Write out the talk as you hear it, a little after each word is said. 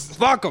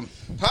Fuck them.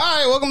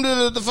 Hi, welcome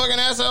to the fucking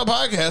Ass Out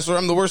Podcast, where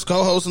I'm the worst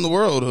co-host in the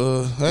world.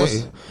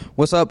 Hey.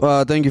 What's up?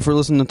 Thank you for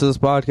listening to this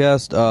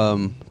podcast.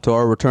 To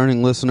our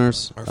returning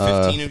listeners. Our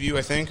 15 of you,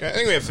 I think. I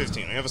think we have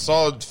 15. We have a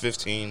solid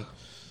 15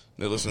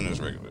 that listen to us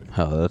regularly.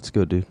 Oh, that's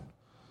good, dude.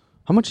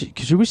 How much?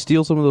 Should we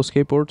steal some of those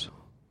skateboards?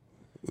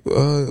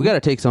 We got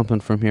to take something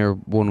from here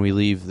when we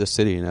leave the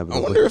city. Inevitably.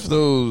 I wonder if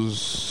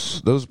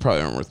those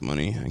probably aren't worth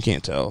money. I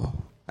can't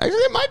tell. Actually,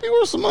 it might be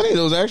worth some money,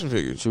 those action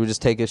figures. Should we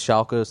just take his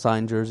Schalke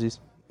signed jerseys?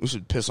 We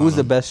should piss on Who's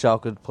the them. best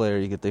Schalke player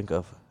you could think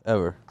of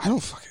ever? I don't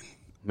fucking...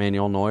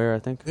 Manuel Neuer, I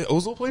think. Did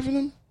Ozil play for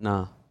them?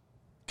 Nah.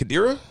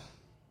 Kadira?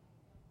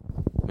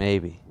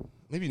 Maybe.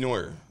 Maybe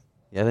Neuer.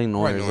 Yeah, I think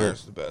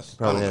Neuer's the best.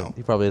 I don't know.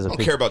 He probably has a I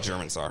don't care about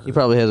German soccer. He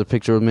probably has a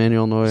picture of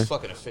Manuel Neuer. Those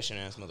fucking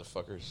efficient-ass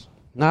motherfuckers.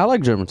 Nah, I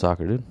like German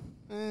soccer, dude.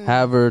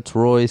 Havertz,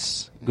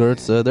 Royce,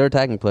 Goetze, their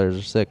attacking players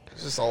are sick.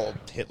 It's just all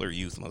Hitler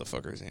Youth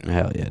motherfuckers, you know?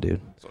 Hell yeah,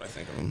 dude. That's what I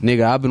think of them.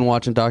 Nigga, I've been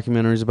watching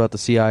documentaries about the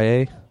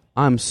CIA.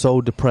 I'm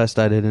so depressed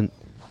I didn't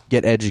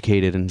get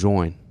educated and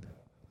join.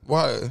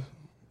 Why?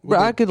 Bro,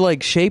 I could,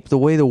 like, shape the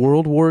way the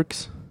world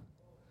works.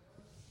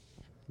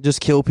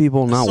 Just kill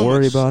people and not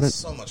worry about it.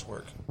 So much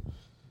work.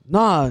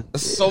 Nah.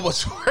 So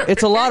much work.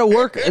 It's a lot of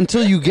work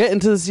until you get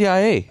into the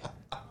CIA.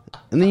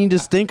 And then you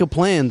just think of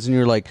plans and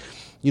you're like,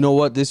 you know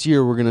what, this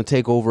year we're going to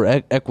take over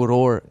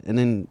Ecuador, and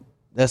then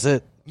that's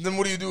it. Then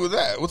what do you do with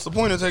that? What's the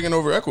point of taking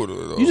over Ecuador,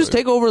 though? You just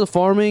take over the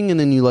farming, and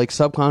then you, like,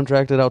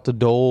 subcontract it out to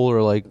Dole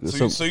or, like...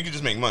 So you can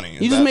just make money.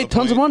 You just make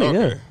tons of money,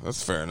 yeah.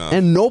 That's fair enough.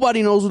 And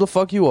nobody knows who the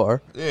fuck you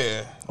are.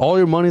 Yeah. All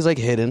your money's, like,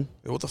 hidden.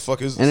 Yeah, what the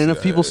fuck is this? And then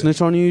if people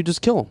snitch on you, you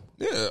just kill them.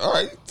 Yeah, all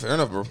right. Fair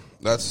enough, bro.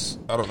 That's...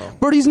 I don't know.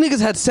 Bro, these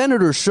niggas had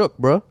senators shook,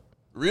 bro.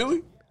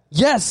 Really?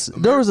 Yes,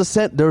 there was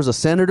a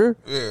senator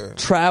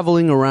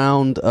traveling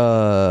around,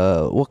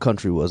 what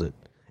country was it?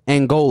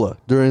 Angola,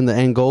 during the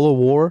Angola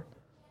War.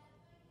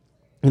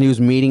 And he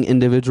was meeting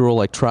individual,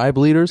 like, tribe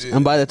leaders. Yeah.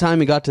 And by the time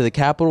he got to the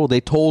capital, they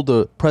told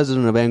the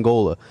president of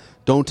Angola,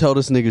 don't tell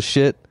this nigga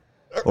shit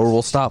or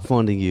we'll stop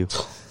funding you.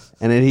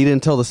 And then he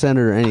didn't tell the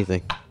senator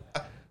anything.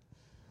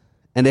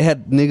 And they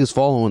had niggas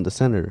following the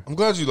senator. I'm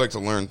glad you like to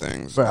learn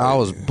things. But I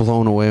was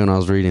blown away when I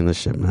was reading this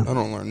shit, man. I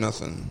don't learn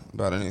nothing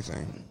about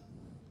anything.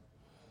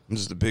 I'm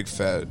just a big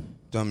fat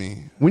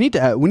dummy. We need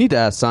to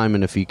ask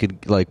Simon if he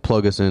could, like,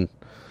 plug us in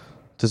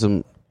to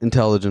some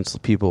intelligence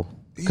people.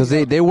 Because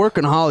they work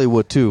in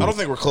Hollywood, too. I don't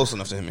think we're close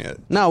enough to him yet.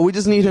 No, we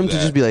just need him to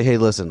just be like, hey,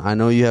 listen, I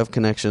know you have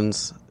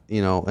connections,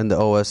 you know, in the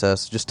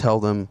OSS. Just tell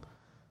them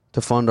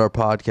to fund our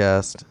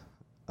podcast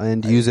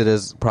and use it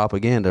as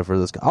propaganda for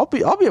this. I'll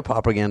be a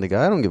propaganda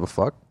guy. I don't give a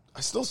fuck. I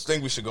still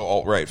think we should go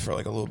alt-right for,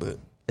 like, a little bit.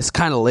 It's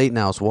kind of late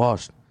now. It's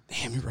washed.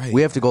 Damn, you're right.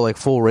 We have to go, like,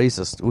 full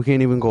racist. We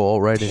can't even go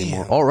alt-right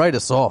anymore. Alt-right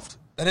is soft.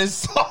 That is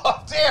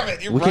soft. Damn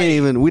it, you're right. We can't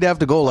even. We'd have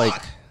to go, like...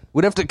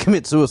 We'd have to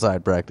commit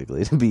suicide,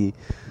 practically, to be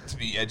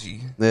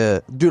edgy. Yeah.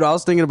 Dude, I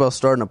was thinking about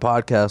starting a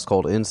podcast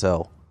called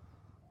Incel,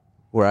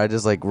 where I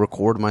just, like,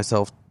 record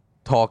myself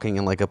talking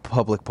in, like, a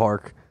public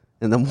park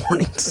in the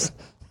mornings.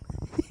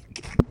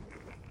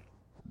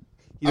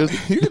 You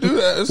can do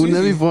that. Wouldn't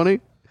that be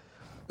funny?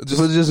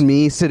 Just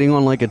me sitting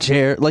on, like, a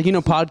chair. Like, you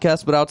know,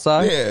 podcast, but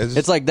outside? Yeah.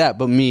 It's like that,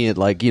 but me at,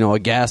 like, you know, a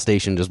gas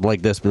station, just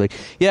like this. Be like,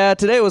 yeah,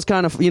 today was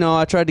kind of, you know,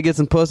 I tried to get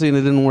some pussy and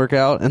it didn't work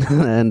out. And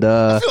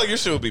I feel like your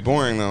shit would be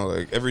boring, though.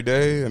 Like, every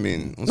day? I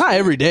mean... Not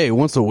every day.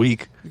 Once a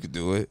week. You could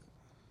do it.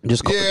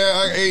 Just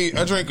I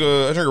drank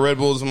a Red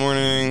Bull this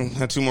morning.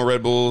 Had 2 more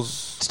Red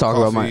Bulls. Let's talk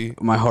about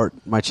my heart,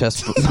 my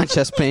chest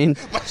pain.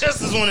 My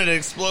chest is wanting to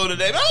explode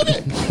today.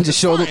 Just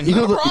show them. You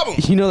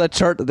know that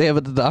chart that they have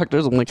at the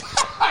doctors. I'm like,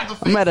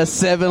 I'm at a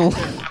 7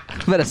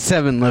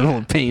 level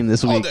of pain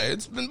this week. All day.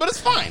 But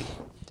it's fine.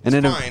 And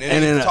then fine.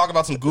 And then talk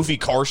about some goofy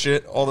car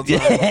shit all the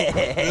time.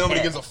 Yeah.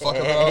 Nobody gives a fuck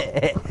about.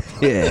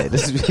 Yeah,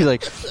 this would be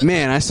like,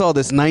 man, I saw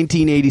this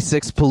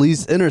 1986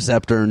 police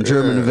interceptor in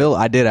Germanville.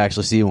 I did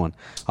actually see one.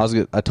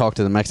 I talked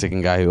to the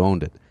Mexican guy who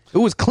owned it. It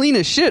was clean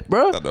as shit,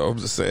 bro. I know, I'm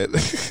just saying.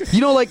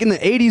 You know, like in the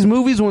 80s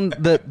movies when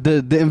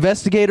the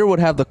investigator would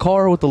have the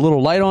car with the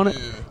little light on it?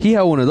 Yeah. He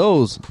had one of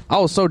those. I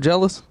was so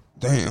jealous.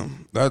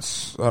 Damn, I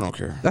don't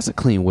care. That's a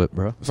clean whip,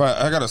 bro. If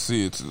I gotta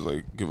see it to,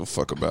 like, give a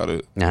fuck about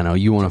it. I know,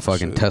 you want a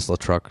fucking Tesla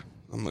truck.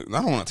 I'm like,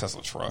 I don't want a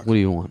Tesla truck. What do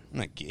you want?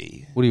 I'm not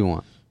gay. What do you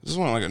want? I just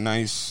want, like, a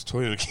nice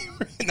Toyota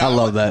Camry. I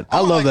love that.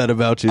 I love that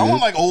about you. I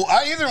want, like,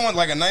 I either want,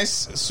 like, a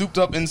nice souped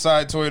up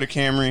inside Toyota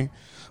Camry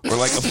or,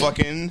 like, a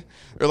fucking...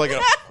 Or like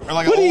an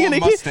old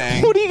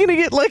Mustang. What are you gonna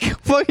get? Like a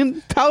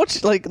fucking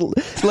pouch, like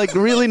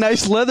really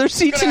nice leather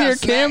seats in your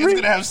Camry.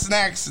 It's gonna have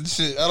snacks and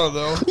shit. I don't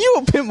know. You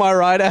a pimp my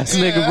ride ass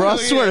nigga, bro. I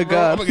swear to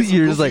God.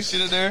 You're just like,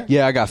 shit in there.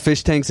 Yeah, I got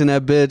fish tanks in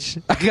that bitch.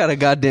 I got a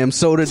goddamn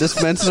soda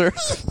dispenser.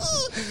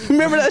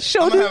 Remember that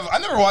show? I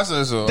never watched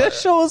that show. That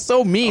show is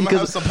so mean. I'm gonna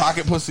have some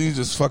pocket pussy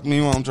just fuck me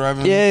while I'm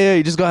driving. Yeah.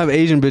 You just gonna have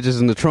Asian bitches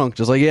in the trunk.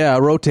 Just like, yeah, I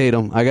rotate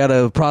them. I got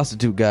a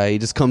prostitute guy. He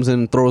just comes in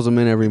and throws them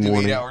in every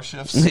morning. 8-hour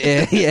shifts.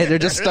 Yeah. They're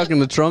just stuck in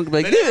the trunk.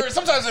 Like,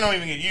 sometimes they don't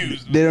even get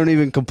used. They don't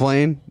even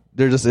complain.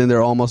 They're just in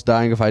there almost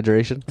dying of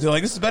hydration. They're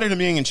like, this is better than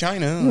being in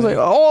China. He's like,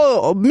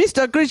 oh,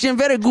 Mr. Christian,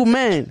 very good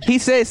man. He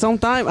says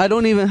sometimes I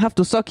don't even have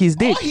to suck his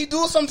dick. All he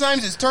do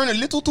sometimes is turn a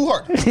little too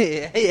hard.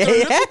 Yeah. Turn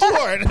a little too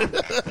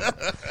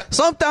hard.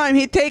 Sometimes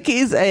he take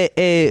his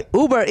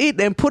Uber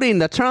Eat and put it in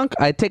the trunk.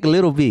 I take a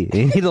little bit.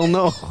 He don't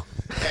know.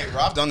 Hey,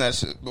 bro, I've done that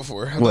shit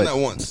before. I've done that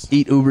once.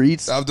 Eat Uber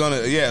Eats? I've done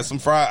it. Yeah, some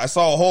fry. I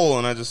saw a hole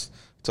and I just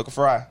took a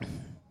fry.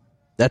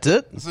 That's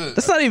it? That's it.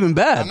 That's not even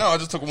bad. I know. I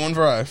just took one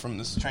fry from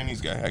this Chinese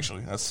guy.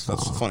 Actually, that's the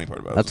funny part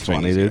about it. That's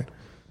funny, dude. Guy.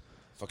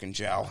 Fucking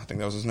Zhao. I think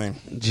that was his name.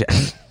 I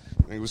think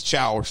it was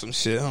Chow or some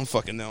shit. I don't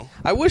fucking know.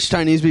 I wish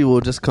Chinese people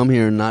would just come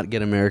here and not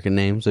get American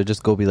names. Or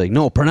just go be like,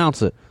 no,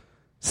 pronounce it.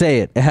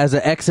 Say it. It has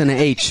an X and an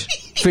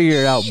H.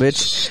 Figure it out,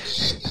 bitch.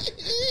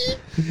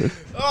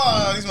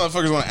 Oh, these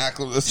motherfuckers want to act.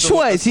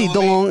 Shui Si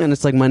Dong, and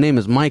it's like, my name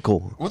is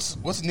Michael. What's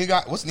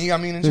niga? What's niga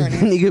mean in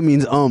Chinese? Niga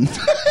means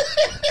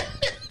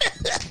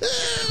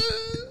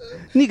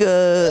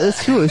Nigga,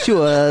 sure,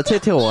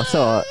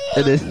 so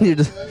and then you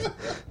just.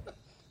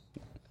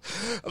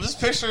 I'm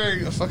just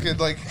picturing a fucking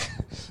like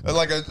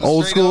a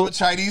old school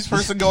Chinese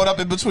person going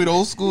up in between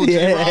old school.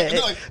 Yeah,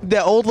 like,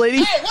 that old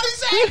lady. Hey, what did he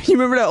say? You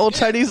remember that old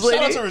Chinese lady?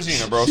 Shout out to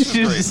Regina, bro. She's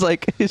just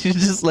like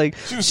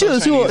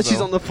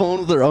she's on the phone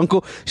with her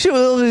uncle. She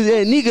was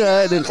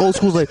nigga, and then old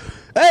school's like,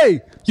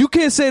 hey, you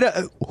can't say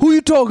that. Who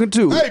you talking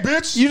to? Hey,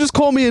 bitch. You just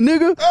call me a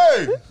nigga?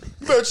 Hey,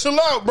 you better chill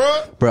out,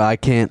 bro. Bro, I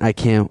can't.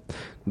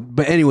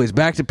 But anyways,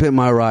 back to Pimp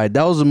My Ride.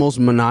 That was the most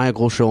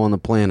maniacal show on the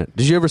planet.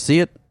 Did you ever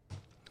see it?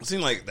 It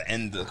seemed like the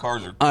end. The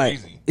cars are crazy. All right,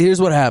 here's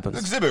what happens.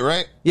 Exhibit,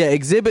 right? Yeah,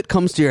 Exhibit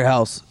comes to your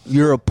house.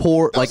 You're a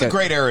poor, that was a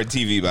great era of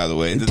TV, by the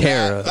way.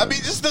 Terror. I mean,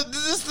 just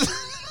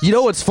you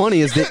know what's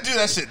funny is they do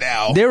that shit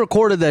now. They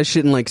recorded that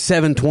shit in like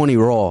 720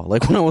 raw.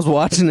 Like when I was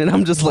watching it,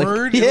 I'm just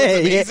like,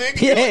 yeah.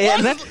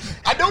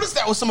 I noticed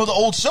that with some of the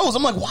old shows.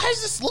 I'm like, why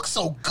does this look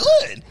so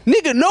good?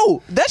 Nigga,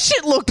 no, that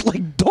shit looked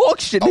like dog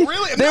shit. Oh,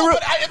 really?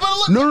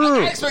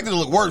 I expected it to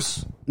look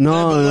worse.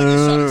 No.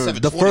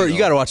 The first, you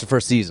got to watch the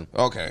first season.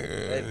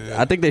 Okay. Yeah.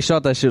 I think they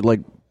shot that shit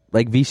like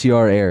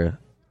VCR era.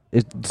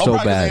 It's so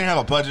bad. They didn't have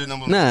a budget.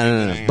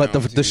 No. But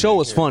the show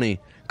was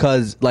funny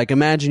because, like,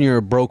 imagine you're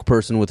a broke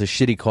person with a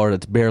shitty car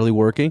that's barely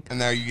working, and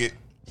now you get.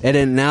 And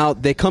then now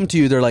they come to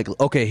you. They're like,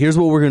 okay, here's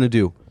what we're gonna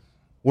do.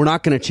 We're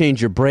not gonna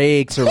change your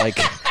brakes or like.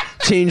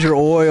 Change your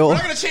oil. We're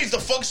not going to change the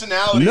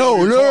functionality. No.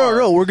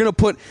 We're going to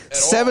put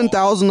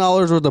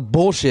 $7,000 worth of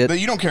bullshit that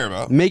you don't care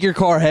about. Make your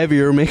car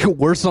heavier, make it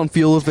worse on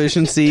fuel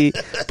efficiency,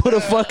 put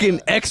a fucking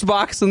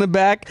Xbox in the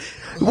back.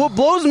 What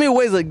blows me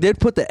away is like they'd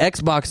put the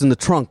Xbox in the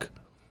trunk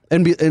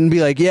and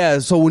be like, yeah,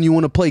 so when you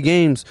want to play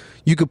games,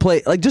 you could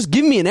play. Like, just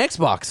give me an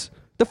Xbox.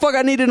 The fuck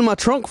I need it in my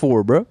trunk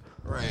for, bro?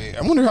 Right.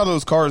 I wonder how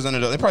those cars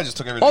ended up. They probably just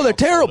took everything. Oh, they're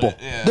terrible.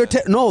 Yeah.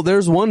 No,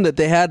 there's one that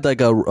they had like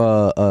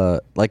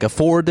a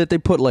Ford that they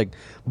put like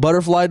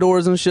butterfly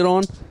doors and shit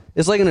on.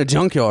 It's like in a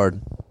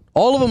junkyard.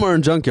 All of them are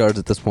in junkyards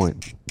at this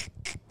point.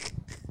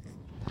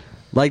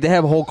 Like they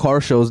have whole car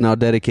shows now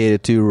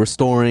dedicated to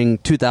restoring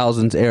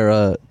 2000s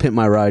era Pimp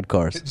My Ride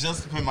cars.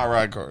 Just Pimp My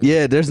Ride cars.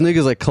 Yeah, there's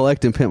niggas like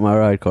collecting Pimp My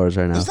Ride cars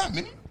right now. There's that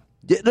many?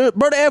 Yeah,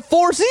 bro, they have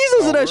 4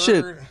 seasons of that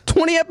shit.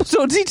 20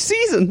 episodes each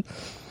season.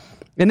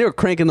 And they were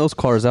cranking those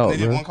cars out. They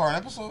did one car an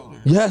episode?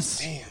 Yes.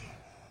 Damn.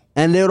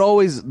 And they would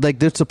always, like,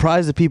 they'd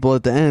surprise the people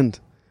at the end.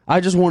 I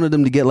just wanted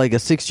them to get, like, a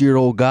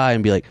 6-year-old guy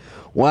and be like,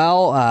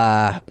 well,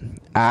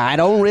 I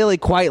don't really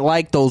quite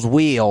like those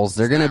wheels.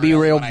 They're going to be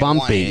real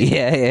bumpy.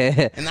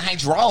 Yeah. And the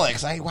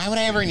hydraulics, why would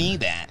I ever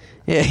need that?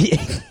 Yeah.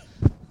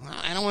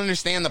 I don't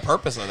understand the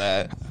purpose of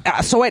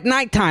that. So at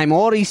nighttime,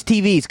 all these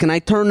TVs, can I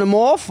turn them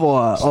off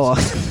or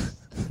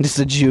This is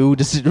a Jew.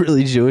 This is a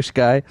really Jewish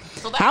guy.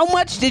 So how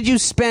much did you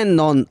spend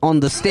on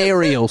the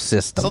stereo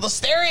system? So the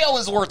stereo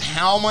is worth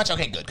how much?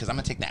 Okay, good, because I'm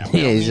gonna take that. I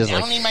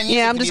don't need my music.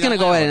 Yeah, I'm just gonna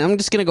go ahead. I'm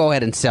just gonna go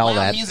ahead and sell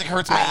that. Music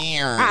hurts my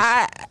ears.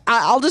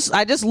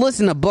 I just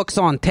listen to books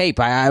on tape.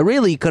 I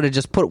really could have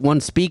just put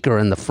one speaker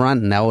in the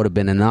front, and that would have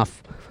been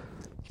enough.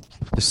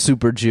 The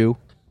super Jew.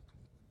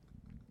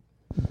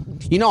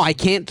 You know, I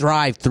can't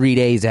drive 3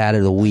 days out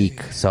of the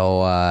week.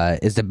 So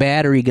is the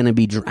battery gonna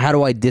be? How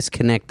do I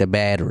disconnect the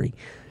battery?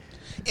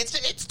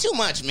 It's too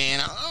much, man.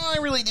 All I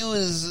really do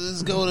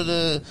is go to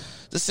the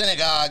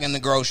synagogue and the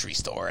grocery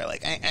store.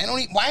 Like I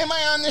don't. Why am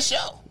I on this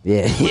show?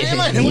 Yeah. Why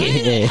am I?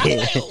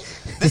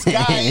 This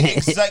guy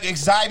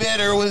Exhibit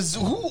or was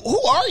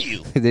who are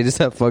you? They just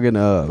have fucking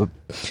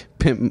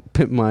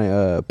pimp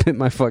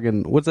my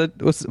fucking what's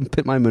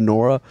pimp my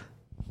menorah.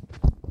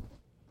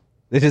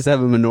 They just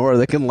have a menorah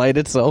that can light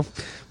itself,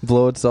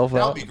 blow itself out.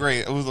 That would be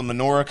great. It was a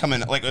menorah coming,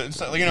 like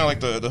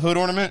the hood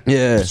ornament.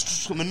 Yeah,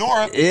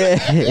 menorah.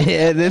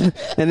 Yeah,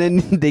 and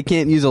then they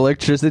can't use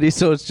electricity,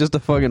 so it's just a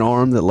fucking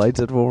arm that lights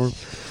it for them.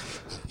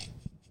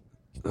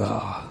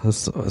 Oh,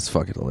 that's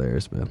fucking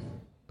hilarious, man.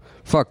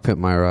 Fuck Pimp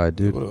My Ride,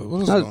 dude.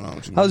 What is going on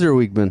with you? How's your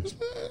week been?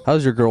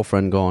 How's your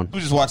girlfriend going?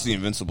 We just watched The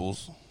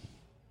Invincibles.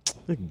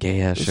 A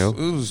gay ass show.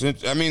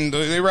 I mean,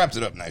 they wrapped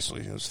it up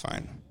nicely. It was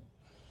fine.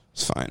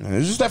 It's fine.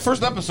 It's just that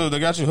first episode that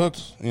got you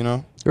hooked, you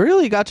know?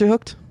 Really got you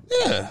hooked?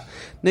 Yeah.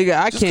 Nigga,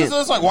 I Just can't.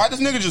 It's like, why this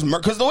nigga just...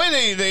 Because the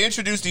way they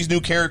introduce these new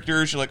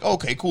characters, you're like,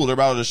 okay, cool, they're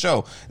about the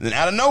show. And then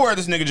out of nowhere,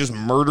 this nigga just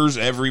murders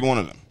every one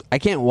of them. I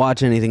can't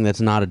watch anything that's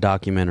not a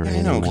documentary I know,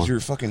 anymore. because you're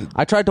fucking...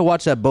 I tried to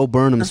watch that Bo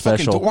Burnham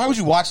special. Why would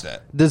you watch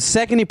that? The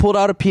second he pulled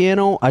out a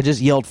piano, I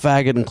just yelled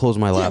faggot and closed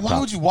my laptop. Why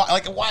would you watch...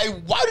 Like,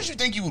 why did you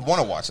think you would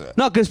want to watch that?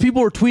 No, because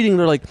people were tweeting,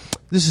 they're like,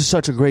 this is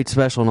such a great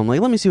special. And I'm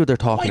like, let me see what they're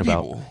talking White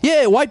about. people.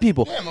 Yeah, white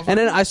people. Yeah, and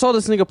then I saw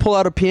this nigga pull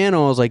out a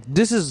piano. I was like,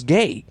 this is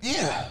gay.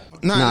 Yeah.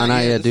 Nah,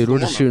 not yet, dude. We're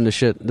just shooting the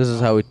shit. This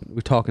is how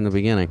we talk in the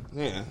beginning.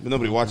 Yeah, but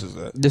nobody watches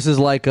that. This is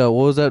like, what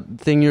was that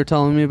thing you were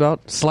telling me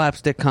about?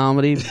 Slapstick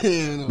comedy.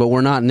 But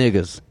we're not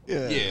niggas.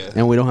 Yeah.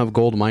 And we don't have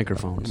gold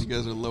microphones. You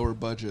guys are lower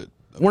budget.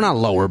 We're not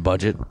lower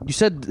budget. You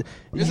said...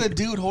 There's a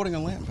dude holding a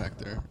lamp back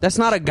there. That's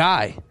not a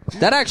guy.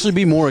 That'd actually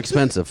be more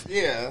expensive.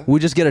 Yeah. We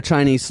just get a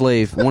Chinese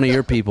slave, one of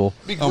your people,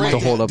 Be to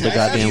great. hold up the That's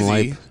goddamn easy.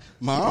 light.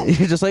 Mom?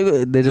 You're just like,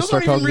 they just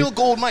Those start aren't even talking. real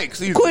gold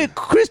mics either. Quick,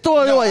 Crystal,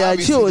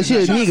 obviously, chill, Trying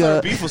to start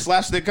nigga. beef with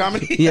slapstick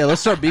comedy. Yeah, let's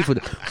start beef with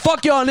it.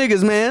 Fuck y'all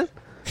niggas, man.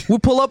 We'll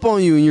pull up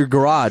on you in your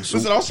garage.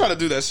 Listen, I was trying to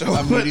do that show.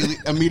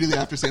 Immediately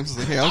after Samson's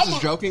like, hey, I was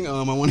just joking.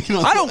 I want to get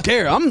on. I don't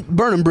care. I'm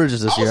burning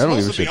bridges this I was year. I don't give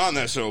a supposed to be shit. on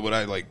that show, but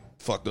I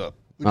fucked up.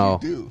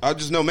 What do you do? I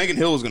just know Megan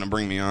Hill was going to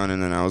bring me on,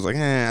 and then I was like,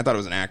 I thought it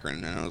was in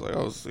Akron, and I was like,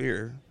 oh, it's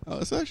here. Oh,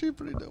 it's actually a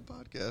pretty dope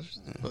podcast.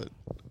 But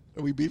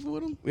are we beefing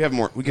with him? We have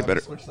more. We get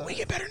better. switch that. We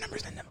get better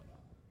numbers than them.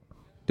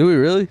 Do we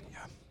really? Yeah.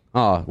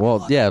 Oh,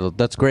 well, yeah,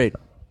 that's great.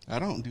 I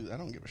don't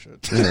give a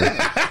shit.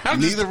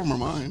 Neither of them are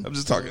mine. I'm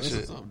just talking That's shit.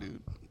 what's up, dude.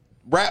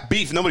 Rap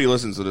beef. Nobody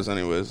listens to this,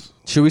 anyways.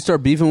 Should we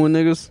start beefing with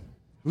niggas?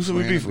 Who should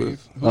we beef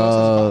with? Who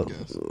else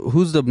has a podcast?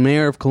 Who's the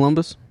mayor of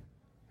Columbus?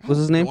 What's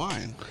his name?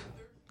 Wine.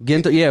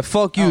 Ginter. Yeah,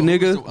 fuck you, Oh,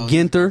 nigga. who's the-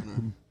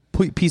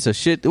 Ginter. Piece of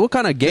shit. What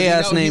kind of gay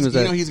ass name is You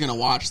that? know he's gonna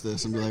watch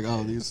this and be like,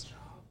 oh, these.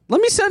 Let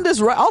me send this.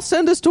 I'll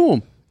send this to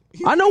him.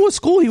 I know what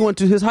school he went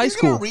to. His high He's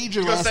school. gonna read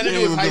your You're gonna last send it to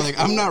name his and be high like,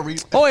 school? I'm not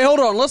reading. Oh wait, hold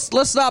on.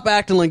 Let's stop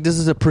acting like this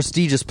is a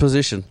prestigious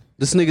position.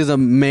 This nigga's a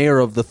mayor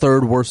of the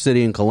third worst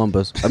city in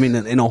Columbus. I mean,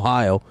 in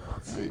Ohio.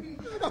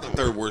 Not the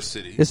third worst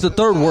city. It's the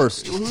third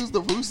worst.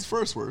 Who's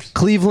first worst?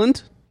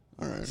 Cleveland,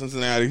 All right.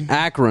 Cincinnati,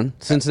 Akron,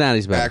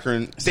 Cincinnati's back.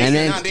 Akron, and Dayton,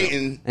 then not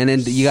Dayton. and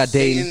then you got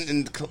Dayton.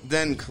 and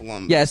then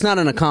Columbus. Yeah, it's not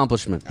an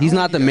accomplishment. He's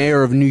not the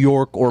mayor of New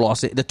York or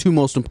Los Angeles, the two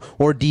most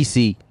or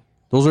DC.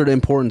 Those are the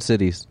important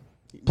cities,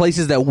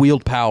 places that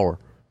wield power.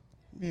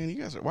 Man,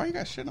 why you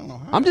guys shit on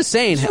Ohio? I'm just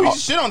saying. We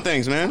shit on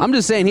things, man. I'm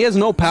just saying he has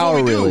no power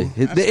what we do. really.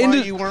 That's why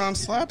you weren't on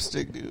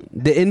slapstick, dude.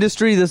 The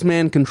industry this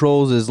man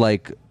controls is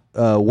like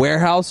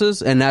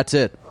warehouses, and that's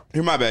it.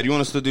 Here, my bad. You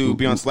want us to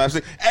be on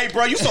slapstick? Hey,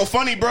 bro, you so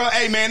funny, bro.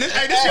 Hey, man, this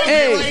young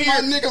Hey. man right here.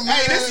 My nigga, man.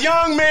 Hey, this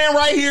young man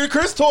right here,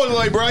 Chris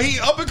Toyley, bro. He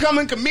up and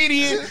coming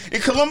comedian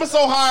in Columbus,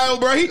 Ohio,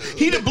 bro. He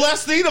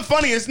the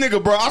funniest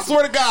nigga, bro. I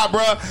swear to God,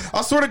 bro.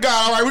 I swear to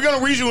God. All right, we're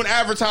gonna read you an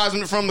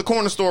advertisement from the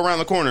corner store around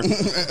the corner.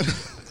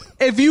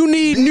 If you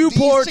need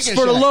Newports Chicken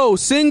for the Shack. low,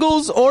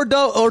 singles or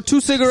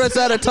 2 cigarettes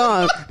at a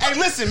time. Hey,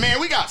 listen,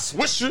 man, we got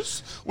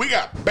Swishers, we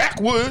got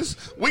Backwoods,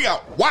 we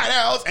got White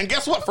Owls, and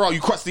guess what? For all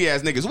you crusty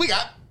ass niggas, we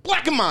got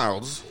Black and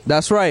Milds.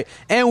 That's right.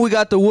 And we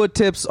got the wood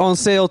tips on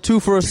sale, 2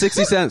 for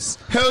 60 cents.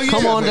 Hell yeah,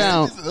 Come on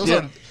man.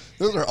 down.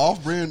 Those are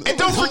off-brand. And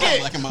don't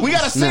forget, we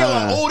got a sale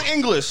on Old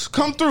English.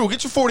 Come through,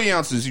 get your 40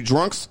 ounces, you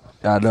drunks.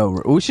 I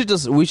know. We should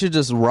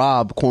just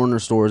rob corner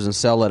stores and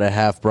sell it at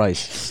half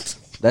price.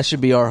 That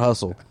should be our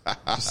hustle. Yeah,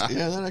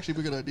 that'd actually be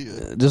a good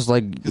idea. Just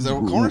like Because the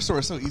corner store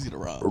is so easy to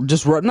rob.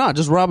 just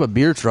rob a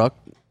beer truck.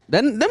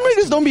 Them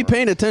niggas don't be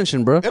paying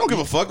attention, bro. They don't give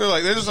a fuck.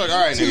 They're just like, all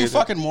right, Two niggas.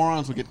 fucking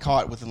morons would get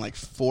caught within like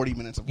 40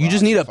 minutes of You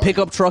just need a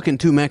pickup truck and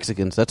 2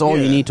 Mexicans. That's all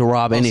you need to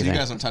rob So anything. you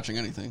guys aren't touching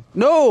anything.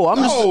 No, I'm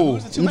No.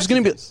 just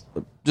gonna be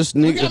just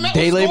got met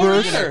day with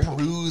laborers. Sure.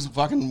 Peruse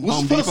fucking We'll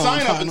Home just put a Depot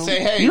sign up find and them. say,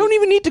 hey. You don't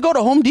even need to go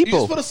to Home You Depot.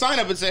 just put a sign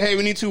up and say, hey,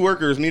 we need 2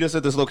 workers. Meet us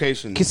at this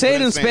location. Say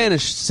Put it in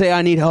Spanish. Say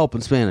I need help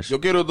in Spanish. Yo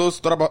quiero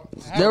dos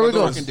trabajos. There we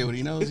go. Fucking do it.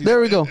 He knows.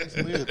 There we go.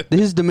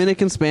 His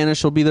Dominican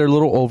Spanish will be their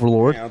little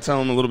overlord. Yeah, I'll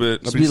tell him a little bit.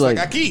 I'll Just be be just like,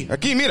 like-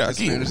 aquí, mira,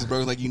 aquí. Spanish bro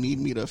like, you need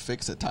me to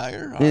fix a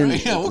tire? All And-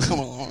 right, yeah, we'll come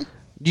along.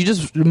 You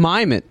just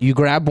mime it. You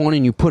grab one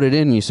and you put it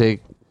in. And you say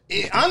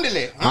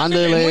Ándele.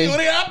 Ándele.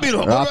 Muy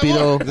rápido.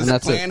 rapido, This and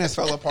that's plan it. has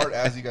fell apart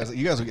as you guys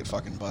will get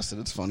fucking busted.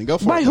 It's funny. Go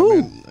for By it.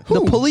 who? Man.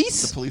 The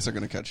police? The police are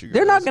gonna catch you guys.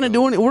 They're not going to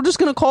do anything. We're just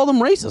going to call them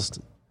racist.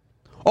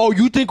 Oh,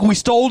 you think we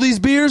stole these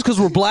beers because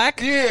we're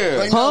black? Yeah.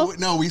 Like, Huh?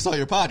 no, we saw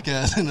your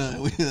podcast and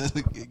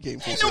it came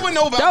full Ain't no circle. one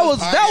know about That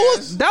this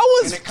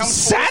podcast. was And it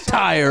comes full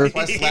satire.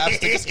 My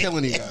slapstick is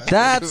killing you guys.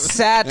 That's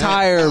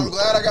satire. I'm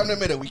glad I got to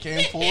admit it. We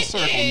came full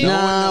circle. No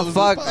Nah, one knows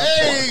fuck. this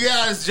podcast. Hey,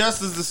 guys,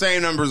 just as the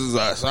same numbers as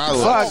us. I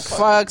love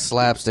Fuck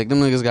slapstick. Them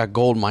niggas got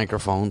gold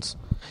microphones.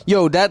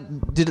 Yo,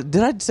 did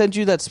I send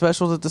you that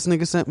special that this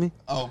nigga sent me?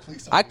 Oh,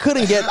 please. I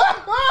couldn't get.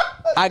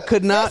 I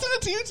could not. Send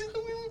it to you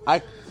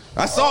too.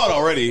 I saw it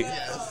already.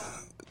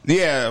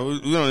 Yeah, we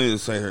don't need to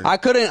say her. I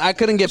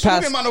couldn't get Should we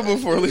past. get my notebook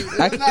for Lee?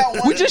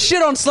 We just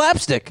shit on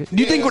slapstick. Do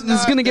you think this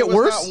is gonna get There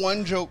was worse? Not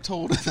one joke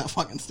told in that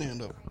fucking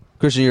stand up.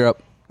 Christian, you're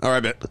up. All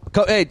right, bet.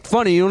 Hey,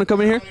 funny, you want to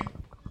come in here?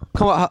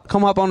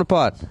 Come hop on the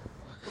pod.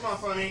 Come on,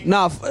 funny.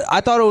 Nah,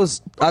 I thought it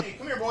was. Come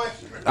here, boy.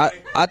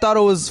 I thought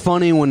it was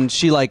funny when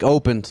she like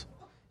opened,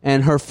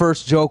 and her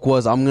first joke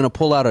was, "I'm gonna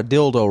pull out a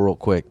dildo real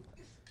quick."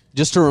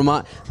 Just to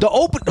remind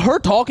her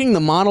talking the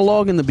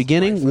monologue in the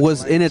beginning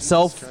was in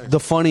itself the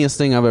funniest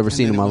thing I've ever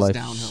seen in my life.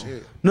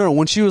 No,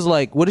 when she was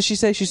like, what did she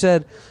say? She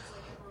said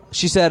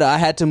I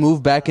had to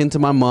move back into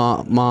my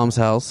mom's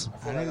house.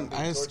 I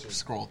just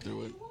scrolled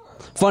through it.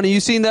 Funny,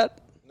 you seen that?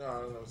 No, I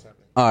don't know what's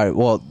happening. All right,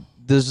 well,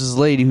 there's this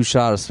lady who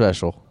shot a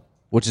special,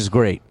 which is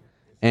great,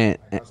 and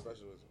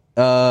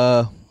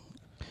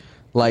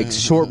like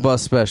short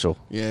bus special.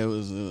 Yeah, it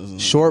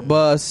was Short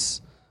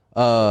bus.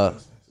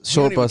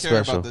 Short bus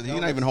special.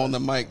 You're not even holding the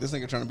mic. This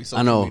nigga trying to be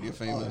I know. social media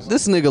famous.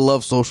 This nigga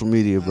loves social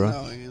media, bro. I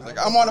know. He's like,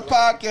 I'm on a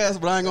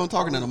podcast, but I ain't gonna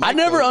talk into the mic. I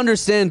never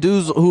understand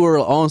dudes who are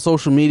on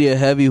social media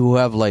heavy who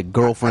have like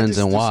girlfriends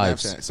and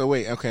wives. Snapchat. So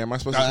wait, okay, am I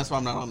supposed to? That's why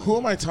I'm not on there. Who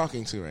am I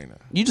talking to right now?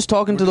 You just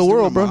talking to We're the just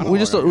world, doing a bro. We're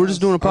just monologue.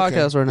 doing a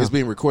podcast right now. It's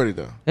being recorded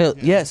though. Hell,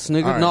 yes,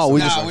 nigga. All right, No, so we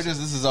now just.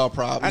 This is all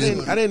props. I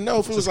didn't know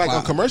if it was like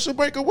a commercial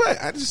break or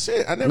what. I just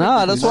said I never.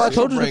 Nah, did that's this why I shit.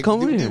 told you to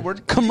come in here.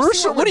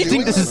 Commercial? What do you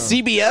think this is, I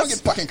don't get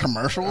CBS? fucking I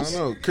commercials.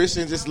 don't know.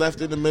 Christian just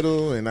left in the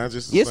middle, and I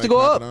just. He has to go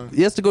up.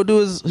 He has to go do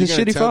his You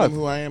shitty tell them five.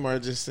 who I am, or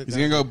just sit He's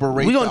down? gonna go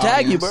berate. We gonna the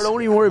tag you, audience. bro.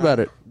 Don't even worry about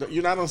it.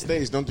 You're not on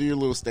stage. Don't do your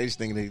little stage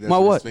thing. That's My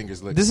where what? his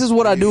fingers look. This is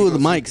what I do with the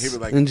He mics be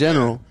like, in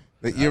general.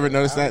 yeah. You ever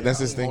notice that? That's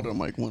his Hold thing.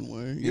 the mic one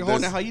way. He You're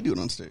holding does- it how you do it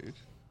on stage.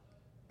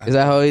 Is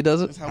that how he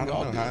does it? That's how I we don't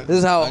all know do how- it. This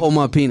is how I hold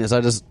my penis. I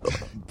just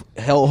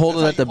hold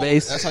it at the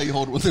base. That's how you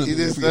hold it within He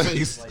just your does-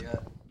 face.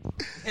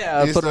 Yeah,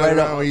 I You put it stand right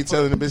around up. when you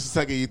telling the bitch to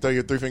suck it, you throw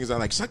your 3 fingers out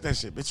like suck that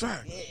shit, bitch.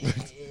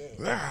 Right.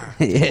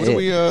 Yeah. What do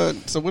we?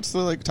 So what's the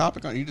like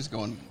topic on? You just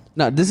going?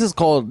 No, this is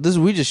called.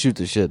 We just shoot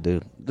the shit,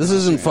 dude. This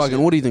isn't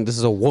fucking. What do you think? This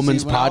is a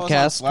woman's See, when I was on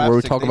podcast where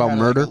we Slapstick, talk they about had,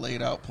 murder. Like, a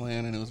laid out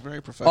plan, and it was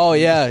very professional. Oh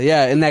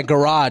yeah, in that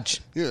garage.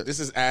 yeah. This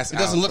is ass. It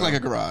doesn't out, look bro. like a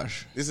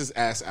garage. This is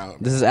ass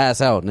out. This is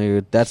ass out,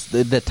 nigga. That's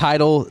the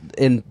title,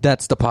 and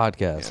that's the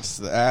podcast. Yes,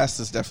 the ass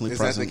is definitely Is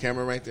that present. the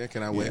camera right there?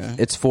 Can I wave? Yeah.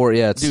 It's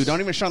it's Dude,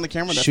 don't even show on the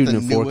camera. That's shooting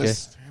the in 4K.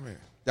 newest. Damn it.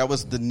 That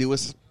was the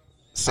newest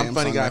Samsung I'm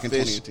funny guy back in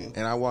fish, 2018.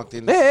 and I walked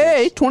in.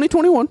 Hey,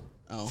 2021.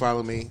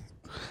 Follow me,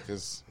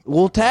 because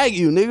We'll tag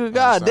you, nigga.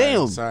 God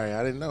damn. Sorry,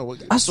 I didn't know.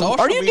 What,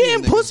 Are you media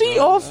getting niggas, pussy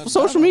bro. off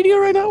social media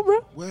right now,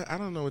 bro? well, I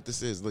don't know what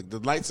this is. Look, the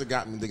lights have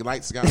got me. The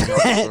lights got me. off the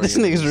story. This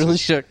nigga's really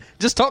shook.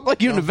 Just talk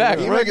like you in the back.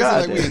 real. You bro. make it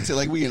sound God,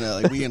 like we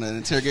in an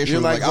interrogation. You're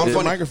room. like, I'm hold the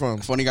funny, microphone.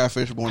 Funny guy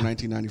fish born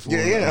 1994.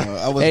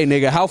 Yeah. I was hey,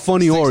 nigga, how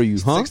funny are you,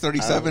 huh?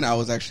 6:37. I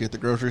was actually at the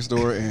grocery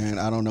store, and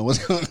I don't know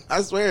what's going on.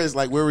 I swear, it's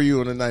like, where were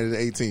you on the night of the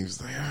 18th?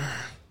 It's like,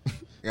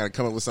 I got to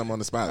come up with something on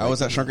the spot. I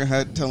was at Shrunken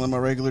Head telling my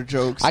regular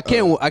jokes. I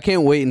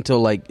can't wait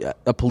until like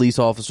a police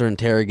officer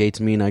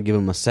interrogates me and I give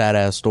him a sad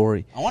ass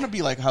story. I want to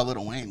be like how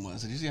Lil Wayne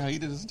was. Did you see how he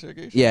did his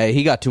interrogation? Yeah,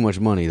 he got too much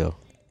money though.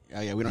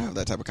 Yeah, we don't have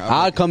that type of I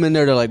conversation. come in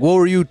there, they're like, "What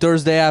were you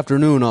Thursday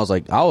afternoon?" I was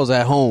like, "I was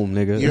at home,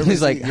 nigga." You ever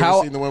He's like, you ever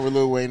 "How?" seen the one where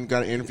Lil Wayne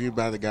got interviewed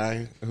by the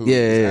guy who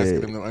Yeah, was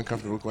asking yeah. him the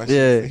uncomfortable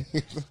questions?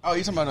 Yeah. Oh,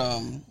 you talking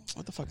about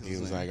what the fuck is He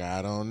his was name? like,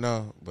 I don't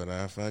know, but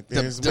I fucked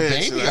The this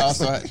bitch. baby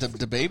also had,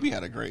 the baby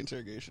had a great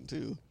interrogation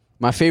too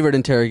My favorite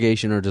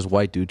interrogation are just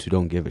white dudes who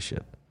don't give a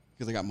shit.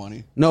 because they got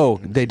money. No,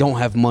 they don't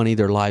have money.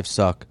 Their lives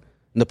suck.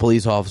 And the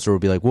police officer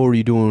would be like, "What were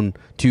you doing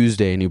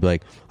Tuesday?" And he'd be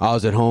like, "I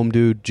was at home,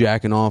 dude,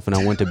 jacking off, and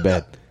I went to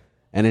bed."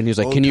 And then he was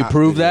like, Old "Can you cop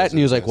prove videos that?" And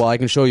he was of like, this. "Well, I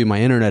can show you my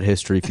internet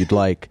history if you'd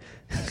like."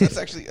 That's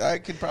actually I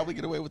could probably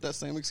get away with that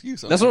same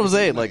excuse. That's what I'm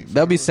saying. Like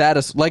that'd be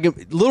saddest. Like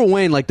if Lil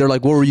Wayne, like they're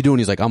like, "What were you doing?"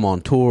 He's like, "I'm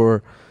on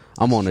tour.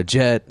 I'm on a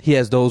jet." He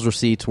has those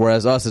receipts.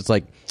 Whereas us, it's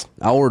like,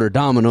 "I order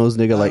Domino's,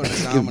 nigga." Like, order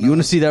you Domino's.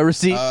 want to see that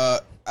receipt? I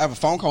have a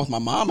phone call with my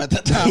mom at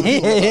that time.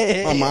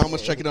 My mom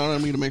was checking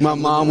on me to make My sure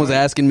I'm mom living was right.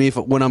 asking me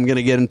when I'm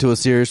gonna get into a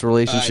serious At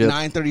relationship.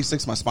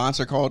 9:36, my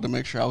sponsor called to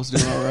make sure I was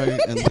doing all right,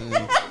 and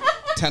then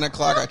 10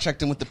 o'clock, I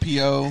checked in with the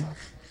PO.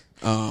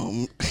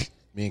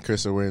 Me and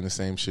Chris are wearing the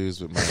same shoes,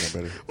 but mine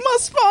are better. My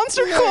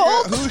sponsor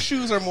called. Whose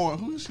shoes are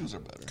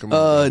better? Come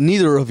on,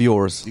 Neither of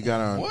yours. you got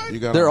on. What? You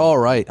got They're on all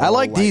right. I all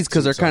like white these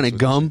because they're suit kind socks of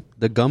with gum.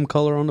 The gum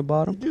color on the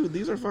bottom. Dude,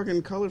 these are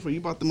fucking colorful.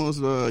 You bought the most.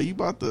 You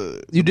bought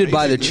the. You did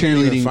buy the You can't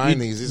even cheerleading. find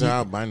these. These are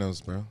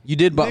albinos, bro. You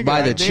did buy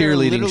the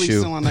cheerleading literally shoe.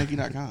 Still on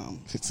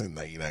Nike.com. It's in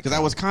Nike. Because I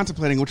was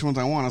contemplating which ones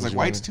I want. I was like,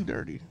 white's too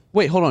dirty.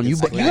 Wait, hold on. You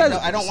like- guys,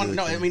 I don't want.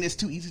 No, I mean it's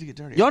too easy to get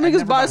dirty. y'all I niggas never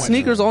buy bought white.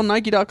 sneakers on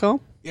Nike.com?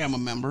 Yeah, I'm a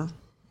member.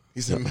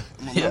 He's in.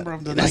 I'm a member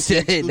of the That's Nike.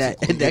 it. exclusive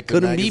club. That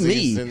couldn't be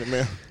Magazines me. in the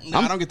mail. No,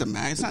 I don't get the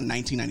mag. It's not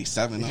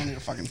 1997. I don't need a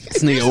fucking.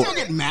 nigga- You still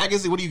get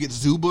magazines? What do you get?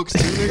 Zoo books too,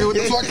 nigga? What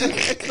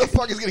the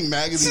fuck is getting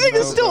magazines?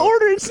 Niggas still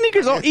ordering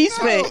sneakers on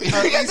Eastbay. You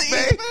got the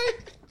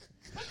Eastbay?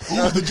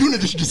 Oh, the June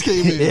edition just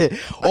came in.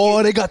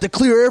 Oh, they got the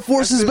clear Air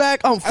Forces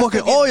back. I'm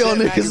fucking all y'all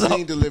Jet niggas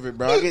magazine up. delivered,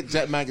 bro. I get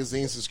Jet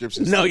magazine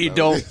subscriptions. No, you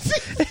don't.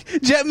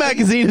 Jet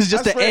magazine is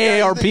just I an swear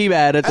to God, AARP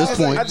ad at I this was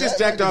point. like, I just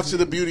jacked off to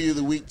the beauty of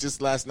the week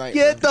just last night.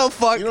 Get bro. the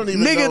fuck, You don't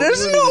even nigga. know-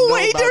 There's you don't no even know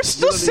way about- they're you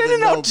still don't even sending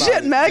know out about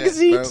Jet it,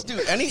 magazines. bro.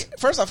 Dude,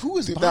 first off, who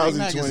is buying 2020.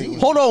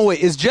 magazines? Hold on, wait.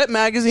 Is Jet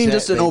magazine Jet,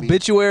 just an baby.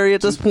 obituary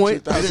at this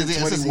point? It is. It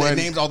 2021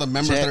 names all the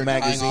members Jet that are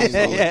magazine.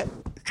 dying on Yeah.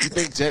 You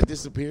think Jet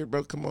disappeared,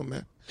 bro? Come on,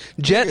 man.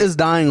 Jet is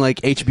dying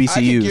like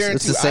HBCUs.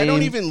 It's the same I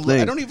don't even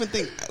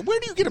think. Where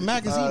do you get a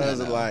magazine? That's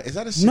a lie. Is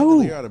that a No.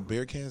 chandelier out of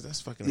beer cans?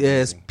 That's fucking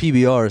it's amazing.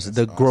 PBRs.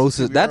 The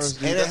grossest. That's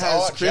And it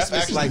has Jeff Christmas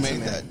actually lights made in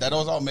that. that. That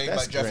was all made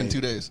That's by Jeff in great.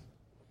 2 days.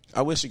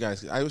 I wish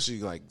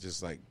you like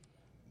just like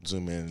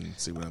zoom in and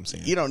see what I'm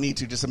saying. You don't need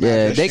to. Just Yeah,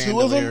 imagine they- a Two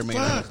of chandelier them? made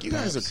Fuck, you of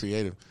guys are glass.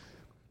 creative.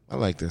 I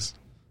like this.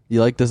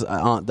 you like this the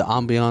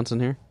ambiance in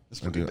here.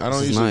 I do. I don't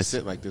This is usually nice.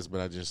 sit like this,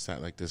 but I just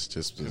sat like this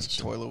just This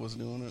toilet was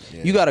doing it.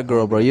 Yeah. You got a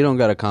girl, bro. You don't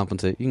got to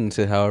compensate. You can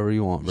sit however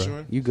you want, bro.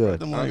 Sure. You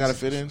good. I don't gotta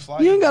fit in.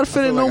 You ain't got to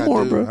fit in feel no like I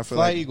more, do. bro. I feel Fly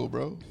like eagle,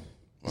 bro.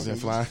 is that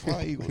fly?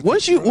 Fly eagle.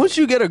 Once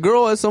you get a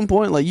girl at some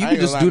point, like you I can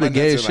ain't just gonna do lie, the my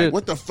gayest nuts are like, shit.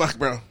 what the fuck,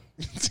 bro?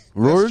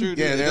 Roar? That's true, dude.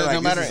 Yeah, they're no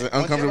like, matter this is an once you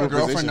have a uncomfortable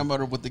girlfriend, position. no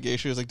matter what the gay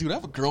shit is, like, dude, I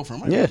have a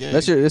girlfriend. I'm Yeah, gay.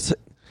 that's your. It's,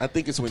 I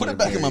think it's when Put you're it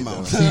back in my married,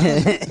 mouth.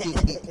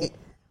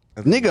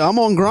 though. nigga, I'm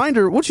on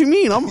Grinder. What you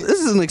mean? This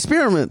is an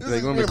experiment.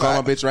 They gonna be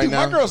calling my bitch right Dude,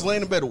 now. My girl's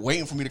laying in bed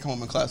waiting for me to come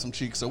home and clap some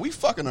cheeks. So we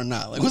fucking or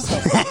not? Like, what's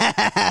up?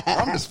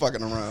 I'm just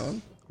fucking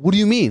around. What do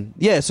you mean?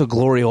 Yeah, it's a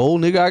glory hole,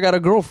 nigga. I got a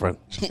girlfriend.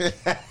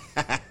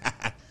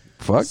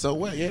 Fuck. So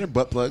what? Yeah, they're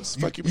butt plugs.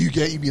 Fuck you. You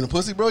gay? You being a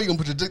pussy, bro? You gonna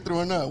put your dick through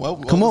or not? Well,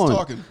 Come on.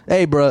 Talking.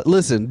 Hey, bro,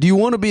 listen. Do you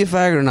want to be a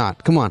fag or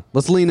not? Come on.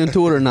 Let's lean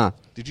into it or not.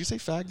 Did you say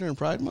fag during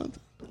Pride Month?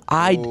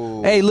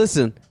 Hey,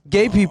 listen.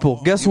 Gay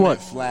people, guess You what?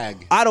 meant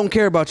flag. I don't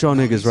care about y'all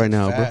niggas right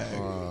now, bro. Fag.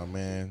 Oh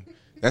man,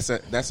 that's a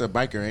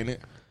biker, ain't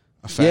it?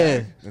 A fag?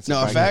 Yeah. That's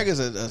No, a biker. fag is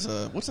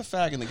a what's a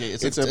fag in the gay?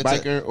 It's a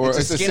biker or it's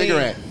a skinny-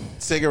 cigarette.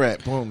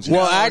 Cigarette. Boom.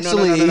 Well,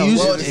 actually, it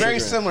used Well, to- it's very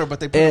similar, but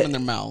they put them in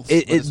their mouth. But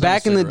it's not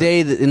back a in the cigarette.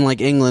 day, that in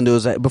like England, it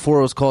was before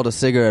it was called a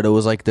cigarette. It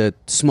was like the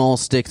small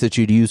stick that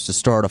you'd use to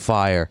start a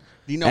fire.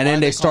 Do you know And why then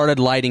they they call- started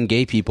lighting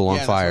gay people on Yeah,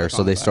 that's why fire, they so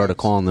call they them started fags.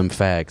 calling them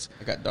fags.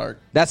 It got dark.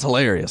 That's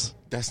hilarious.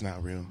 That's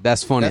not real.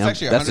 That's funny. That's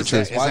actually That's the 100%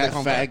 truth. Is why that they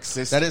call them fag,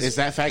 sis? Is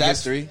that fag that's-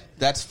 history?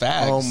 That's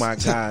fags. Oh my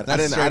god, I That's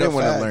didn't straight up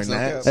want to fags, learn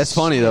that. okay. That's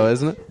funny though,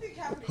 isn't it?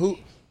 Who?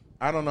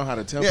 I don't know how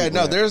to tell. Yeah, people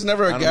no, that. there's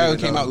never I a don't guy who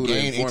even came know out who to gay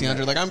in inform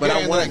 1800 that. like, I'm But gay, I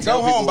and wanna like, tell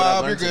go people home, what I've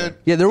Bob, you're learned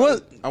good. today.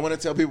 Yeah, I want to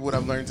tell people what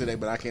I've learned today,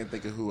 but I can't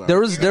think of who. there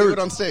was You can do there it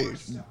on stage.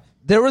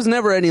 there was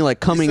never any like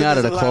coming out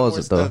of the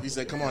closet though. You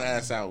said, "Come on,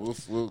 ass out."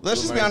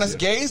 Let's just be honest,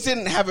 gays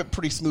didn't have it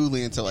pretty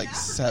smoothly until like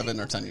 7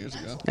 or 10 years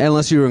ago.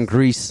 Unless you were in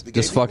Greece, gay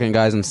just people? fucking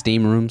guys in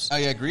steam rooms. Oh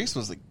yeah, Greece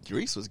was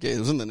gay. It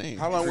was in the name.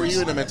 How long were you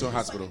in the mental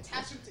hospital?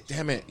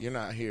 Damn it, you're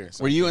not here.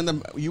 So- Were you in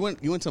the you went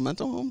to a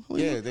mental home?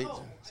 Yeah, they.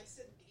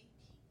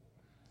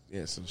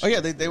 Yeah, some Oh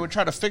shit. yeah, they would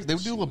try to fix. They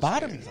would do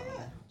lobotomies.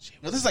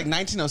 No, this is like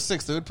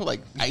 1906. They would put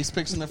like ice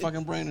picks in their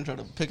fucking brain and try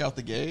to pick out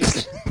the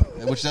gays,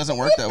 which doesn't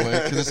work that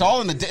way because it's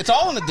all in the it's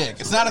all in the dick.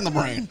 It's not in the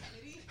brain.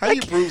 How do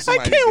you prove I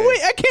somebody? can't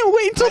wait. I can't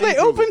wait until How do they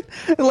you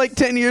prove open like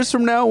 10 years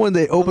from now when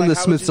they open the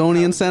how would you-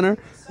 Smithsonian Center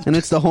and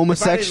it's the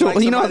homosexual.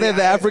 like you know, they have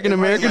the somebody- African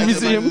American Like,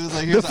 Museum. like, The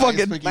here's the ice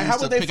fucking pick. Like, how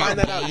used would to they pick find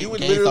out that out? You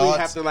would gay literally thoughts.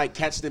 have to like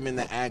catch them in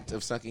the act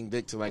of sucking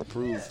dick to like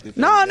prove. if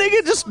nah, they're gay.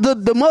 nigga, just the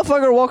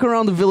motherfucker walking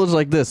around the village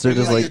like this. They're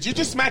just Like, like, did you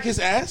just smack his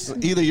ass?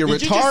 Either you're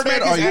Did you just retarded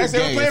smack or his you're ass? They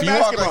were gay. playing If you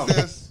walk basketball. like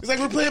this, It's like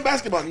we're playing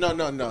basketball.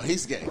 No,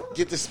 he's gay.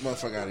 Get this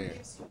motherfucker out of here.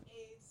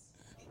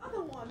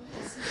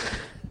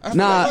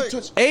 nah, like,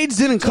 AIDS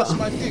didn't come.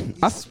 my dick.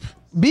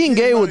 Being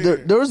gay,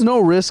 there was no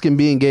risk in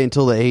being gay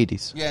until the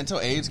 80s. yeah, until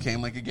AIDS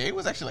came, like a gay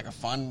was actually like a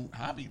fun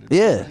hobby. To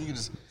Yeah. do. You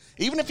just,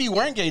 even if you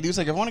weren't gay, dude's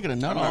like, I want to get a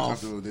nut I'm not off.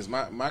 comfortable with this.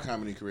 My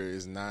comedy career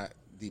is not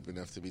deep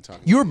enough to be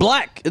talking. You were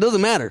black. It doesn't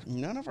matter.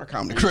 None of our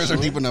comedy careers are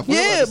deep enough.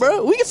 Yeah,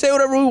 bro. We can say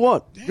whatever we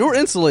want. You're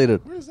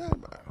insulated. What is that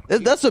about?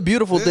 That's a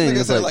beautiful This thing. nigga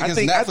It's said, like, like, I his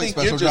think Netflix you're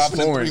special just dropping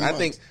in 3 foreign. I months.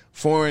 think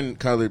foreign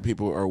colored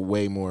people are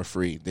way more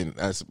free than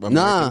us American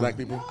nah. black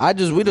people.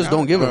 We just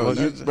don't give Bro, a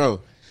fuck.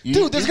 bro.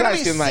 Dude, there's you gonna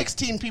guys be can, like,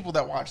 16 people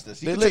that watch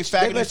this. You They can let, say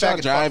they faggot let and y'all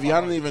faggot, drive. fuck, Y'all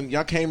fuck. don't even.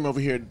 Y'all came over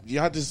here.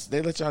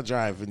 They let y'all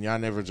drive, and y'all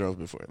never drove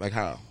before. Like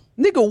how?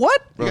 Nigga,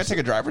 what? You gotta take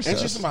a driver's Ain't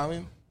she test.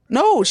 Somalian?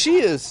 No, she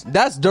is.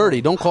 That's dirty.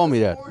 Don't call me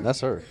that.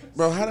 That's her.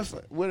 Bro, how the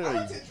fuck? What are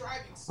you?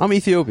 I'm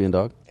Ethiopian,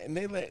 dog. And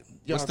they let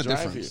y'all What's the drive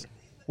difference? here.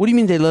 What do you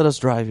mean they let us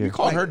drive here?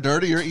 Call her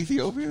dirty. You're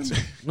Ethiopian.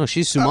 No,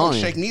 she's I don't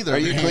shake Somalian. neither. Are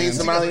of you your clean hands.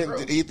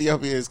 Somalian?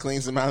 Ethiopia is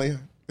clean Somalia.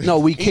 No,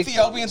 we kick.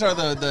 Ethiopians are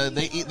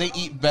they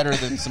eat better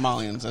than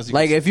Somalians. As you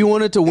Like, can if you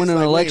wanted to win an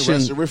Like, election,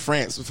 Russia, we're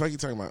France. What the fuck are you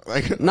talking about?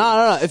 Like,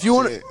 no. If you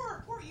want shit.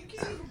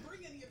 to,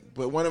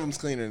 But one of them's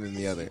cleaner than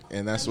the other,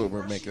 and that's what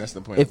we're making. That's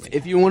the point.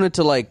 if you wanted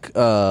to like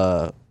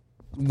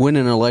win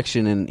an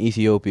election in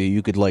Ethiopia,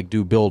 you could like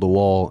build a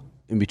wall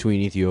in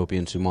between Ethiopia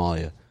and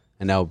Somalia,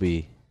 and that would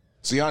be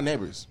So y'all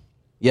neighbors.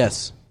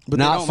 yes, But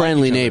they don't not like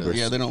friendly each other. neighbors.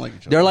 Yeah, they don't like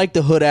each other. They're like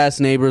the hood ass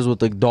neighbors with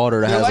the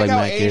daughter that They're has like like how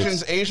mad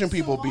kids. Asian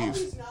people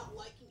beef. Not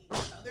liking each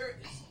other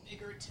is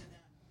bigger to them.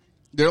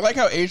 They're like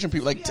how Asian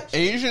people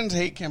Asians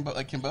hate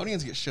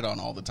Cambodians get shit on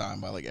all the time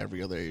by like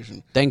every other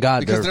Asian. Thank God,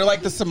 Because they're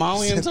like the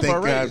Somalians of Thank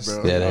our God, race.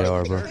 bro. yeah, they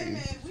are, bro. Hey,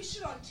 man, we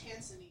shit on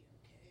Tanzania,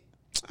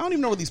 okay? I don't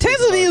even know what these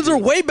Tanzanians places are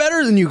way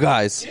better than you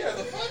guys.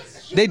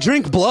 They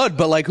drink blood,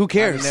 but like, who I've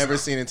cares? never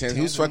seen a Tanzanian.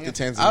 Who's fucked the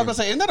I was about Tanzanian? to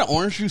say, isn't that an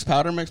orange juice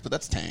powder mix? But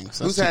that's Tang.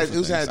 So Who's that's had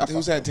two different things.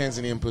 who's had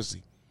Tanzanian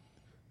pussy?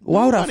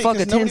 Why would I fuck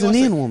a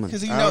Tanzanian woman?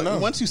 Because you I don't know, know.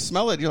 once you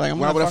smell it, you're like, I'm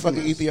Why not would I fuck fucking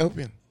an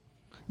Ethiopian?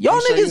 Y'all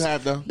I'm sure you niggas,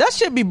 have, though. that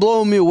shit be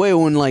blowing me away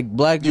when like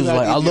black dudes had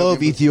like, I love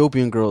Ethiopian-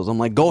 Ethiopian girls. I'm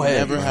like, go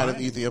ahead. Never had an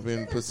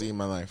Ethiopian pussy in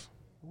my life.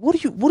 What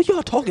are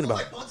y'all talking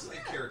about?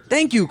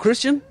 Thank you,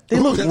 Christian. They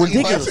look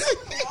ridiculous.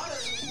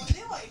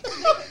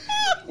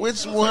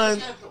 Which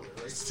one?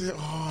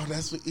 Oh,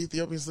 that's what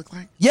Ethiopians look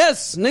like?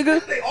 Yes,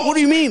 nigga. What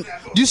do you mean?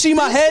 Do you see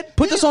my head?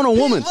 Put this on a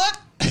woman.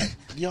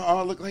 Y'all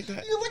all look like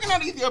that? You're looking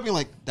at Ethiopia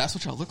like, that's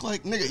what y'all look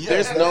like? Nigga, yeah.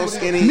 There's no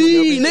skinny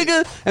Me,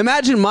 Ethiopian. nigga.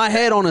 Imagine my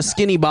head on a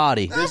skinny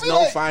body. There's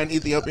no fine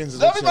Ethiopians.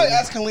 that look Everybody similar.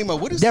 asking Lima,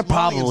 what is There Somalians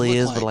probably look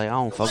is, like? but like I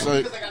don't fuck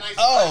with So,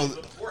 Oh,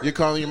 you're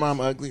calling your mom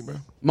ugly, bro?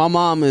 My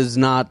mom is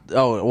not.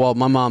 Oh well,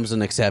 my mom's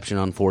an exception,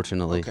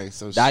 unfortunately. Okay,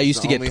 so she's I used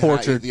the to get only hot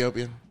tortured.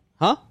 Ethiopian?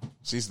 Huh?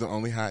 She's the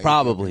only hot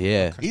Probably,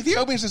 yeah.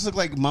 Ethiopians just look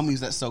like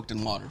mummies that soaked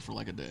in water for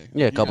like a day.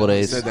 Yeah, a couple He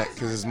days. said that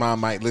because his mom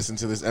might listen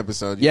to this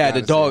episode. You Yeah,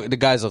 the gotta say the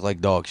guys look like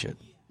dog shit.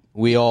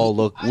 We all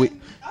look. I've maybe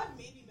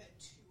met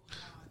 2 hot.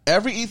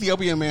 Every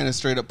Ethiopian man is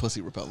straight up pussy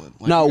repellent.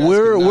 Like, No, you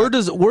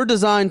guys cannot- we're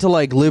designed to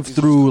like live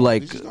through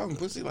like. Did you call him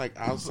pussy like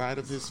outside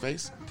of his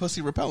face?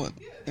 pussy repellent.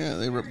 Yeah,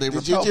 they Did you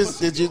repel just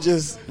pussy. did you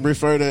just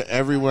refer to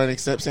everyone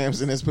except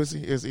Samson as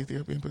pussy as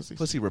Ethiopian pussy?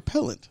 Pussy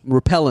repellent.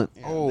 Repellent.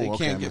 Oh, They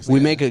okay. can't get We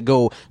make it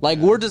go like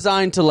we're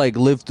designed to like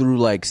live through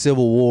like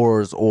civil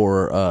wars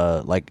or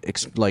like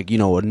you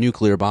know a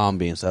nuclear bomb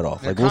being set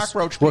off. They're Like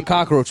cockroach we're people.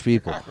 cockroach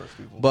people. Cockroach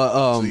people. But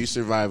So you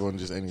survive on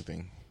just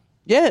anything.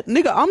 yeah,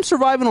 nigga, I'm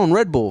surviving on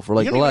Red Bull for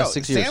like You the don't last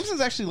even 6 know, years.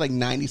 Samson's actually like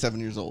 97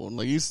 years old.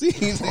 Like you see,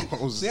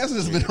 Samson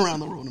has been around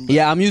the world.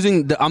 Yeah, I'm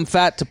using. I'm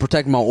fat to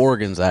protect my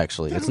organs.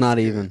 Actually, it's not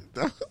even.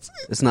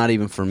 It's not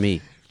even for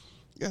me.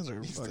 You guys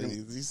are fucking.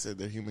 He said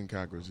they're human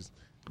cockroaches.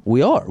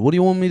 We are. What do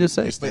you want me to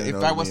say? But Standing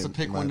if I over was me to and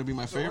pick my- one to be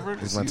my favorite,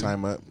 Is it's my you.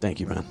 time up? Thank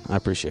you, man. I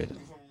appreciate it.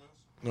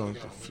 No, a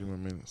few more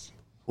minutes.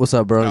 What's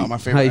up, bro? No, my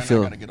favorite How you right now, I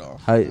feeling? gotta get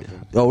off.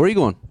 How, oh, where are you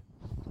going?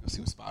 See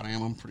what spot I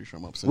am. I'm pretty sure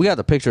I'm upset. We got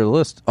the picture of the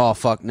list. Oh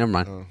fuck! Never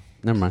mind.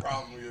 Never mind.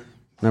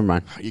 Never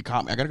mind. You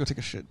caught me. I gotta go take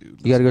a shit, dude.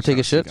 You gotta go take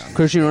a shit.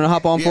 Christian, you want to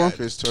hop on for him?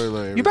 Chris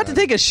Toiler. You about to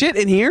take a shit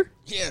in here?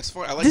 Yeah, it's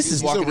for. I like This these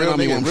is- He's a walking real in on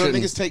me nigga. when I'm Real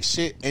shitting. niggas take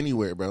shit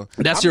anywhere, bro.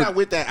 That's I'm your- not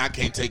with that. I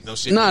can't take no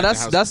shit. Nah, in the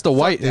that's- house. that's the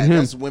white Fuck in that. him.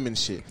 That's women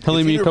shit.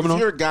 Telling If me you you're- coming if on?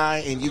 you're a guy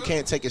and you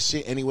can't take a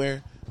shit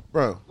anywhere,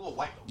 bro,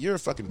 you're a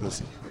fucking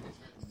pussy.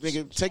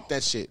 Nigga, take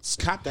that shit.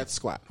 Cop that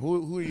squat.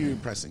 Who are you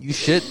impressing? You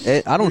shit?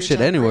 I don't shit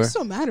anywhere. I'm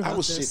so mad about I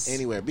will this. shit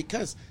anywhere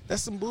because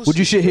that's some bullshit. Would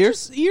you shit here?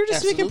 You're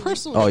just making Absolutely.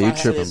 personal. Oh, If you I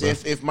had tripping,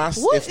 this- bro. If my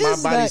What if my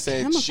is body that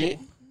said chemical? shit,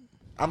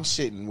 I'm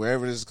shitting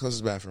wherever there's the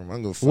closest bathroom.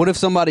 I'm gonna. What if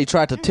somebody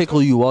tried to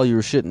tickle you while you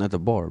were shitting at the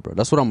bar, bro?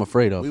 That's what I'm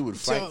afraid of. We would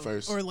fight So-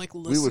 first, or, like, we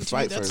listen would to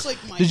fight you. That's, first.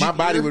 like, my my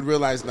body fear. would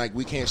realize like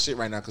we can't shit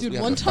right now because Dude, we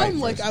have one to fight time,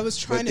 like, first. I was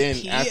trying But to then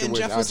pee, and afterwards,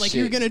 Jeff I'll was like, shit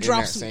 "You're gonna in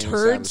drop that some same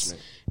turds,"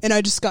 establishment. and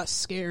I just got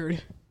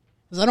scared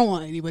because I don't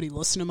want anybody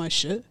listening to my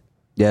shit.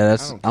 Yeah,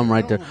 that's. I'm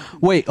right there.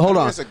 Wait, hold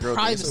on. That's a girl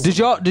thing. Privacy.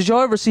 Did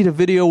y'all ever see the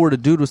video where the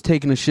dude was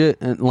taking a shit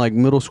in like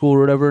middle school or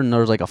whatever, and there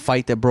was like a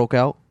fight that broke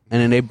out,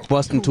 and then they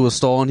bust into a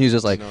stall, and he was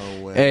just like,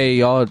 No way. "Hey,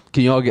 y'all,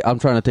 can y'all get? I'm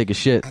trying to take a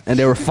shit," and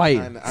they were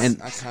fighting.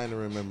 And I kind of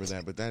remember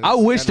that, but that I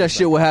wish that is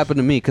shit would happen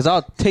to me, cause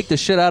I'll take the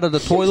shit out of the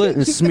toilet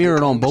and smear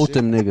it on both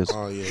them niggas.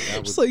 Oh yeah, that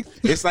It's would, like-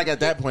 it's like at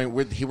that point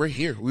we're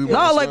here. We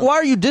Nah, like why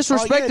are you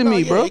disrespecting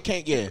me, bro? You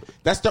can't. Yeah,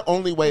 that's the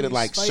only way to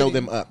like show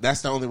them up.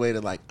 That's the only way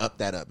to like up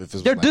that up. If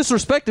it's They're like,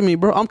 disrespecting me,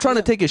 bro. I'm trying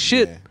to take a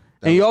shit, Yeah.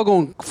 and y'all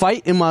gonna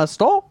fight in my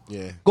stall?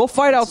 Yeah. Go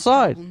fight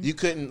outside. You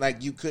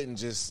couldn't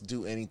just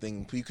do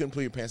anything. You couldn't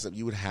pull your pants up.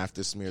 You would have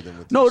to smear them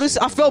with. No, your this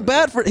shit I in felt order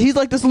bad to- for. He's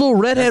like this little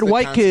That's redhead the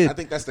white I kid.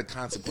 think that's the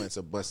consequence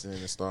of busting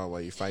in the stall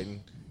while you're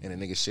fighting and a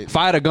nigga shit. If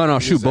I had a gun, I'll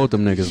shoot both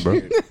them niggas, bro.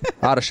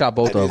 I'd have shot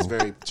both That of is them.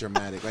 very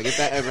dramatic. Like if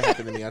that ever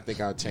happened to me, I think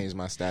I would change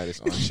my status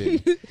on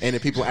shit. And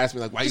if people ask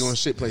me like, "Why you on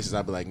shit places?"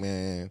 I'd be like,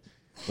 "Man,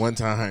 one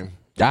time."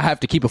 I have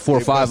to keep a 4 or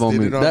they 5 on busted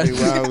me. it That-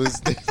 while I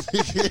was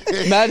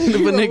Imagine if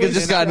a nigga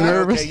just got And I'm like,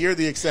 nervous. Okay, you're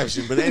the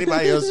exception, but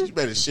anybody else, you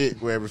better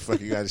shit wherever the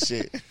fuck you got to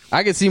shit.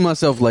 I could see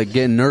myself like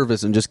getting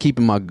nervous and just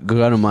keeping my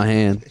gun in my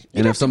hand,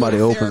 and if somebody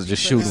to opens, therapy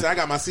just for shoot that. them. So I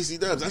got my CC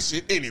dubs. I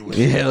shit anyway.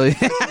 Hell yeah.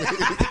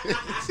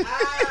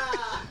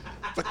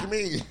 Fuck you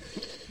mean?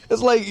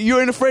 It's like you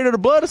ain't afraid of the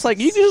blood. It's like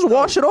you can just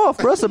wash it off,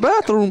 bro. It's a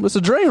bathroom. It's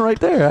a drain right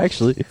there,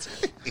 actually.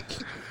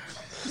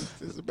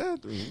 It's a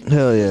bathroom.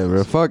 Hell yeah,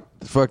 bro. Fuck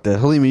that.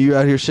 Halima, you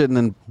out here shitting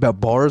in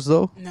bars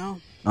though? No,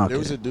 Okay. There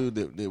was a dude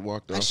that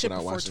walked I off shit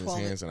without before washing his 12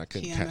 hands, and I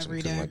couldn't PM catch him every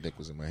because day. my dick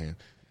was in my hand.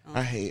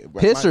 I hate it.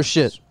 Piss or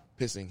shit?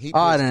 Pissing. He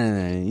Oh, pissed.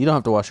 no. You don't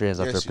have to wash your hands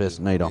Yes, after you piss.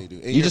 do. No, you Yeah, don't.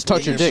 you do. You just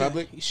touch your in dick.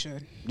 public, you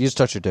should. You just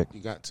touch your dick.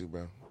 You got to,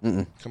 bro.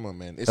 Come on,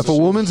 man. If a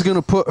woman's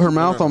gonna put her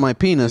mouth on my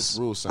penis, It's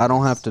rules, I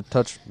don't have to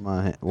touch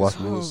my hand. Wash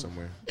There's rules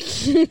somewhere.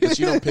 But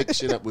you don't pick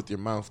shit up with your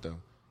mouth though.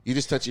 You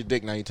just touch your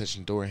dick. Now you're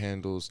touching door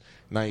handles.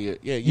 Now you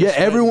Yeah, spreading-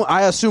 everyone.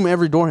 I assume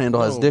every door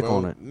handle has No, dick bro.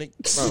 on it.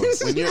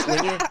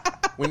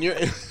 When you're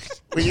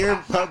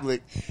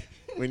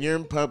when you're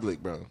in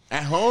public, bro.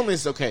 At home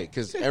it's okay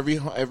because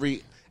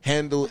every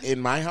handle in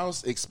my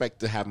house expect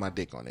to have my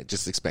dick on it.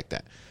 Just expect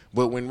that.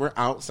 But when we're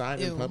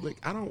outside in Ew. public,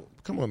 I don't.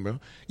 Come on, bro.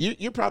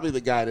 You're probably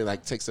the guy that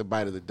like takes a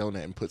bite of the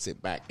donut and puts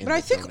it back. In But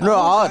I the think donut. No,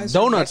 all guys are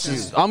donuts. like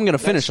is, that. I'm gonna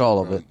finish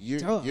all of Bro, it. You're,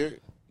 Oh. you're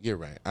You're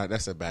right.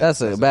 That's a bad.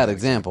 That's a bad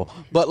example.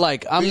 But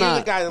like, I'm You're not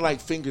the guy that like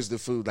fingers the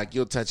food. Like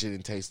you'll touch it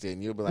and taste it,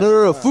 and you'll be like,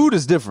 No. "Wow." Food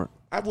is different.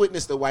 I've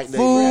witnessed the white lady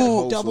Food. at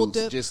Whole Double Foods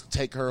dip. just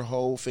take her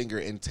whole finger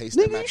and taste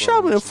the Nigga, you macaroni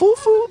shopping and at cheese. Full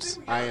Foods?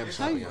 I am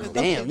shopping. at Whole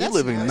Damn, you That's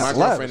living nice. My nice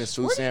girlfriend life. is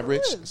food Where do stamp you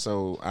rich, live?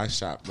 so I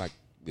shop like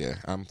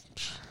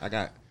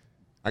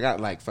I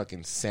got like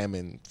fucking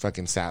salmon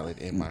fucking salad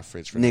in my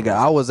fridge. For Nigga,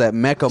 I was at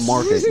Mecca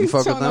Market. You fuck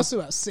with Telling them? us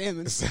about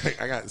salmon.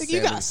 I got Like,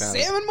 you got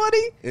salmon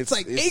money? It's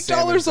like it's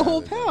 $8 a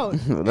whole salmon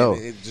pound. No.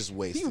 And it just You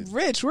wasted.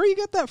 rich? Where you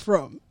get that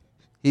from?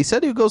 He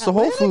said he goes to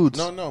Whole Atlantic? Foods.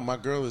 No, my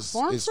girl is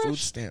Farm food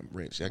fresh? stamp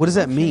rich. What does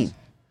that mean?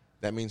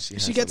 That means she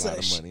has She gets a lot a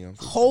of money on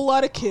food whole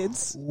lot of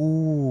kids.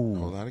 Ooh.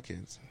 whole lot of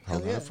kids, whole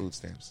lot yeah. of food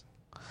stamps.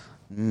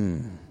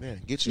 Yeah,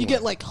 get you. You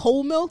get like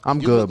whole milk. I'm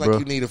you good, look bro. like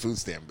you need a food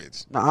stamp,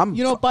 bitch. Nah,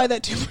 You don't buy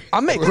that too.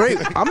 I make great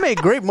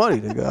money,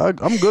 nigga.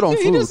 I'm good on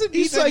He food. doesn't You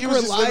need to said like you was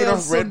just rely living on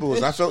off Red Bulls.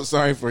 something. I felt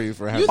sorry for you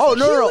for having. Oh,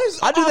 no. He lives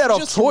I do that off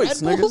just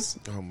choice, Red nigga. Bulls?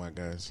 Oh my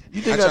gosh! I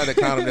think tried to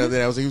count him the other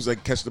day. He was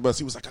like, catch the bus.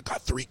 He was like, I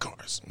got 3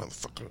 cars,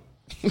 motherfucker.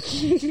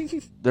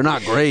 They're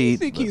not I great.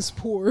 think he's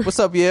poor. What's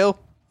up, Yale?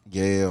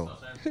 Yeah.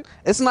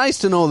 It's nice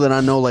to know that I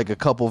know like a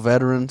couple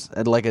veterans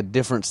at like a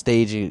different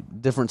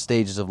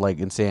stages of like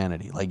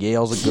insanity. Like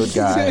Yale's a good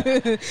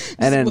guy,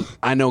 and then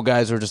I know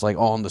guys who are just like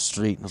on the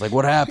street. I was like,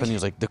 "What happened?" He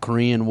was like, "The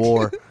Korean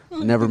War,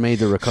 never made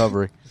the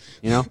recovery."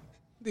 You know,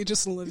 They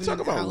just live You in talk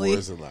an about alley.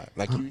 wars a lot.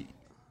 Like you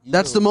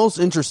that's the most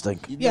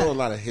interesting. You Yeah, know a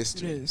lot of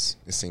history. it is.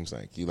 It seems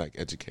like you like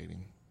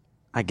educating.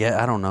 I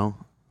don't know.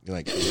 You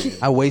like.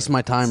 I waste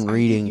my time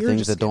reading You're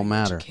things just that don't getting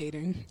matter.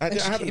 educating. I have a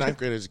Educated. 9th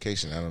grade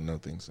education. I don't know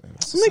things.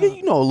 Nigga,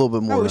 you know a little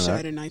bit I more wish I than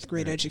had that. a 9th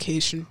grade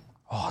education.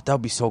 Oh, that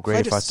would be so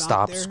great if I just stopped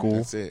stopped there. school.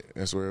 That's it.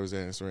 That's where it was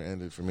at. That's where it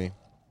ended for me.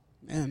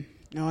 Man,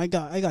 no, I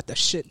got the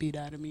shit beat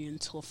out of me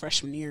until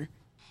freshman year.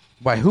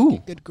 By who?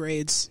 Good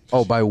grades.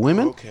 Oh, by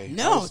women? Okay.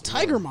 No,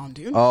 Tiger Mom,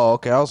 dude. Oh,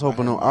 okay. I was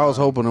hoping it I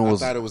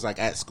was. thought it was like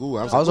at school.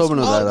 I was hoping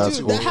it was Oh, at dude,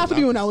 school. that happened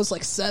to me when I was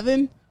like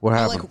 7. What I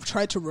happened? like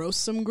tried to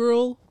roast some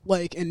girl,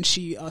 like, and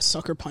she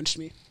sucker punched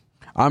me.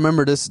 I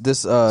remember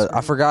this.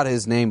 I forgot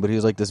his name, but he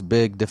was like this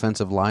big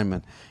defensive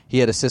lineman. He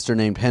had a sister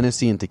named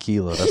Hennessy and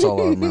Tequila. That's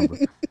all I remember.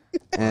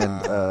 And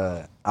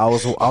I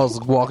was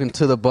walking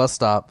to the bus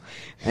stop,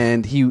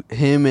 and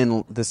him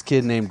and this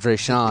kid named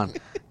Drayshawn,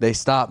 they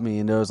stopped me,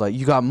 and they was like,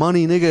 "You got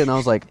money, nigga?" And I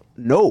was like,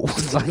 "No."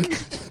 Like,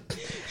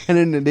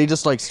 and then they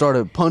just like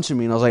started punching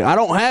me, and I was like, "I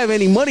don't have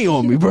any money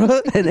on me, bro."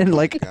 And then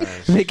like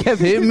they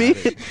kept hitting me.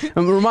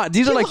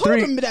 These are like Hold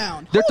him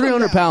down. They're Hold him 300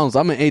 down. pounds.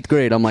 I'm in 8th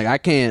grade. I'm like, I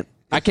can't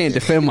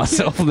defend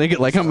myself, nigga.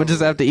 Like I'm gonna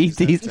just have to eat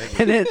these.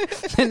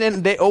 And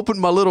then they opened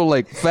my little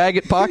like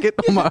faggot pocket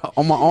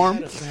on my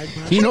arm.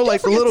 You know,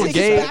 like the little take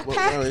gay. his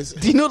backpack.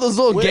 Do you know those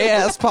little gay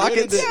ass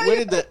pockets? Where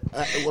did the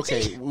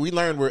okay? We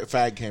learned where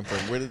fag came from.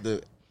 Where did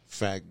the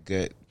fag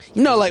gut?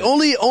 You know, like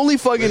only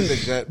fucking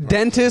the gut part?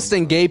 dentists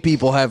and gay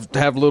people have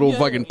little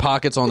fucking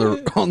pockets on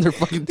their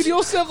fucking. Did you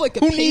also have like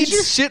a Who pager?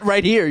 needs shit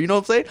right here? You know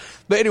what I'm saying?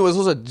 But anyways, it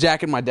was a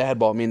jacket my dad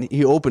bought me, and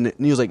he opened it,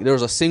 and he was like, there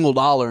was a single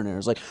 $1 in there. It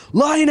was like,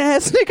 lying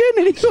ass nigga, and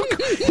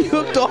then he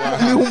hooked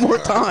off me one more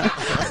time.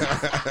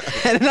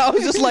 And then I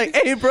was just like,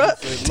 hey, bro,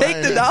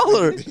 take the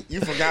 $1.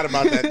 You forgot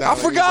about that $1. I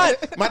forgot.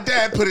 Like, my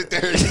dad put it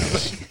there.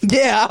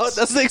 Yeah,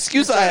 that's the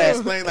excuse I I had.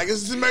 explained like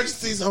it's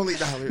emergencies only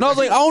 $1. And I was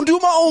like, I don't do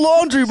my own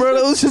laundry, bro.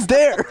 It was just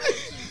there.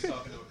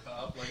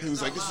 he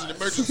was like, this is an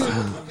emergency.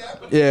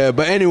 Yeah,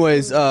 but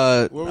anyways,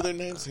 What were their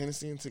names?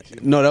 Hennessy and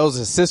Tequila. no, that was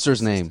his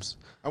sister's names.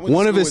 I went to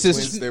One of school his with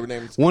sisters. twins. They were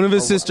named One of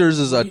his sisters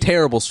is a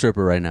terrible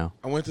stripper right now.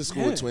 I went to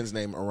school with twins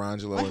named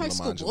Arangelo My and high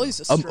school Lamangelo. boys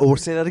is Oh,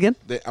 say that again.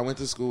 I went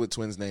to school with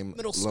twins named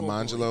Middle school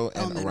Lamangelo boy.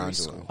 and Elementary Arangelo.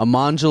 school.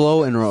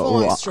 Amangelo and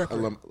Full-on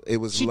stripper. It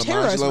was She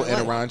terrorized Lamangelo my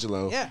and life.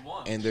 Arangelo, Yeah.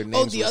 and their names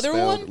Oh, the were other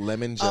spelled one?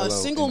 Lemon Jello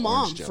Single and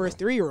mom Orange for a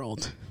Jello.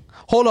 3-year-old.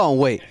 Hold on,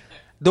 wait.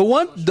 The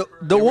one.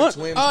 They were one.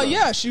 twins, Oh though.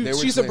 yeah, They were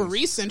she's a twins.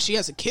 barista and she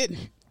has a kid.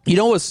 You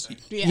know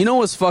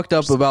what's fucked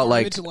up about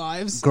like garbage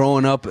lives.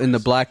 growing up in the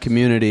black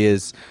community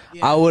is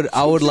I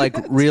would like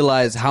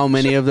realize how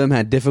many of them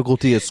had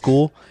difficulty at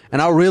school,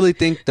 and I really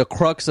think the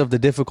crux of the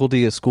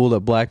difficulty at school that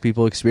black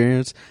people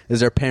experience is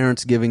their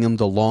parents giving them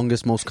the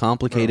longest, most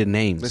complicated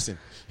names. Listen,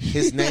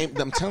 his name.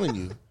 I'm telling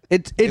you.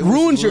 It was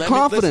ruins your Lemon-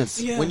 confidence.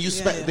 listen, Yeah, when you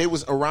yeah. there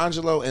was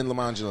Arangelo and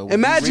Lamangelo. When you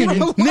Imagine,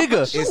 read it,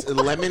 nigga, it's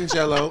Lemon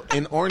Jello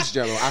and Orange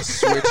Jello. I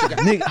swear to God.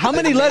 nigga, how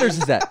many letters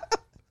is that?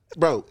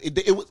 Bro,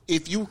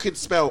 if you could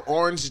spell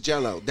Orange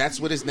Jello,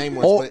 that's what his name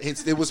was. Oh. But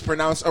it was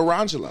pronounced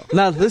Arangelo.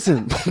 Now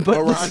listen, but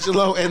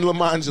Arangelo and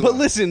Lamangelo. But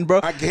listen,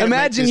 bro. I can't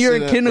Imagine make this you're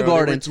shit in up, bro.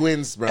 kindergarten. They were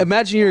twins, bro.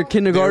 Imagine you're in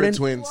kindergarten. They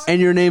were twins. And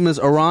your name is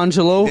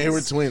Arangelo. They were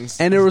twins.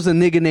 And there was a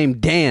nigga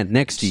named Dan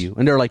next to you,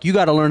 and they're like, "You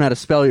got to learn how to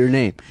spell your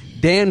name."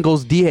 Dan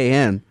goes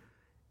Dan,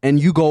 and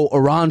you go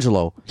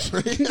Arangelo.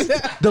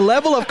 The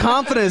level of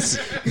confidence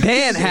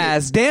Dan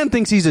has. Dan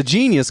thinks he's a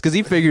genius because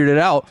he figured it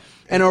out,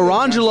 and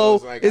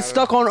Arangelo like, is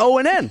stuck on O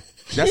and N.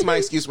 That's my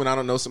excuse when I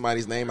don't know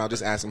somebody's name. I'll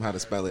just ask them how to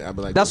spell it. I'll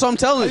be like, That's what I'm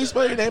telling how you. you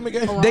spell your name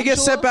again? They get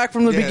set back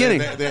from the beginning.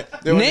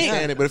 They'll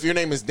understand it. But if your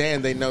name is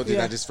Dan, they know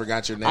that I just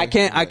forgot your name.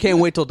 I can't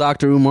wait till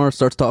Dr. Umar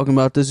starts talking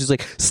about this. He's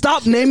like,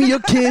 stop naming your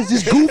kids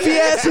these goofy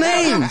ass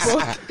names.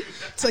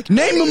 It's like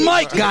Name him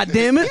Mike,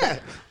 goddammit.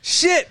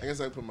 Shit. I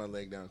guess I put my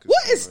leg down.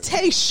 What is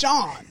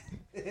Tayshawn?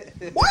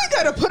 Why you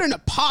gotta put an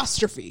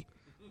apostrophe?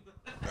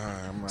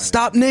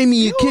 Stop naming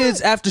your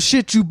kids after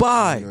shit you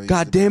buy.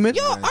 God damn it.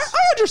 Yo, I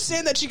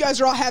understand that you guys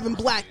are all having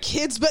black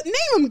kids, but name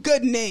them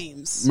good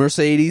names.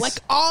 Mercedes. Like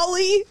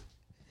Ollie.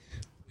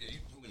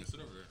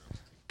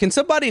 Can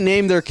somebody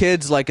name their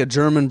kids like a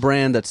German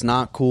brand that's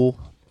not cool?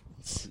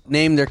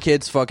 Name their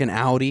kids fucking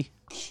Audi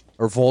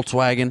or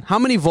Volkswagen. How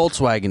many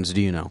Volkswagens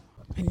do you know?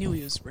 I knew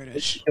he was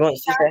British. You want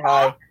to say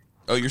hi?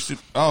 Oh,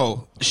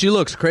 oh, She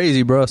looks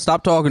crazy, bro.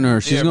 Stop talking to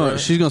her. She's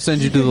gonna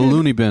send you to the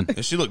loony bin.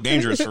 she look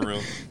dangerous for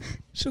real.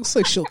 She looks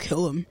like she'll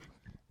kill him.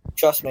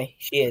 Trust me,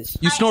 she is.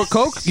 You snort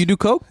coke? You do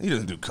coke? He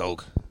doesn't do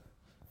coke.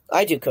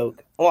 I do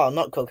coke. Well,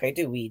 not coke. I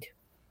do weed.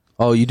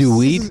 Oh, you do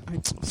weed?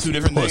 Two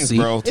different things, Pussy.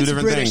 bro. Two It's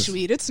different British things.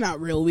 weed. It's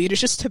not real weed.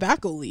 It's just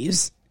tobacco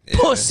leaves.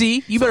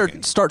 Pussy. You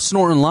better start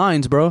snorting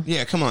lines, bro.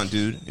 Yeah, come on,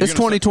 dude. It's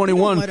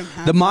 2021. Let him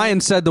have The that.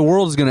 Mayans said the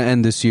world is going to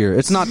end this year.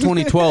 It's not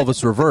 2012.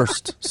 It's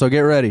reversed. So get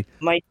ready.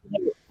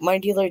 My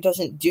dealer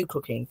doesn't do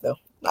cocaine though.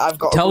 I've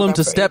got. Tell him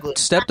to step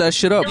that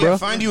shit up, Yeah, bro.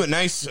 find you a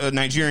nice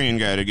Nigerian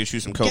guy to get you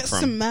some coke Get from.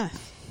 some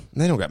meth.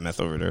 They don't got meth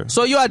over there.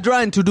 So you are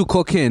trying to do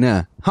cocaine,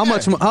 eh? How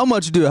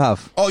much do you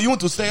have? Oh, you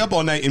want to stay up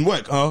all night and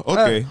work, huh?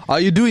 Okay. Are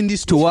you doing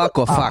this to work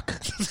or fuck?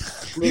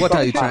 What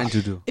are you trying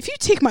to do? If you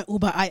take my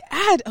Uber, I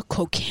add a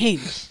cocaine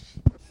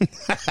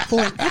for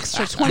an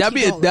extra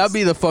 $20. That'd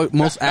be the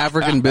most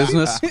African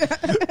business.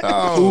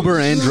 Uber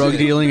and drug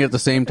dealing at the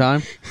same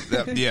time.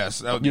 Yes,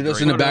 that would be You're just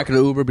great. in the back of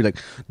the Uber, be like,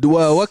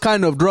 what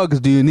kind of drugs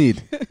do you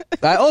need?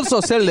 I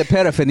also sell the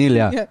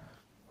paraphernalia. Yeah.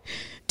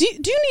 Do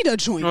you need a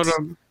joint?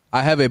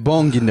 I have a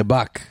bong in the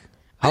back.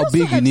 How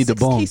big you need a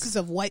bong? Cases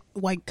of white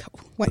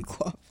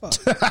claw.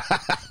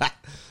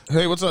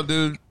 Hey, what's up,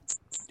 dude?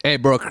 Hey,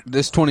 bro,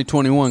 this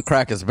 2021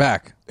 crack is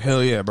back.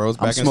 Hell yeah, bro. It's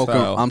back in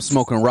style. I'm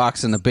smoking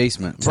rocks in the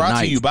basement Brought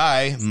tonight. to you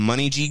by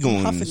Money G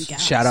Puffin' Goons.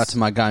 gas. Shout out to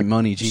my guy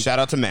Money G. Shout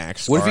out to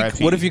Max. What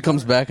RIP. if he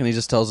comes back and he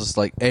just tells us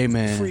like, "Hey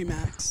man, Free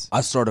Max.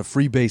 I started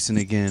freebasing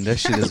again. That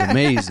shit is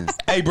amazing.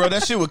 Hey, bro,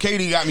 that shit with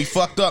Katie got me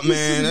fucked up,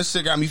 man. That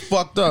shit got me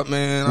fucked up,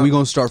 man. We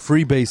gonna start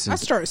freebasing." I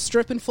started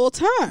stripping full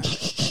time.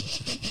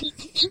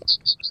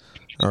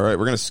 All right,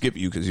 we're gonna skip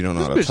you because you don't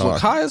know how to This bitch talk.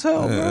 look high as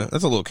hell, Yeah, bro.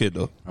 that's a little kid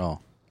though. Oh,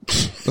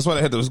 That's why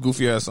they had those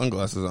goofy ass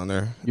sunglasses on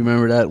there. you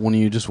remember that when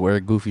you just wear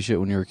goofy shit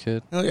when you were a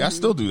kid? Hell yeah, I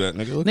still do that,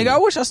 nigga. Look Nigga, at I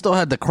me. wish I still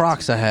had the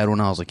Crocs I had when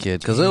I was a kid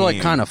because they're like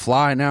Damn. kind of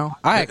fly now.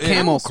 I had Yeah,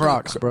 camo I'm still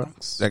Crocs, bro.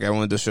 That guy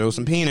wanted to show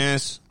some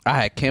penis. I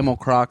had camo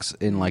Crocs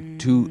in like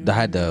two. I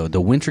had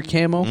the winter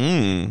camo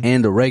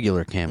and the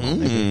regular camo.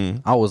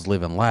 Nigga. I was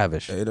living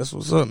lavish. Hey, that's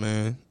what's up,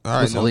 man. All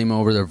right, Was Halima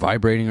over there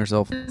vibrating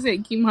herself? Does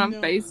it keep my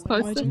face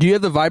closer? Do you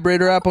have the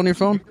vibrator app on your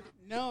phone?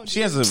 No,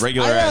 she has a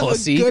regular I have ass.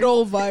 Pussy. a good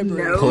old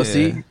vibrator.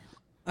 Pussy. Yeah.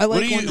 I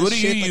like What do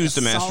you use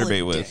to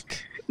masturbate with?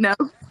 Dick. No.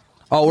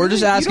 Oh, we're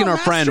just You asking don't our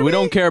friend. We masturbate?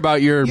 don't care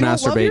about your You don't love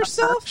masturbation.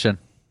 yourself?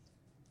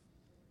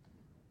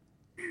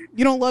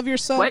 You don't love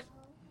yourself? What?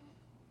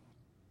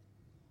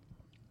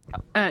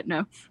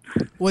 No.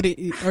 What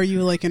are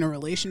you like in a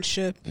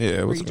relationship? Yeah,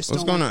 Or what's- you just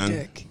what's don't going like on?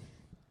 Dick?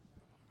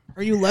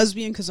 Are you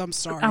lesbian? Because I'm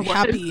sorry. I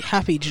was.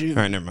 Happy June.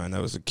 All right, never mind.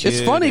 That was a kid.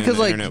 It's funny and because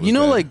the like internet was you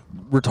know bad. like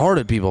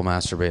retarded people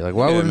masturbate. Like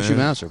why Yeah, wouldn't you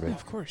man. masturbate?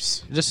 Of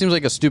course. It just seems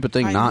like a stupid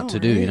thing I not know, to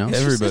do. You right? know. It's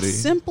just- Everybody. it's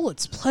simple.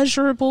 It's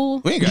pleasurable.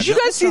 We ain't got Did you no-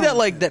 guys see that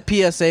like that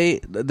PSA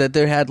that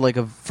they had like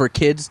for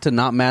kids to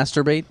not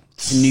masturbate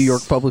in New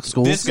York public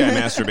schools? This guy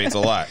masturbates a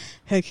lot.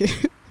 Heck,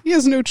 he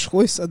has no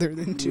choice other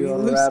than to. You're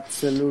Listen-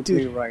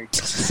 absolutely right.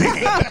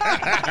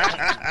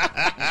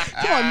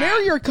 Come on,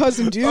 marry your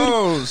cousin, dude.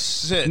 Oh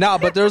shit! No,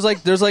 but there's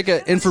like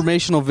an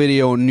informational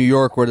video in New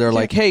York where they're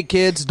like, "Hey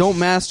kids, don't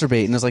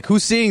masturbate," and it's like,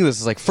 who's seeing this?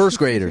 It's like first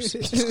graders.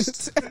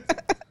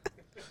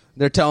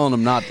 They're telling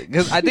them not to.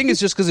 Cause I think it's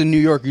just because in New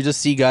York you just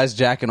see guys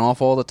jacking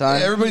off all the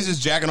time. Everybody's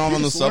just jacking off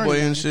on the just subway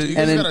learning. and shit. You And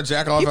guys then gotta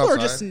jack off People outside.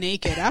 are just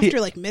naked after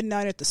like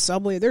midnight at the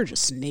subway. They're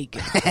just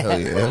naked. Hell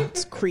yeah.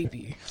 It's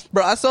creepy.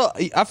 Bro, I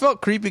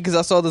felt creepy because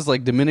I saw this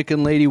like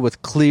Dominican lady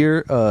with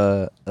clear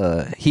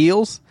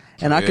heels,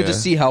 and I could Yeah.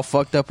 just see how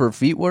fucked up her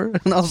feet were,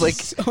 and I was like,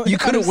 Oh, you I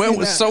could have went understand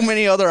with that. so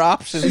many other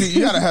options.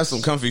 You gotta have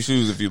some comfy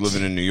shoes if you're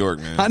living in New York,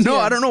 man. I know.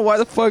 I don't know why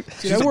the fuck.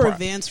 Dude, I wore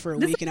Vans for a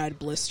week and I had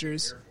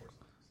blisters.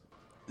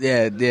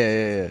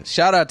 Yeah.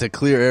 Shout out to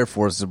Clear Air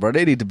Forces, bro.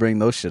 They need to bring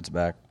those shits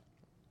back.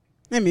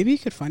 Man, maybe you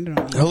could find it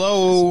on eBay.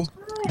 Hello.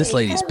 This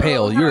lady's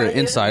pale. You're an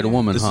inside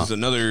woman, This huh? is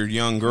another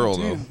young girl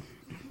though.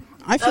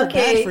 I feel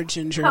Okay. bad for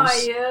gingers. How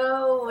are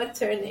you? What's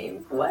her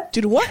name? What?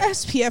 Dude, what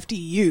SPF do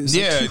you use?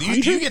 Yeah,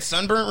 Like do you get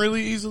sunburnt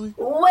really easily?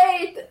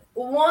 Wait,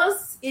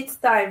 once it's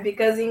time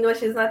because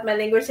English is not my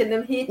language and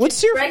I'm here.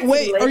 What's your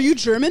wait? Are you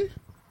German?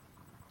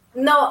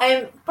 No,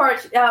 I'm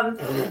part. I'm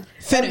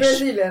Finnish.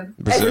 Brazilian.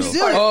 Brazil.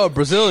 Brazilian. Oh,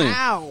 Brazilian.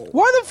 Ow.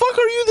 Why the fuck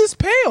are you this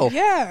pale?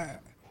 Yeah.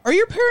 Are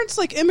your parents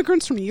like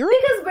immigrants from Europe?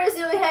 Because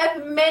Brazil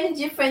have many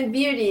different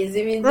beauties.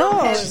 I mean,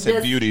 don't have just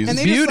beauties. And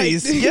they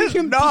Beauties? Just,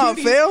 Yeah, nah,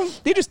 fam.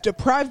 They just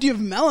deprived you of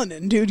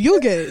melanin, dude. You'll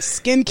get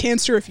skin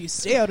cancer if you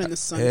stay out in the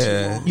sun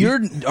too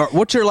long.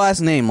 What's your last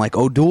name? Like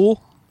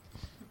O'Doul?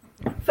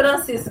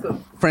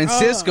 Francisco.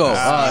 Francisco.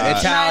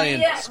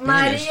 Italian.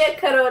 Maria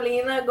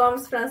Carolina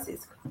Gomes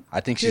Francisco. I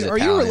think she's Dude, are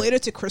Italian. you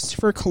related to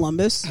Christopher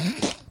Columbus?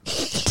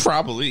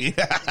 Probably.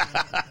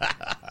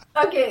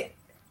 Okay.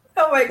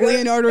 Oh my god.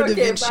 Leonardo da okay,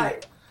 Vinci. Bye.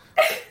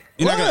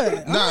 You're not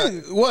What? gonna,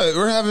 what?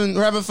 We're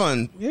having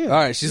fun. Yeah. All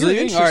right, she's You're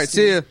leaving. All right,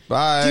 see ya.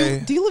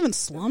 Bye. Do you live in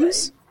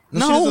slums?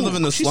 No, she doesn't live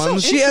in the she's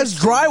slums. so She has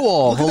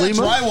drywall, Look at that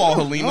Halima. drywall,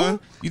 Halima.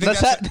 You think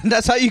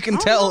That's how you can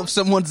tell if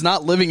someone's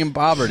not living in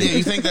poverty. Yeah,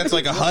 you think that's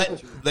like a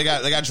hut? They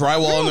got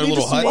drywall in their They little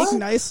just hut. make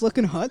nice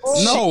looking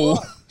huts. No.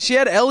 She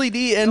had LED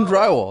and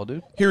drywall,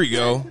 dude. Here we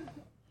go.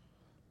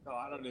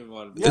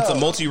 It's a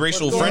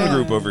multiracial friend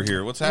group over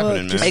here. What's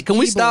happening, man? Hey, can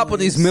we stop with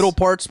these middle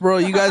parts, bro?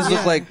 You guys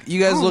look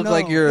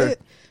like you're.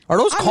 Are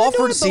those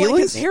Crawford ceilings?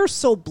 Like, his ceilings? hair's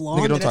so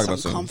blonde Nigga, don't that talk it's about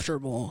ceilings.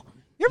 uncomfortable.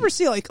 You ever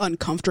see like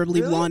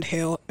uncomfortably blonde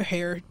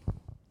hair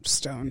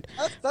stoned?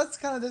 That's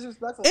kind of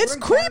disrespectful. It's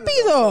creepy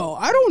though.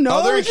 I don't know.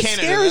 Oh, they're in It just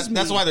Canada. scares me.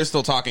 That's why they're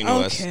still talking to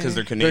us Okay. because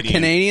they're They're Canadian.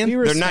 Canadian. We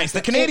They're respect nice. The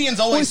that. Canadians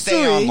always Well,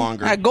 stay on sorry.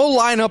 longer. All right, go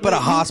line up at a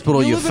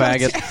hospital, you live in a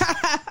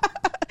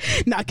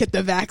faggot. Not get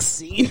the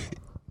vaccine.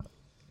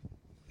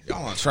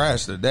 Y'all on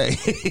trash today.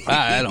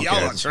 I don't Y'all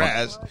care. on It's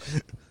trash.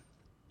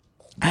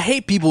 I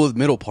hate people with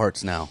middle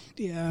parts now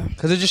Yeah.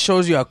 because it just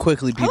shows you how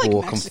quickly I people like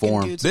will Mexican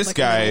conform. dudes This with,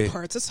 like, guy- middle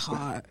parts. It's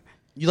hot.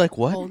 You like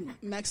what? Well,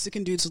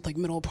 Mexican dudes with like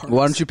middle parts.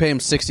 Why don't you pay him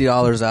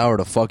 $60 an hour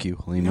to fuck you,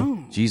 Halima?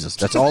 No. Jesus,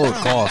 that's all it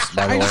costs.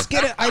 By the I way, just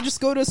get it. I just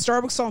go to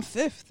Starbucks on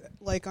 5th,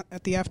 like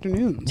at the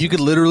afternoons. you could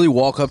literally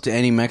walk up to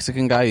any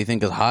Mexican guy you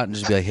think is hot and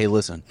just be like, "Hey,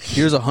 listen,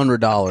 here's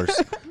 $100.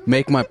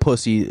 Make my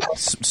pussy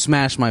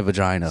smash my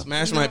vagina."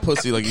 Smash my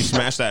pussy like you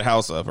smashed that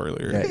house up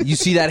earlier. Yeah, you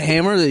see that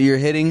hammer that you're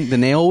hitting the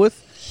nail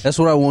with? That's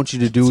what I want you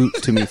to do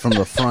to me from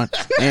the front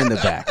and the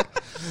back.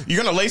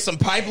 You're gonna lay some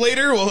pipe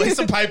later? Well, lay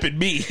some pipe at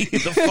me.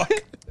 The fuck?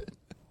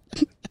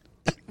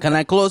 Can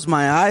I close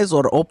my eyes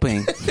or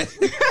open?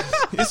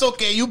 It's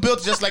okay. You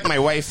built just like my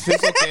wife.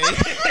 It's okay.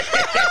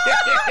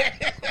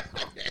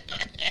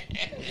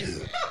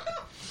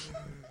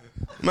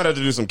 Might have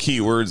to do some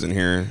key words in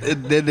here.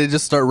 Then they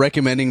just start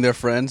recommending their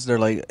friends. They're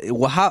like,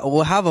 we'll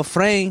have a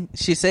friend.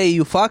 She say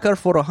you fuck her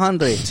for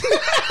 100.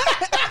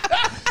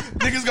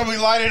 Niggas gonna be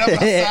lining up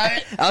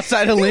outside.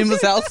 Outside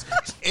Halima's house.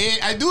 Hey,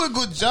 I do a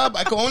good job.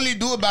 I can only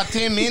do about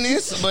 10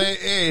 minutes, but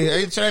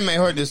hey, I try my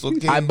hardest,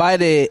 okay? I buy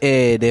the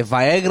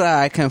Viagra.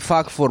 I can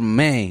fuck for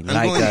me,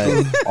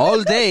 like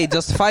all day.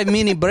 Just 5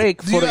 minute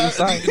break for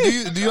inside.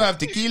 Do you have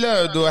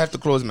tequila or do I have to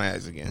close my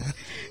eyes again?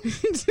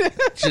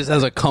 She just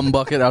has a cum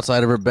bucket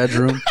outside of her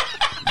bedroom,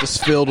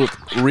 just filled with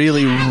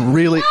really,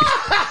 really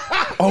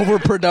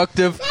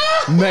overproductive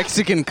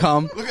Mexican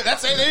cum. Look at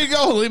that's it. There you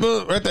go,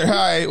 Halima, right there.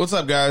 Hi, what's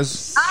up,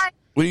 guys? Hi.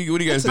 What are you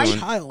guys That's a doing?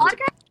 child.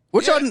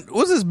 Which one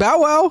was this? Bow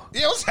Wow?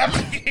 Yeah, what's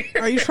happening here?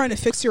 Are you trying to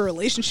fix your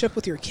relationship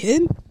with your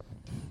kid?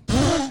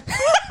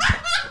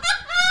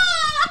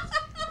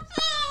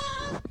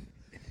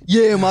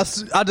 Yeah,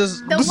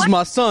 this is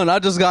my son. I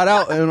just got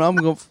out and I'm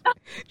gonna.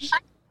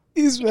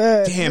 He's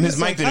mad. Damn, his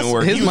mic didn't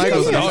work. His He was mic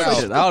was cutting dog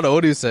us shit. out. I don't know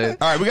what he's saying.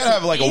 All right, we gotta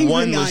have like a Angry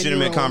one legitimate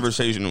 9-year-old.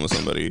 conversation with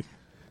somebody.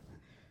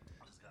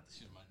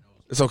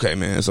 It's okay,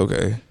 man. It's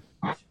okay.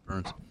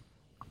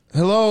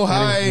 Hello,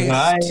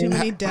 hi. Too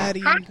many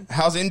daddy.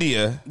 How's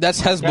India?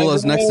 That's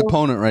Hezbollah's next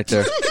opponent right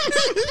there.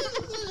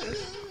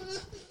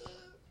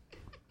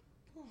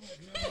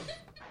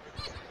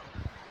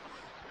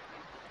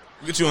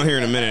 We'll get you on here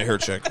in a minute,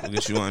 Hercheck. We'll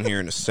get you on here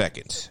in a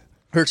second.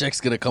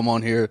 Hercheck's gonna come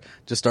on here,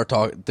 just start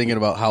thinking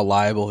about how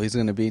liable he's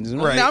gonna be. He's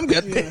gonna be like, Right. "Nah, I'm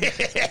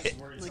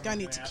good." Like, I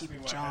need to keep a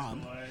job.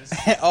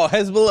 Oh,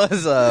 Hezbollah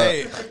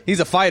is he's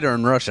a fighter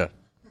in Russia.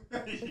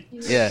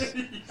 Yeah, Do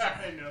you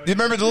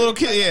remember the little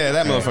kid? Yeah,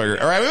 that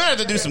motherfucker. All right, we might have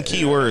to do some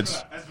key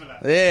words.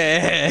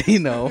 yeah, you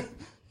know.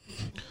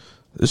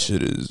 This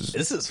shit is.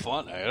 This is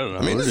fun. I don't know.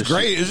 I mean, it's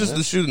great. It's just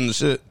the shooting the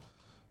shit.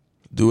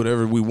 Do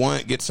whatever we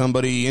want. Get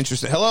somebody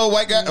interested. Hello,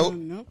 white guy. Oh,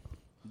 Nope.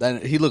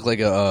 Then he looked like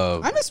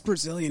a. I miss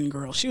Brazilian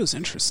girl. She was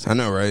interesting. I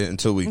know, right?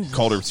 Until we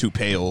called her too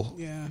pale.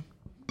 Yeah.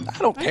 I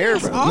don't care,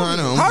 bro. No, I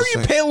know. I'm How are just you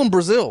saying. pale in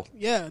Brazil?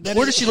 Yeah.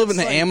 Where does she live, in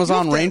the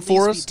Amazon you have to at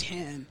least rainforest? be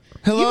tan.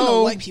 Hello? Even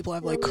though white people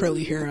have like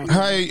curly hair out.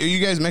 Hi, are you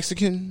guys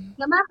Mexican?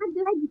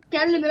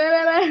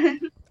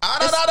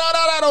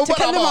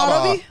 تتكلم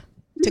عربي؟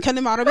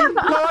 تتكلم عربي؟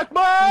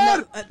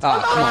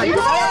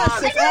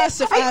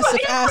 آسف.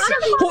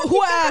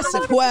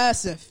 هو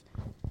آسف.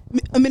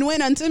 من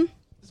وين أنتم؟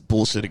 It's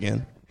bullshit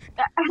again.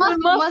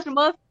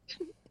 Halima,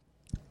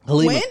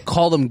 When?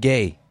 call them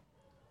gay.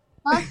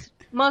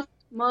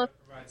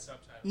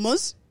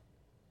 مز؟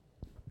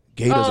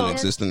 Gay doesn't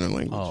exist in their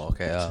language. Oh,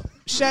 okay.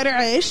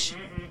 شارع إيش؟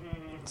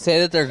 Say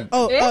that they're.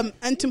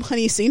 أنتم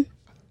خنيسين؟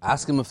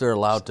 Ask them if they're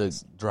allowed to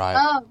drive.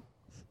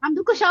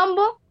 عندكم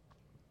شامبو؟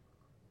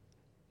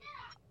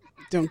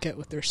 Don't get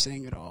what they're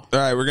saying at all. All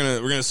right, we're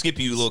gonna skip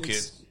you, little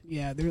kid.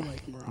 Yeah, they're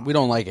like Moroccan. We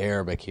don't like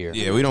Arabic here.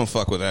 Yeah, we don't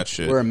fuck with that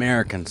shit. We're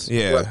Americans.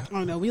 Yeah.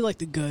 Oh no, we like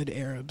the good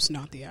Arabs,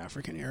 not the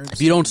African Arabs.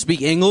 If you don't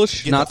speak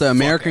English, not the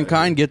American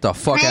kind, get the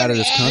fuck out of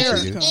this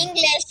country, dude.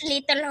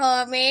 English, little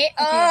homie.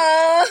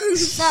 Oh,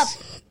 stop.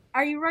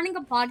 Are you running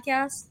a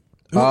podcast?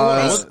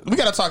 We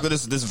gotta talk to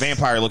this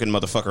vampire looking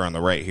motherfucker on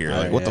the right here.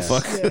 Like, what the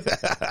fuck?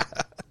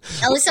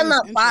 At least I'm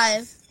not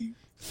 5.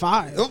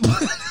 5.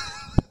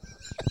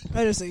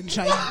 That is a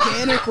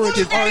gigantic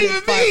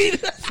retarded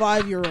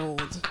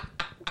 5-year-old.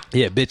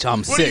 Yeah, bitch,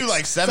 I'm 6. What are you,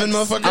 like 7,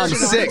 motherfucker? I'm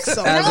 6 as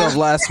of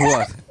last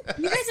what?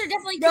 You guys are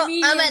definitely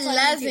comedians. I'm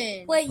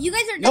 11. Wait, you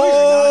guys are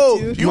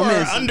Oh, you are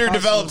an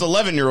underdeveloped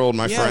 11-year-old,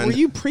 my friend. Were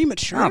you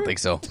premature? I don't think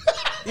so.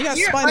 You got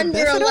You're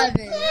under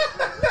 11.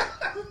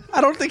 I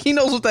don't think he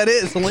knows what that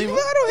is. You're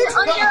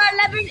under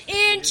 11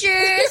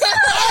 inches.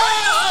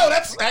 Oh,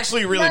 that's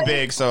actually really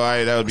big, so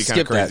that would be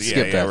kind of crazy.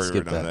 Skip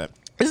that.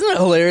 Isn't it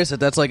hilarious that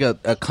that's like a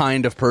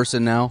kind of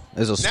person now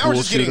as a school Now we're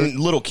just shooter? getting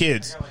little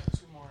kids.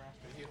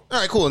 All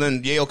right, cool. And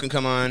then Yale can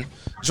come on.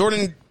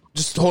 Jordan,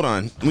 just hold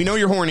on. We know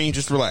you're horny.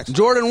 Just relax.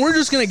 Jordan, we're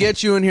just going to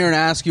get you in here and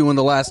ask you when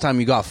the last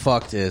time you got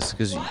fucked is.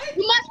 Because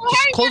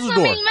close the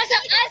door.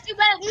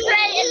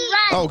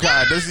 Oh,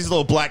 God. There's these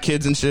little black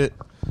kids and shit.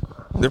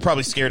 They're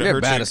probably scared of her.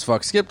 They're bad as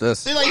fuck. Skip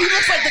this. They're like, he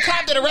looks like the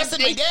cop that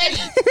arrested my daddy.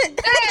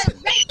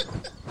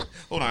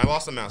 Hold on. I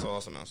lost the mouse.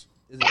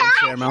 Is it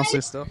share mouse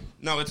and stuff?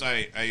 No, it's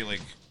I like,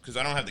 because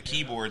I don't have the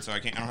keyboard, so I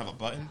don't have a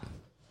button.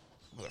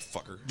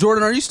 Motherfucker.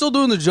 Jordan, are you still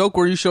doing the joke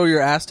where you show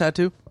your ass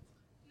tattoo?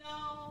 No.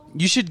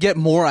 You should get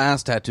more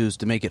ass tattoos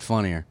to make it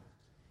funnier.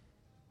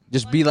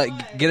 Just be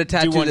like, get a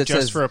tattoo that just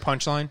says for a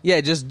punchline.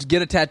 Yeah, just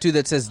get a tattoo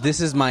that says "This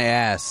is my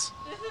ass,"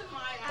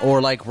 or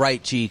like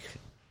right cheek.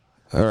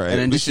 All right, and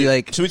then just be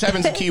like, should we type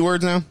in some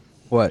keywords now?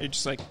 What? You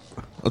just like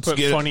let's put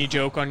get funny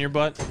joke on your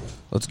butt.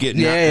 Let's get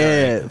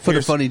yeah. For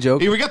the funny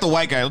joke. Here we got the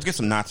white guy. Let's get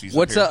some Nazis.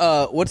 What's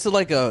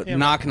like a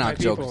knock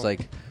joke? people. It's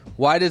like,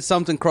 why did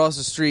something cross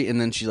the street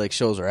and then she like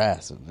shows her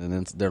ass and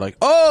then they're like,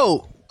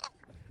 oh,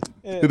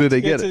 Yeah, did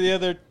they get to it? the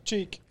other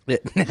cheek?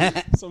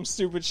 Yeah. Some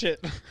stupid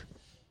shit.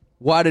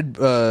 Why did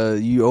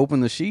you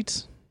open the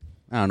sheets?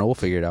 I don't know. We'll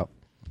figure it out.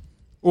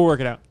 We'll work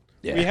it out.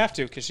 Yeah. We have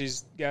to because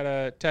she's got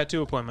a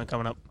tattoo appointment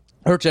coming up.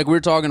 Herchek, we were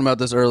talking about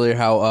this earlier,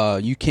 how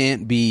you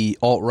can't be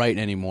alt-right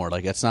anymore.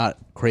 Like, it's not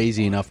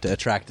crazy enough to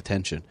attract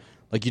attention.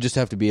 Like, you just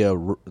have to be a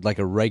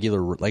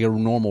regular, like a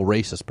normal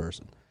racist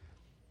person.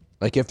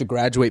 Like, you have to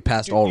graduate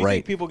past You alt-right.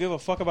 think people give a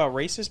fuck about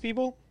racist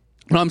people?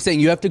 No, I'm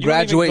saying you have to You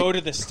graduate. don't even go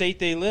to the state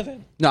they live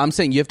in. No, I'm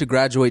saying you have to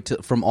graduate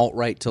from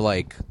alt-right to,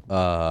 like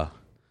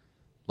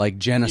You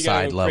genocide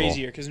gotta go level.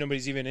 crazier because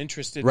nobody's even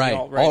interested Right. in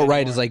alt-right Alt-right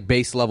anymore. is like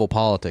base level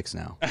politics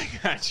now. I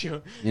got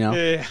you. You know?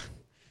 Yeah.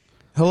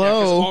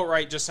 Hello.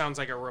 Alt-right just sounds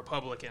like a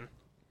Republican.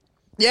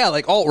 Yeah,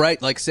 like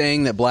alt-right, like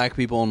saying that black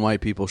people and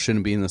white people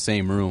shouldn't be in the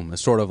same room.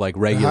 It's sort of like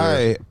regular.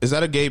 Hi, is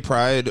that a gay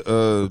pride?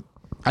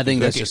 I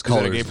think that's just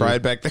colors. Is that a gay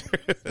pride back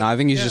there? No, I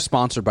think he's just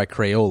sponsored by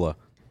Crayola.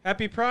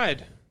 Happy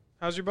Pride.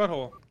 How's your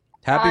butthole?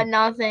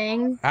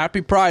 Nothing.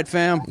 Happy Pride,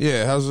 fam.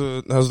 Yeah, how's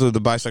the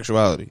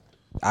bisexuality?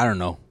 I don't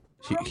know.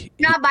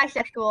 Not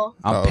bisexual.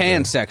 I'm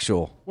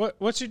pansexual.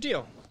 What's your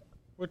deal?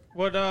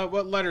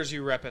 What letters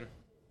you repping?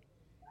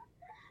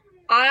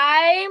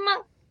 I'm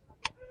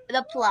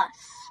the plus.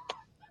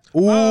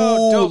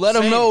 Ooh, dope, let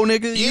him same. know,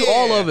 nigga. You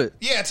all of it.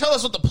 Yeah, tell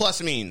us what the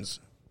plus means.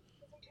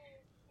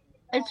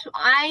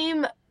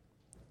 I'm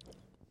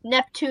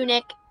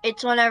Neptunic.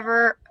 It's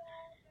whenever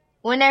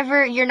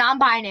you're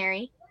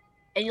non-binary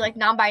and you like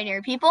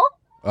non-binary people.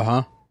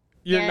 Uh-huh.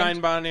 You're And-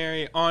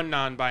 non-binary on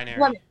non-binary.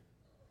 Woman.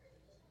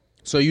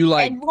 So you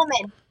like And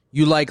woman.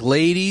 you like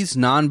ladies,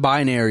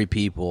 non-binary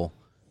people,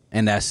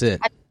 and that's it.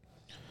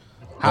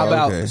 How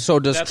about okay. so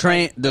does That's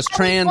trans I was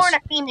born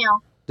a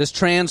female. does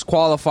trans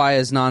qualify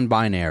as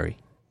non-binary?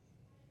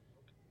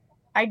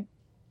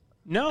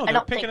 No, I they're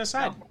don't picking think a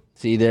side. so.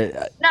 See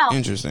there No.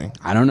 Interesting.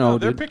 I don't know, No,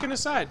 they're dude. picking a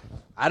side.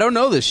 I don't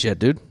know this shit,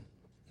 dude.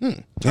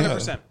 100%.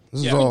 This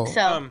is Yeah. all.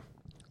 So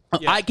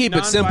Yeah, I keep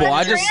it simple.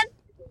 I non-binary- just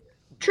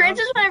trans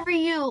is whenever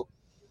you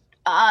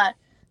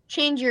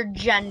change your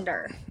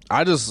gender.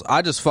 I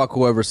just fuck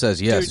whoever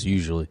says yes Dude.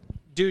 usually.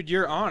 Dude,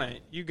 you're on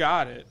it. You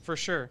got it, for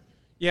sure.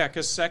 Yeah,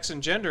 because sex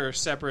and gender are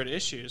separate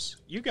issues.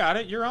 You got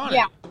it. You're on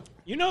Yeah. it.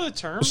 You know the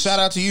terms. Shout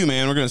out to you,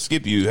 man. We're gonna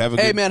skip you. Have a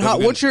Hey good, man, have a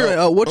good-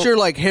 what's your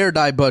like hair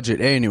dye budget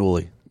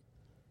annually?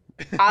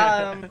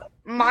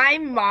 My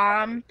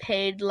mom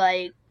paid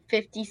like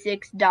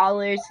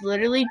 $56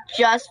 literally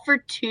just for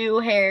 2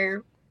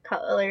 hair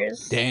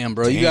colors. Damn,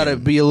 bro, you got to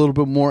be a little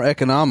bit more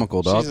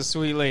economical, dog. She's a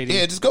sweet lady.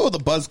 Yeah, just go with a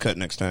buzz cut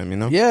next time. You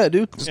know. Yeah,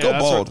 dude. Just Yeah, go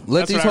that's bald. what- Let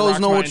that's these what I hoes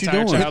rocked know my what you're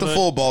entire doing. Hit the childhood.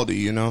 full baldy.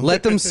 You know.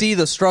 Let them see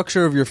the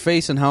structure of your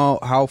face and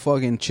how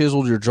fucking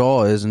chiseled your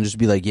jaw is, and just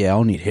be like, yeah, I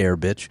don't need hair,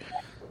 bitch.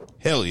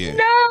 Hell yeah.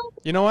 No.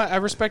 You know what? I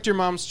respect your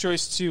mom's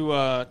choice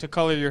to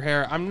color your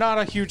hair. I'm not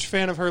a huge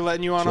fan of her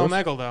letting you on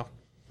Omegle, though.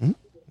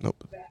 Nope.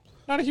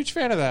 Not a huge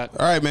fan of that.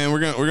 All right, man.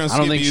 We're gonna I don't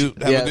skip think you.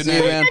 she- Have yeah, a good see night.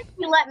 you, man.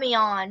 You let me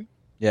on.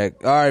 Yeah,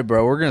 all right,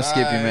 bro. We're gonna skip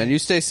you, man. You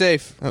stay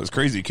safe. That was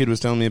crazy. Kid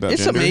was telling me about.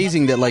 It's gender.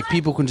 amazing that like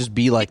people can just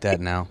be like that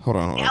now. Hold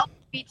on.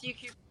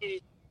 BTQ.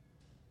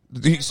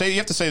 You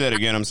have to say that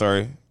again. I'm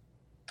sorry.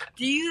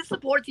 Do you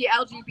support the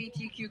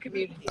LGBTQ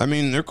community? I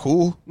mean, they're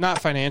cool.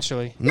 Not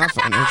financially. Not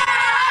financially.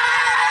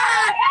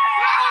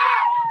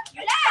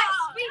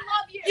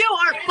 You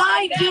are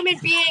fine human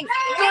beings.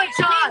 Good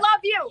job. We love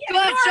you. Good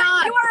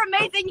job. You are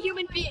amazing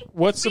human beings.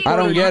 What support I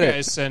don't are get you it.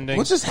 guys sending?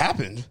 What just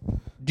happened?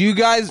 Do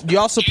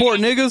y'all support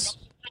niggas?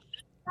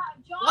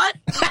 What?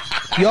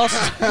 Y'all.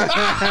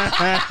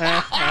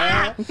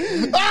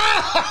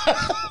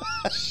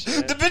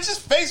 The bitch's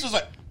face was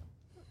like.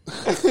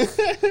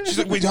 She's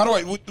like, wait, how do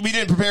I? We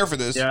didn't prepare for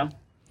this. Yeah.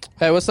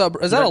 Hey, what's up?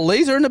 Is that a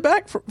laser in the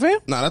back, fam?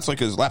 No, that's like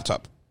his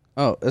laptop.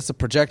 Oh, it's a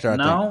projector. I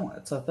think. No,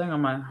 it's a thing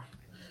on my.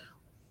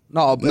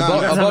 No,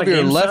 above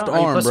your left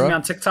arm, you bro. Me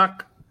on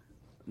TikTok?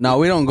 No,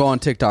 we don't go on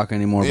TikTok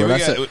anymore, bro.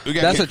 Yeah,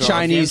 That's a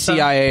Chinese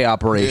CIA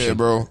operation, yeah,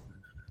 bro.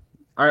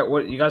 All right,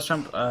 what you guys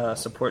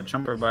support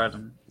Trump or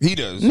Biden? He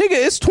does. Nigga,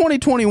 it's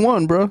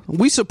 2021, bro.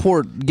 We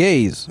support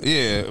gays.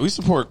 Yeah, we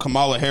support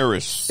Kamala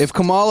Harris. If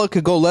Kamala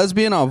could go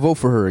lesbian, I'll vote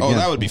for her again. Oh,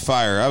 that would be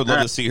fire. I would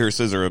love to see her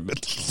scissor a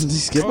bit.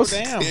 Oh,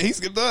 damn. Yeah, he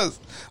skipped us.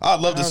 I'd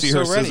love to see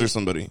her scissor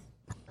somebody.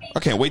 I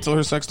can't wait till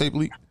her sex tape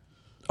leak.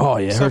 Oh,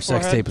 yeah, her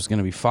sex tape is going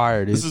to be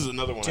fire, dude. This is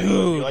another one. Dude.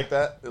 You like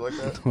that? You like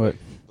that? What?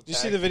 Did you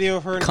see the video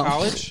of her in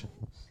college?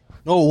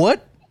 No, what?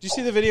 Did you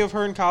see the video of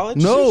her in college?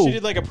 No. She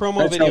did like a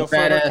promo video for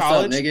her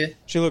college.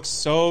 She looks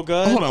so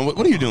good. Hold on.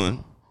 What are you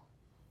doing?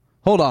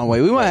 Hold on,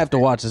 wait. We might have to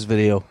watch this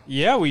video.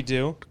 Yeah, we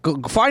do. Go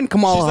find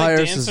Kamala She's like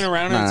Harris. dancing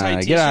around in a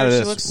tight get out of t-shirt. She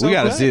this. looks so We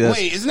got to good. see this.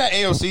 Wait, isn't that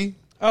AOC?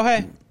 Oh,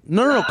 hey.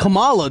 No,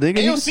 Kamala, nigga.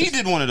 AOC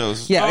did one of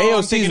those. Yeah, Oh,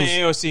 I'm AOC. thinking of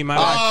AOC. My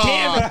bad.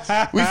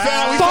 Damn it. We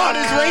found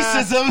his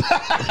racism.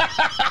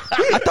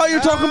 I thought you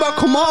were talking about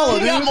Kamala,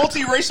 You got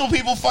dude. multiracial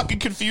people fucking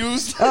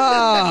confused.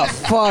 Ah,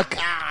 fuck.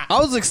 I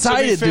was To be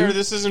excited, fair, dude.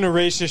 this isn't a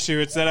race issue.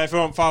 It's that I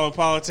don't follow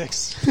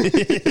politics.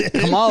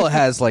 Kamala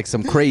has like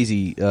some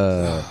crazy,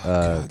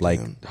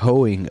 like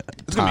hoeing.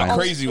 It's gonna be times.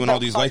 crazy when all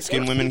these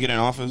light-skinned women get in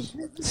office.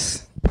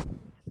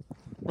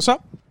 What's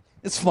up?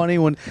 It's funny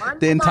when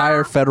the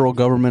entire federal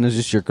government is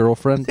just your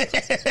girlfriend.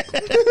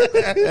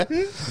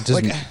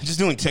 Just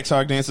doing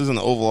TikTok dances in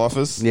the Oval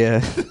Office.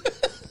 Yeah.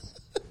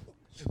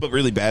 But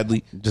really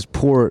badly. Just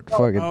poor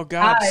fucking. Oh,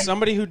 God.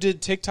 Somebody who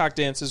did TikTok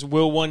dances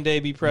will one day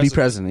be president. Be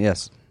president,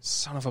 yes.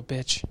 Son of a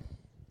bitch.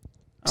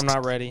 I'm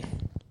not ready.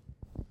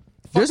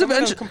 There's I'm gonna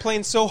eventually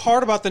complain so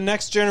hard about the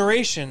next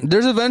generation.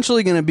 There's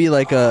eventually going to be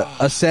like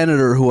a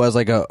senator who has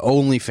like a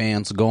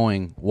OnlyFans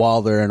going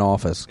while they're in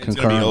office. It's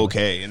going to be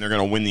okay, and they're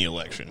going to win the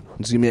election.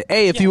 It's gonna be,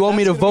 hey, if you want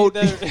me to vote,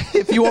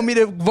 if you want me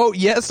to vote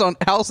yes on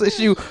House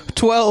Issue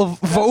 12,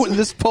 vote in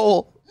this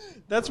poll.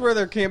 That's where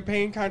their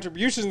campaign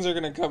contributions are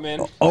going to come in.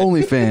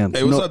 OnlyFans.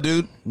 Hey, what's up,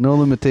 dude? No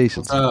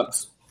limitations. So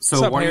What's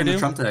up, why are you in the hairdo?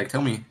 Trump tag?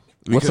 Tell me.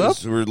 What's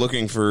Because up? we're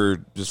looking for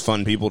just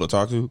fun people to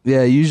talk to.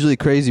 Yeah, usually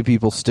crazy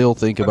people still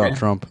think about Okay.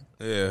 Trump.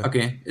 Yeah.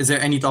 Okay. Is there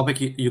any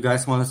topic you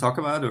guys want to talk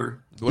about,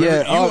 or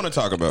Whatever you want to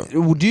talk about.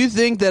 Do you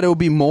think that it would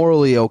be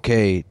morally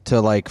okay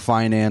to like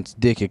finance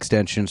dick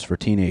extensions for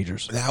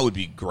teenagers? That would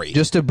be great.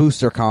 Just to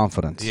boost their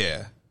confidence.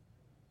 Yeah.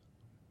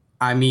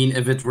 I mean,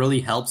 if it really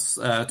helps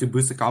to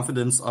boost the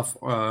confidence of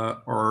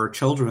our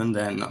children,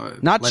 then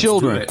Not let's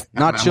children. do it.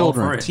 Not I'm all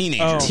children. for it.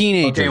 Teenagers.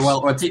 Teenagers. Okay,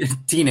 well,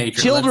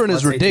 teenagers. Children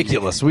Let's is say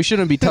ridiculous. We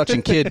shouldn't be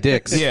touching kid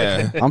dicks.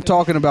 Yeah. I'm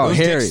talking about Those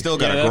dicks Harry. still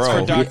Yeah, gotta that's grow.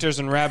 for doctors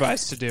and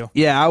rabbis to do.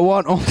 Yeah, I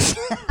want.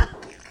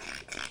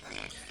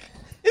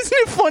 Isn't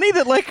it funny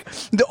that like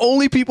the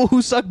only people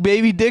who suck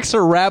baby dicks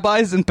are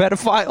rabbis and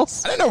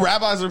pedophiles? I didn't know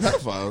rabbis are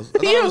pedophiles. I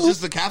thought it was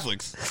just the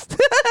Catholics.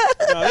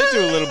 No, they do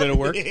a little bit of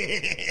work.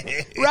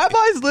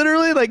 Rabbis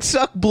literally like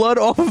suck blood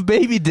off of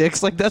baby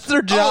dicks. Like that's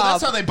their job. Oh,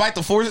 that's how they bite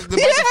the force. Yeah.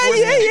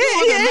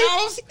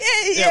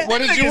 Yeah, what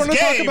did you want to Nigga's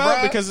talk gay, about?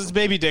 bruh. Because it's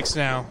baby dicks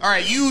now. All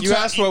right, you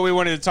asked what we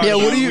wanted to talk Yeah,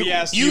 about. what do you- We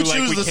asked You like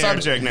choose we the cared.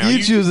 subject now.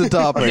 You choose the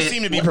topic. You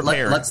seem to be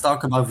prepared. Let's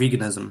talk about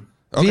veganism.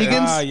 Okay.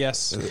 Vegans? Ah,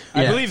 yes.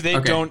 I Yeah, believe they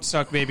okay. don't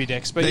suck baby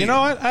dicks. But They- you know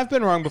what? I've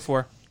been wrong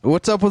before.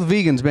 What's up with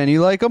vegans, man?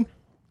 You like them?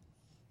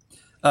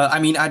 I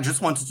mean, I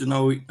just wanted to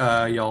know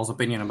y'all's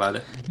opinion about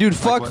it. Dude,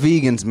 fuck what?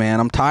 vegans,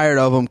 man. I'm tired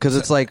of them because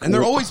it's like, And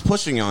they're always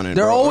pushing on it.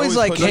 They're bro. always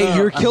like, pushing hey, on it.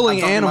 you're killing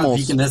I'm talking about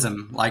animals.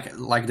 veganism,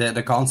 like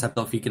the concept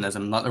of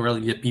veganism, not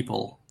really the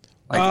people.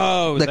 Like,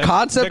 Oh, the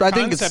concept, The I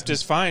think it's- concept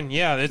is fine.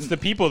 Yeah, it's the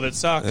people that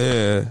suck.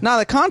 Yeah. Nah,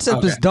 the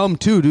concept is Okay. dumb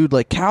too, dude.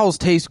 Like cows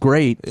taste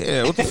great.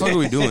 Yeah, what the fuck are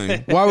we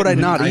doing? Why would I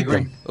not I eat agree.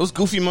 them? Those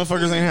goofy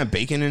motherfuckers ain't have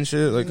bacon and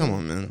shit. Like, come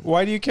on, man.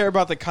 Why do you care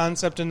about the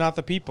concept and not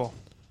the people?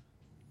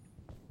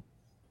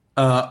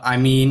 I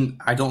mean,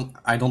 I don't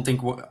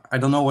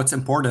know what's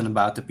important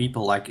about the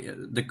people. Like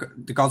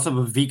the concept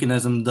of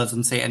veganism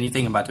doesn't say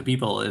anything about the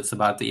people. It's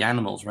about the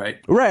animals, right?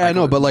 Right, I Like,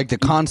 know, but like the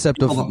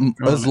concept of people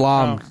don't-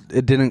 Islam,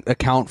 it didn't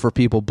account for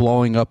people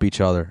blowing up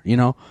each other, you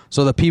know?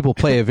 So the people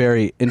play a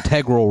very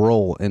integral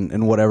role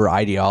in whatever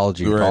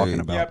ideology you're Right. talking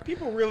Yeah, about.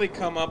 people really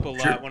come up a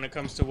lot when it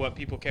comes to what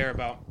people care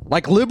about.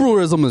 Like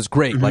liberalism is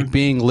great. Like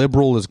being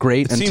liberal is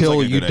great It seems until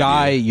like a you good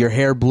dye idea. your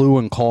hair blue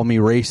and call me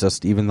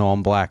racist even though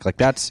I'm black. Like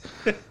that's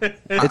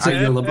it's Are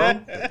you a a,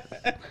 liberal?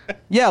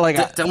 yeah,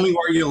 like Tell me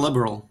why you're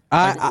liberal.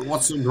 I- Like,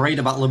 what's so great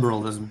about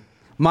liberalism?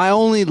 My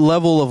only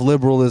level of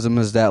liberalism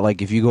is that,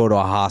 like, if you go to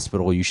a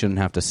hospital, you shouldn't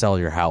have to sell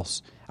your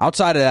house.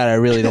 Outside of that, I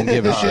really don't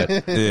give a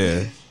shit.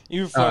 Yeah.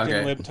 You fucking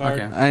libtard.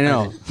 Okay. I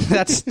know.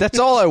 That's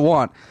all I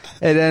want.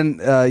 And then,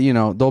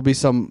 there'll be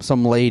some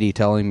lady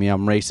telling me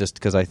I'm racist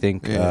because I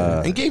think...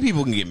 and gay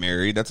people can get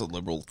married. That's a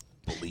liberal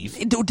belief.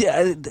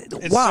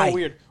 It's why? so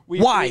weird.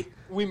 Why?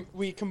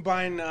 We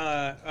combine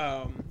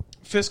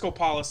fiscal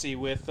policy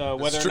with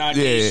whether or not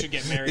gays should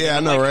get married. Yeah, I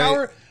I'm know, like,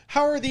 right?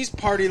 How are these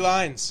party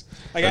lines?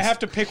 Like, I have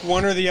to pick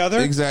one or the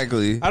other?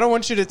 Exactly. I don't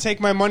want you to take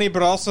my money,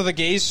 but also the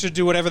gays should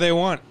do whatever they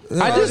want.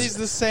 Are these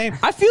the same?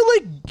 I feel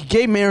like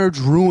gay marriage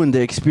ruined the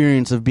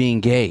experience of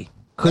being gay.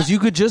 Because you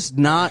could just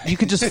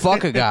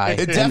fuck a guy.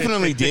 It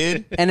definitely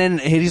did. And then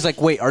he's like,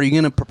 wait, are you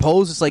going to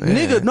propose? It's like,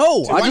 nigga,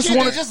 no. So I just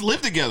want to just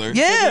live together.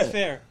 Yeah. To be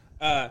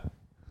fair,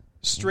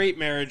 straight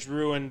marriage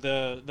ruined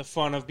the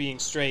fun of being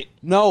straight.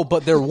 No,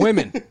 but they're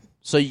women.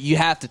 So you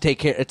have to take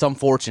care. It's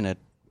unfortunate.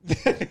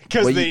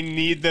 Because they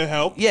need the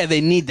help? Yeah,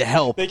 they need the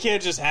help. They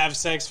can't just have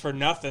sex for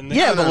nothing.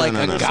 Yeah, but like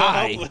a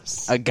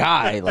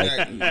guy,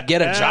 like,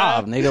 get a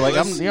job, nigga. Like,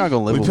 you're not going to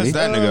live with me. We pissed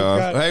that nigga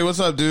off. Hey,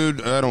 what's up,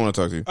 dude? I don't want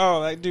to talk to you.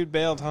 Oh, that dude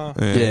bailed, huh?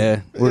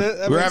 Yeah.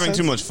 We're having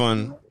too much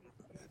fun.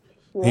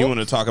 He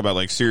wanted to talk about,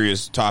 like,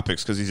 serious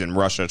topics because he's in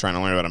Russia trying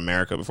to learn about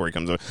America before he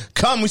comes over.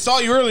 Come, we saw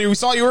you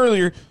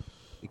earlier.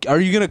 Are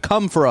you going to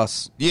come for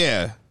us?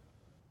 Yeah.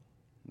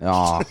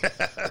 Aw.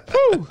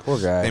 Poor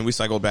guy. And we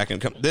cycled back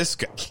and come. This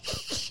guy.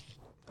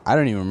 I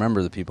don't even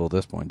remember the people at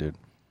this point, dude.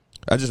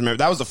 I just remember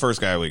that was the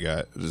first guy we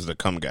got. It was the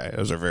cum guy. That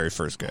was our very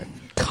first guy.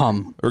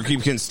 Cum. Or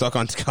keep getting stuck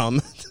on cum.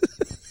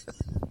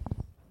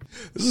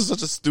 This is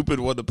such a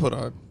stupid one to put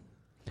on.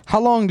 How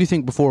long do you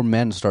think before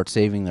men start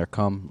saving their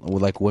cum? Or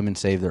like women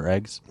save their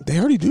eggs? They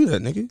already do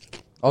that, nigga.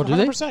 Oh, do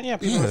they? 100%, yeah.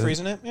 People are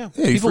freezing it, yeah.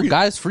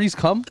 Guys freeze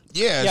cum?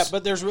 Yeah. Yeah,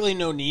 but there's really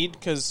no need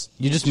because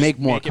you just make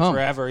more it cum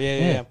forever.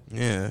 Yeah.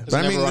 But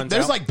I mean,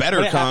 there's like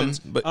better cum.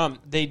 But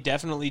they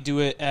definitely do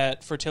it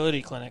at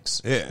fertility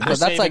clinics. Yeah. They're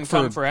that's like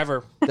cum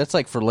forever. That's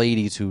like for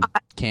ladies who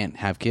can't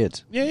have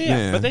kids.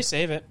 Yeah, but they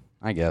save it.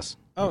 I guess.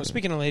 Oh,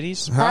 speaking of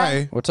ladies.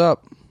 Hi. What's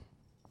up?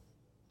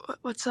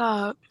 What's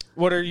up?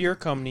 What are your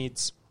cum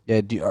needs?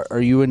 Yeah,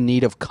 are you in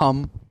need of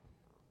cum?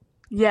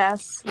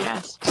 Yes.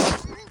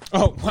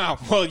 Oh, wow.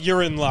 Well,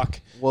 you're in luck.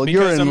 Well,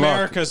 because you're in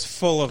America's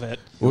full of it.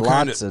 What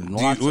kind Lots of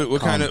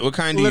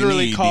Literally do you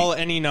need? call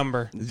any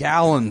number.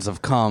 Gallons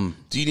of cum.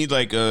 Do you need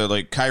like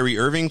Kyrie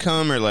Irving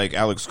cum or like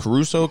Alex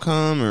Caruso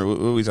cum or what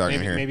are we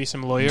talking here? Maybe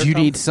some lawyer Do you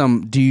cum?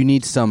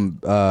 need some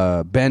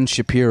Ben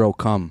Shapiro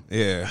cum?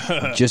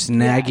 Yeah. Just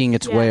nagging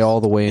its way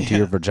all the way into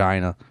your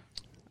vagina.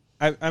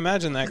 I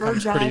imagine that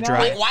comes pretty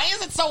dry. Wait, why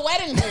is it so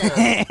wet in here?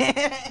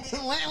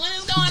 what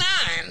is going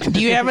on?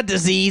 Do you have a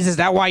disease? Is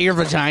that why your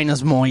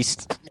vagina's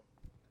moist?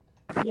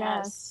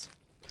 Yes.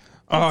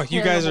 Oh,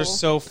 you guys are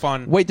so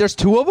fun. Wait, there's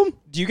two of them?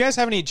 Do you guys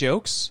have any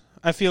jokes?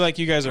 I feel like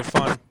you guys are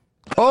fun.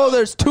 Oh,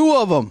 there's two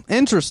of them.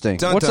 Interesting.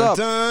 Dun, What's dun, up?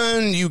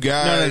 Dun, you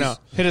guys. No.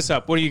 Hit us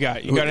up. What do you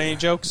got? You got any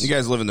jokes? You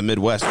guys live in the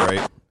Midwest,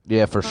 right?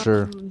 Yeah, for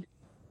sure.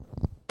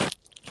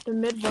 The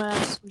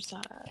Midwest. Where's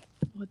that?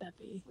 What would that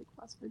be? Like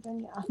West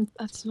Virginia.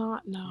 That's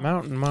not, no.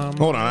 Mountain Mom.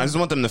 Hold on. I just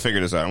want them to figure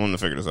this out. I want them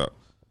to figure this out.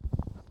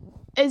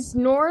 Is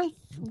North...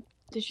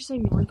 Did you say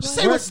Northwest?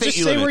 Say what state Just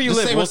you say live in. where you Just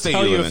live. say We'll what state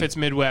tell you you live if in. it's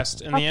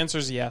Midwest. And the answer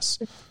is yes.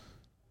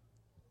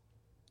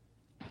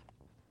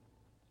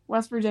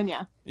 West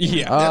Virginia.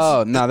 Yeah.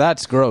 Oh, no,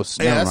 that's gross.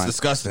 Yeah, Never that's mind.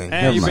 disgusting.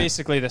 You're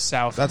basically the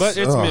South. But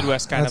it's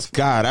Midwest kind of.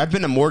 God, I've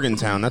been to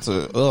Morgantown. That's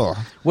a ugh.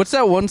 What's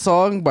that one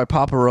song by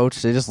Papa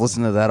Roach? They just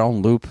listen to that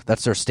on loop.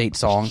 That's their state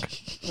song.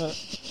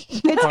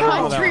 It's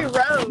Country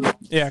Road.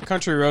 Yeah,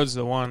 Country Road's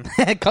the one.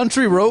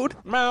 Country Road?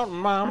 Mountain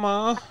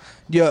Mama.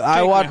 Yeah,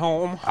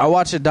 I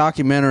watched a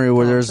documentary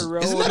where there's...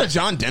 Isn't that a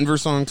John Denver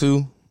song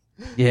too?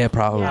 Yeah,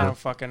 probably. I don't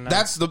fucking know.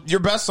 That's your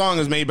best song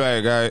is made by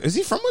a guy. Is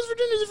he from West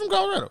Virginia? Is he from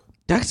Colorado?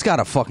 That's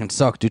gotta fucking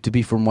suck, dude, to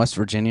be from West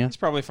Virginia. It's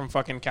probably from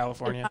fucking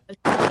California.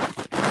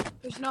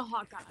 There's no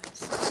hot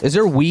guys. Is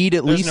there weed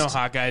at There's least? no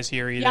hot guys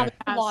here either. Yeah,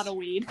 there's a lot of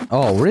weed.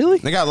 Oh, really?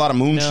 They got a lot of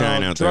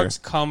moonshine out there. Drugs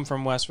come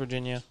from West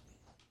Virginia.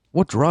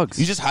 What drugs?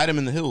 You just hide them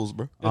in the hills,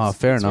 bro. Oh,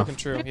 fair It's enough. fucking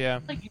true, yeah.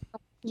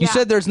 You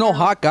said there's no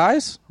hot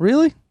guys?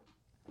 Really?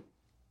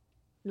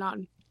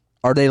 None.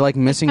 Are they like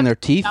missing their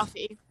teeth?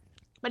 Duffy.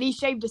 But he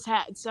shaved his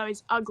head, so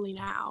he's ugly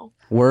now.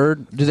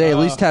 Word? Do they at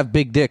least have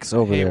big dicks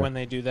over I hate there? when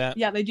they do that.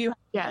 Yeah, they do.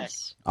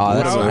 Yes. Oh,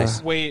 that's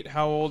nice. Wait,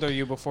 how old are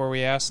you before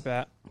we ask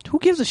that? Who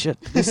gives a shit?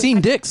 They've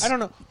seen dicks. I don't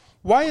know.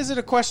 Why is it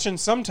a question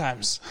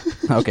sometimes?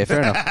 Okay,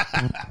 fair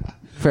enough.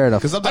 Fair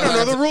enough. I don't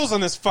know the rules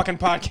on this fucking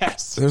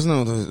podcast. There's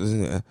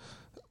no.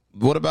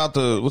 What about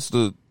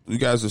you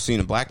guys have seen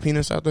a black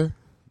penis out there?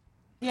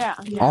 Yeah.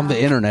 On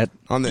the internet.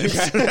 On the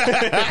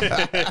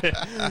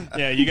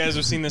Yeah, you guys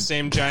have seen the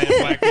same giant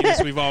black penis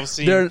we've all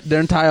seen. Their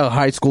entire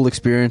high school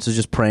experience is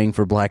just praying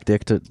for black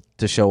dick to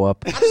show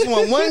up. I just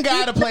want one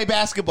guy to play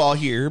basketball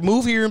here.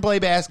 Move here and play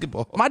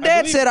basketball. My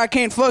dad said I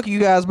can't fuck you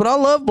guys, but I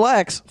love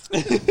blacks.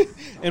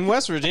 In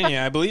West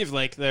Virginia, I believe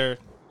like their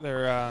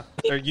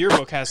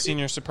yearbook has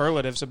senior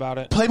superlatives about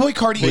it. Playboy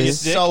Cardi is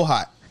so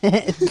hot.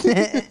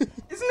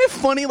 Isn't it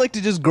funny, like,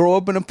 to just grow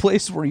up in a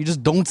place where you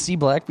just don't see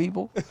black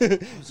people?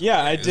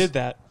 Yeah, I did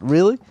that.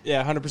 Really?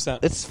 Yeah, 100%.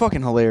 It's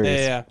fucking hilarious.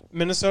 Yeah.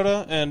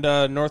 Minnesota and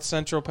North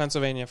Central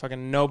Pennsylvania,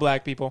 fucking no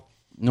black people.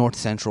 North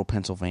Central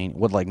Pennsylvania.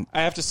 What, like...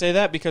 I have to say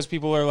that because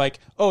people are like,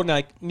 oh,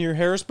 like near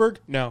Harrisburg?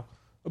 No.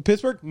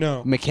 Pittsburgh?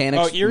 No.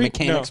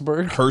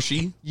 Mechanicsburg? No.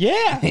 Hershey?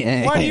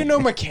 Yeah. Why do you know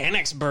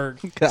Mechanicsburg?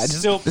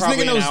 Still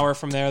probably an hour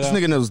from there, though.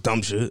 This nigga knows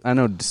dumb shit. I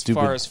know,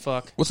 stupid. Far as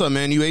fuck. What's up,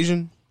 man? You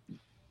Asian?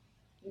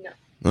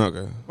 No.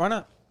 Okay. Why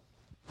not?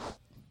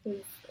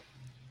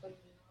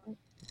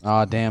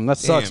 Aw, damn. That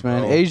sucks,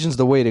 man. Bro. Asian's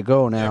the way to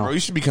go now. Yeah, bro, you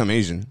should become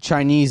Asian.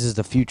 Chinese is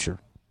the future.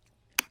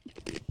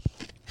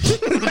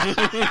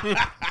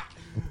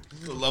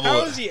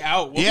 How is he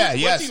out?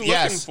 What's he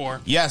looking for?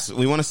 Yes,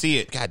 we want to see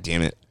it. God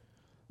damn it.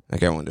 That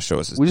guy wanted to show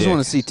us his We just dick.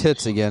 want to see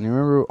tits again. You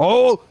remember?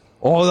 Oh,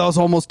 that was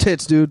almost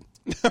tits, dude.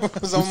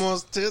 That was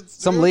almost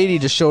tits. Some lady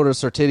just showed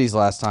us her titties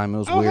last time. It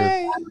was weird.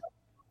 Hey.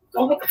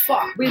 Oh, what the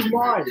fuck? Where's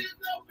mine?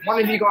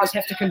 One of you guys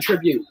have to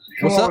contribute.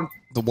 Come What's on. up?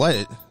 The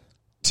what?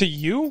 To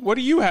you? What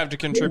do you have to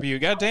contribute?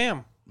 God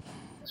damn.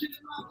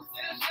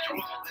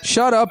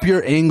 Shut up,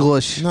 your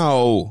English.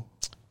 No.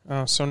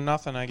 Oh, so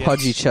nothing, I guess.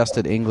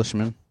 Pudgy-chested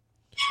Englishman.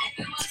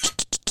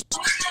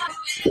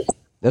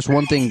 That's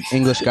one thing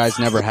English guys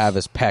never have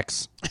is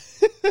pecs.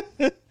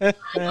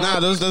 Nah,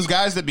 those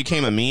guys that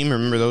became a meme,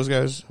 remember those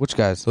guys? Which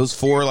guys? Those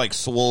 4 like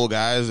swole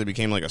guys that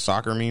became like a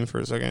soccer meme for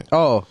a second.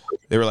 Oh.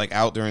 They were like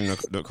out during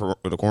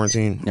the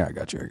quarantine. Yeah, I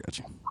got you.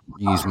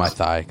 You use my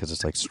thigh because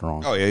it's like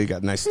strong. Oh yeah, you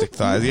got nice thick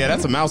thighs. Yeah,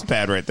 that's a mouse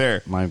pad right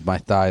there. My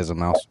thigh is a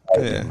mouse.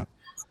 Yeah.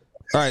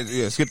 All right,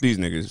 yeah, skip these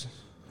niggas.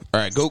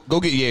 All right, go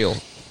get Yale.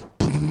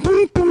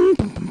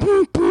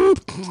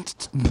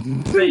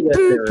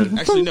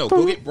 Actually, no,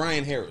 go get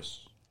Brian Harris.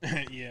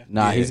 Yeah.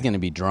 Nah, he's gonna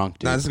be drunk,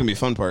 dude. Nah, this is gonna be a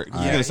fun part.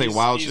 He's gonna say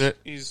wild shit.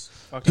 He's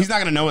not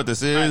gonna know what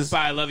this is. All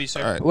right, bye, I love you,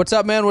 sir. All right. What's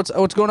up, man? What's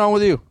going on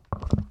with you?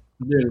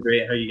 I'm doing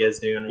great. How are you guys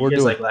doing? Are We're you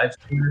guys doing like live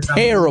streaming or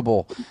something?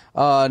 Terrible.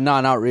 Nah,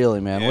 not really,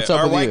 man. Yeah, What's up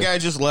our with white you? guy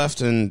just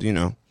left, and you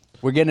know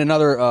we're getting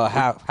another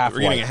half. we're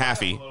getting a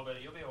halfie.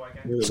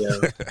 Here we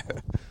go.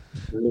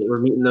 We're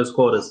meeting those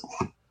quotas.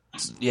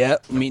 Yeah,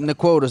 meeting the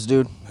quotas,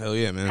 dude. Hell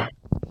yeah, man.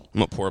 I'm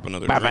gonna pour up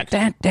another drink.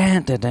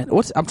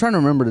 I'm trying to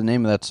remember the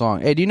name of that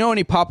song. Hey, do you know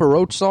any Papa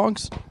Roach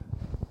songs?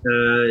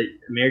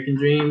 American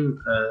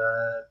Dream.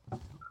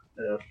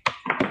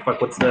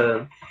 What's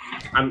the?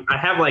 I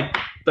have like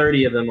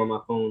 30 of them on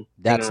my phone.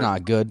 That's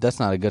not good. That's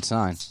not a good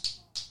sign.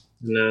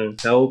 No,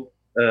 Help.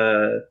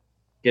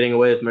 Getting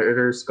Away with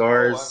Murder.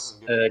 Scars.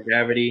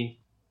 Gravity.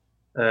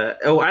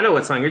 I know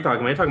what song you're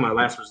talking about. You're talking about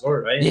Last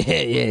Resort, right?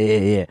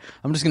 Yeah.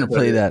 I'm just gonna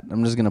play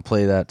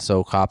that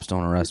so cops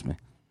don't arrest me.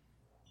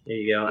 There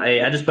you go.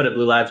 Hey, I just put a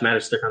Blue Lives Matter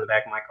sticker on the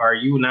back of my car.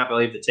 You would not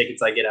believe the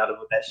tickets I get out of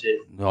with that shit.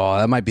 Oh,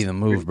 that might be the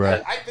move,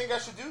 bro. I think I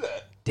should do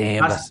that.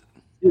 Damn.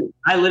 Dude,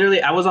 I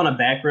was on a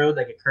back road,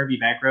 like a curvy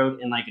back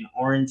road, in like an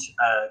orange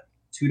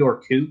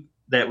 2-door coupe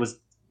that was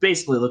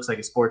basically looks like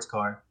a sports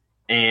car.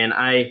 And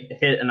I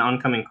hit an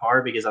oncoming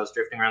car because I was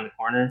drifting around the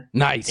corner.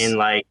 Nice. And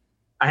like,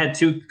 I had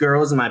 2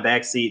 girls in my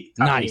back seat.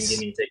 Nice. Give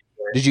me a ticket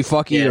for it. Did you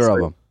fuck either of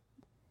them?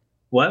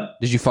 What?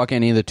 Did you fuck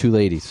any of the 2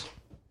 ladies?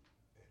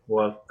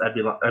 Well, I'd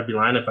be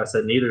lying if I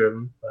said neither of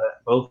them,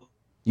 but both.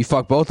 You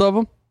fuck both of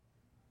them?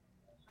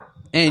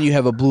 And you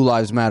have a Blue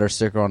Lives Matter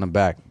sticker on the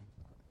back.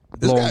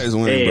 This guy is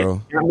winning,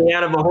 bro. Got me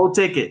out of a whole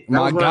ticket. That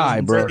My was what I guy,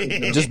 was bro.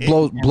 saying. Just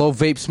blow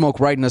vape smoke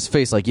right in his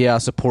face like, yeah, I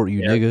support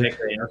you, nigga.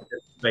 Exactly. I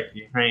respect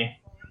you. Hey.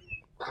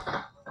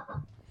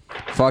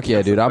 Fuck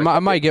yeah, dude. I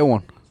might get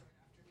one.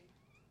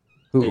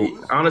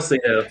 Honestly,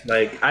 though,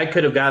 like I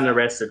could have gotten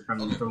arrested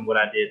from what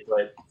I did,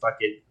 but fuck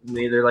it.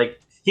 Neither like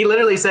he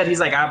literally said he's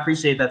like, I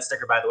appreciate that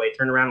sticker, by the way.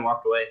 Turned around and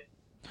walked away.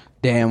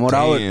 Damn,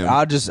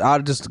 I'll just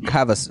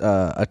have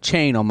a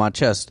chain on my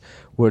chest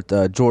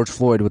with George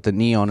Floyd with the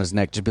knee on his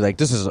neck. Just be like,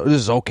 this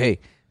is okay,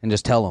 and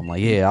just tell him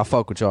like, yeah, I'll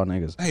fuck with y'all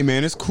niggas. Hey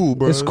man, it's cool,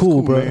 bro. It's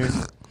cool, bro. Man.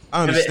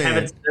 I understand.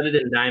 Have it studded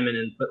in diamond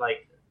and put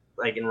like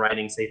in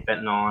writing, say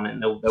fentanyl on it.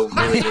 They'll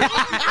really.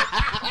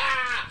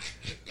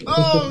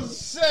 Oh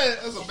shit,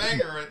 that's a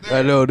banger right there.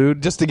 I know,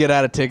 dude. Just to get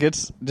out of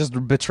tickets,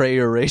 just betray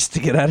your race to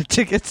get out of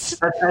tickets.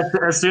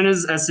 As soon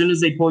as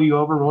they pull you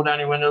over, roll down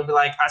your window, and be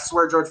like, I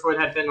swear George Floyd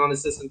had fentanyl on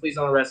his system. Please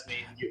don't arrest me.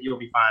 You'll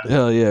be fine.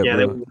 Hell yeah,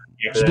 bro.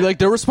 Just be like,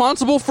 they're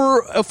responsible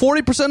for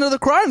 40% of the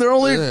crime. They're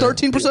only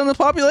 13% of the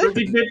population.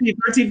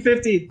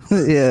 1350.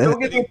 Yeah. Don't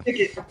get no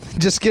ticket.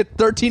 Just get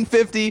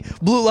 1350,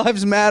 Blue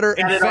Lives Matter,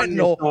 and Got it on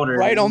your fentanyl shoulder.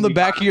 right on the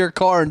back of your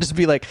car, and just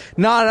be like,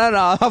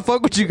 nah, I'll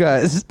fuck with you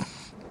guys.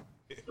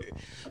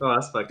 Oh,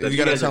 that's fucked up. You You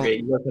gotta guys are tell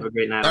great. You guys have a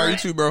great night. All right, you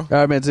too, bro. All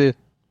right, man, see you.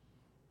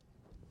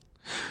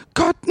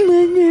 Cut me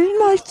in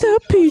my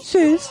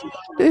pieces.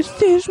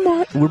 This is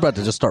my. We're about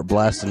to just start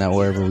blasting that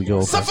wherever we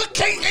go.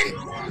 Suffocating.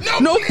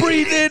 No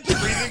breathing.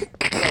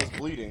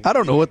 I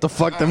don't know what the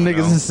fuck them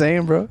niggas is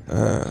saying, bro.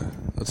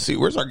 Let's see.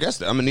 Where's our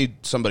guest? I'm gonna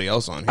need somebody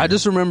else on here. I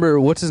just remember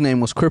what's his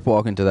name was crip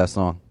walking to that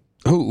song.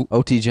 Who?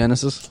 OT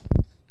Genesis.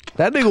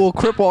 That nigga will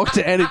crip walk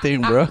to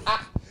anything, bro.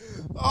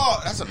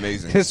 Oh, that's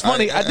amazing. It's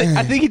funny. I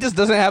think he just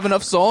doesn't have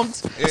enough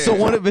songs. Yeah. So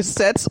one of his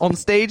sets on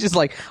stage is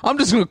like, I'm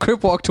just gonna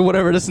crip walk to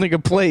whatever this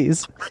nigga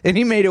plays, and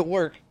he made it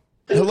work.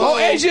 Hello, Oh,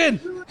 Asian.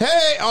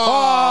 Hey.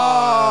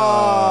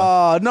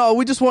 Oh no,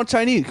 we just want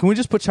Chinese. Can we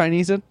just put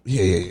Chinese in?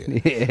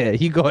 Yeah.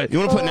 You go ahead. You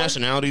want to put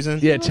nationalities in?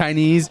 Yeah,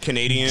 Chinese,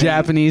 Canadian,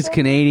 Japanese,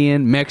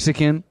 Canadian,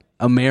 Mexican,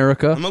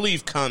 America. I'm gonna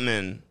leave "come"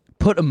 in.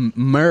 Put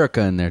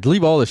America in there.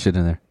 Leave all this shit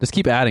in there. Just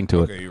keep adding to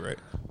it. Okay, you're right.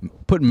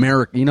 Put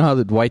America. You know how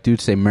the white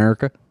dudes say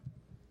America?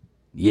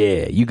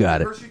 Yeah, you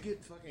got it. First you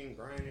get fucking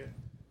grinded.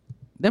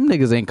 Them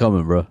niggas ain't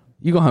coming, bro.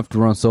 You gonna have to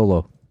run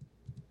solo.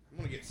 I'm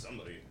gonna get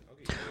somebody.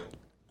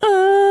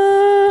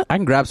 I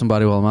can grab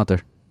somebody while I'm out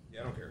there. Yeah,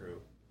 I don't care who.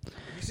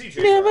 If you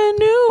see Never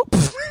knew.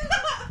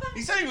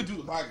 He said he would do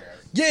the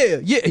podcast.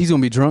 Yeah. He's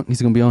gonna be drunk.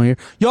 He's gonna be on here.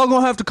 Y'all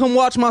gonna have to come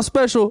watch my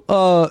special.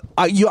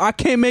 I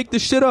can't make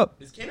this shit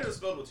up. Is Canada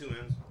spelled with 2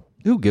 N's?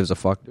 Who gives a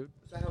fuck, dude?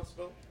 Is that how it's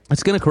spelled?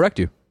 It's gonna correct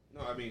you.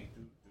 No, I mean.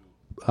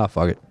 Ah,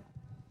 fuck it.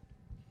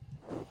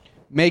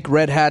 Make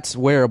red hats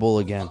wearable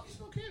again.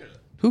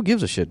 Who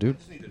gives a shit, dude?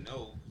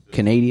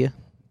 Canada.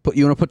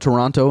 You want to put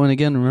Toronto in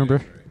again?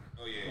 Remember?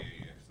 Oh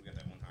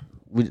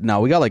yeah.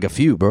 We got like a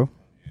few, bro.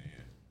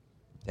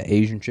 The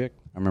Asian chick.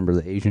 I remember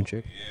the Asian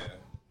chick.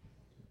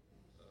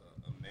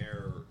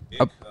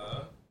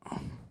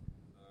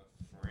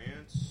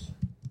 France.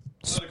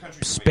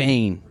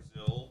 Spain.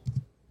 Brazil.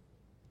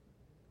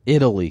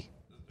 Italy.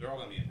 They're all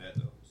gonna be in bed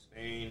though.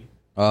 Spain.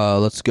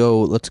 Let's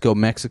go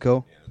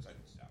Mexico. Yeah, I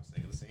was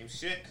thinking the same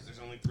shit because there's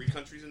only 3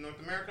 countries in North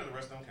America. The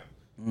rest don't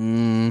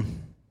count.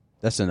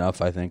 That's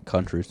enough, I think.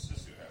 Countries.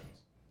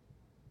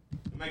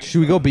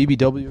 Should we go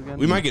BBW again?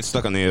 We might get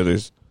stuck on the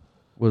others.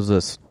 What's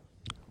this?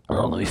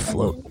 Oh, let me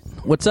float.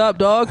 What's up,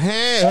 dog?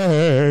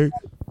 Hey.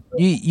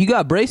 You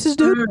got braces,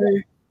 dude?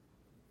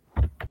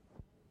 Oh,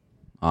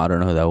 I don't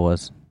know who that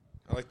was.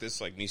 I like this,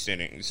 like me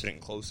sitting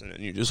close and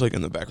you're just like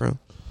in the background.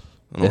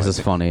 This is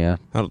funny, yeah.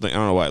 I don't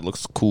know why it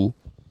looks cool.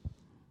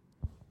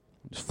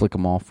 Just flick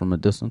them off from a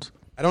distance.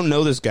 I don't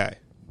know this guy.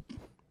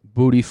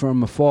 Booty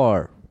from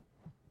afar.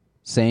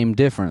 Same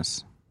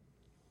difference.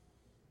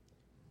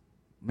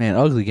 Man,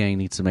 Ugly Gang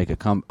needs to make a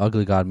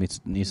Ugly God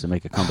needs to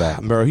make a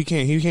comeback. Bro, he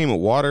came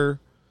with water,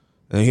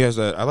 and he has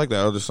that. I like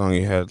that other song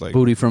he had, like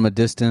Booty from a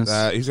Distance.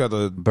 He's got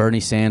the Bernie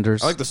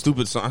Sanders. I like the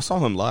stupid song. I saw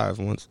him live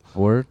once.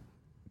 Word.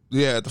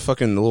 Yeah, at the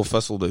fucking little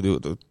festival they do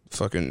at the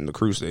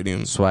Crew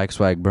Stadium.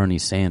 Swag Bernie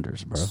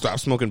Sanders, bro. Stop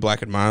Smoking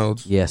Black and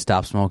Milds. Yeah,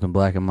 Stop Smoking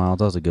Black and Mild.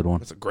 That was a good one.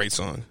 That's a great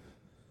song.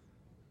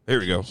 Here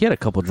we go. He had a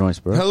couple joints,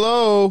 bro.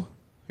 Hello.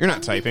 You're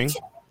not typing.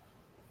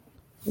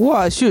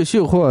 What?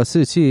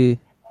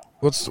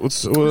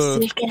 What's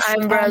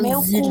I'm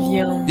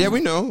Brazilian. Yeah, we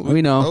know.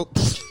 We know.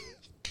 Oh.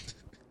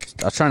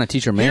 I was trying to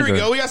teach her Here Mandarin. we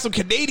go. We got some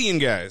Canadian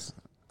guys.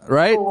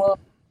 Right? Oh,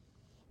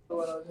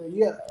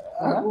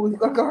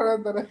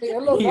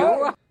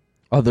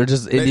 they're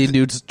just Indian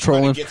dudes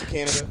trolling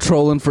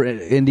for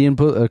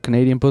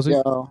Canadian pussy?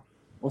 Yo,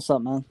 what's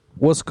up, man?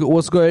 What's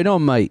going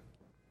on, mate?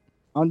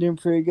 I'm doing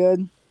pretty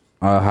good.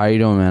 How you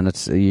doing, man?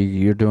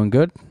 You're doing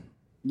good?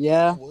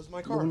 Yeah. What was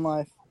my car? Living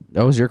life.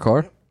 That was your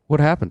car? What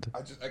happened?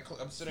 I'm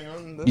sitting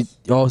on this.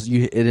 It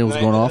was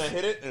going off? I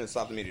hit it and it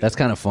stopped immediately. That's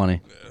kind of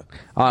funny.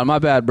 My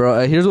bad,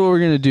 bro. Here's what we're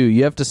going to do.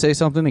 You have to say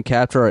something to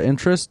capture our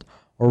interest,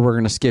 or we're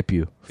going to skip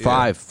you.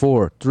 5,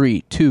 4,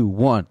 3, 2,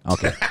 1.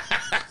 Okay.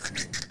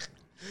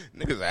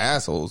 Niggas are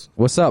assholes.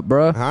 What's up,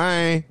 bro?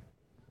 Hi.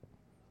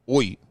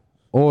 Oi.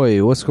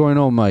 What's going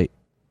on, mate?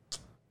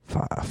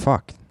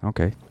 Fuck.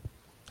 Okay.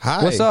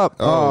 Hi. What's up?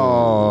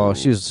 Oh,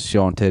 she was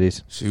showing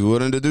titties. She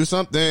wanted to do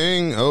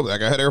something. Oh, that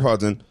guy had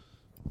AirPods in.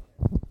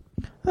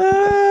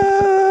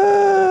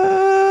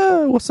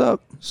 What's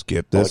up?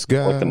 Skip this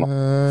guy.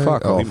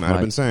 Fuck off. He might have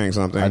been saying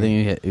something. I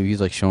think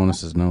he's like showing us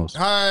his nose.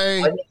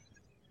 Hi.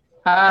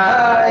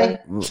 Hi.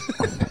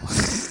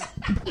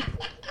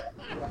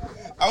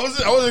 I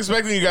was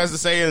expecting you guys to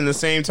say it in the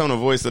same tone of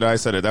voice that I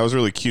said it. That was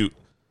really cute.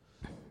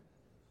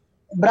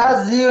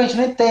 Brasil, a gente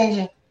não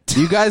entende.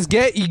 You guys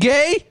gay? You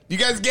gay? You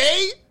guys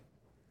gay?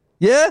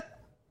 Yeah?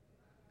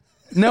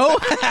 No?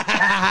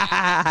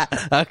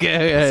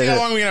 Okay. See how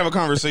long we can have a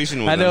conversation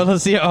with I know. them.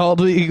 Let's see how old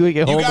we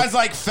can hold. You guys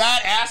like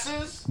fat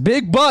asses?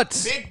 Big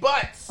butts. Big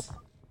butts.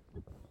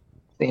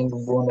 Tem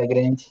bunda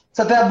grande.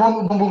 Você tem a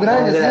bumbo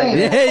grande assim?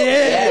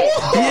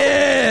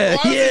 Yeah.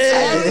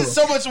 Why is it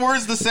so much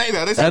words to say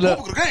that? They say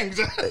bumbo grande.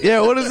 Yeah,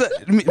 what is that?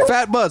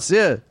 Fat butts,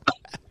 yeah.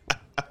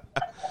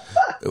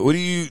 What do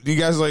you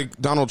guys like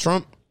Donald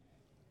Trump?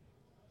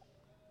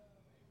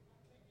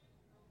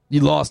 You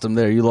lost him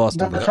there.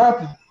 Donald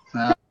Trump?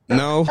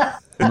 No.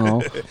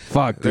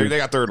 Fuck, dude. They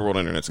got third world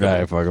internet.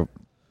 Yeah, fuck them.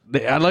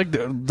 I like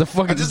the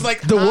fucking just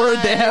like the word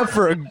they have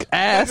for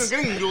ass.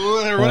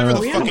 Whatever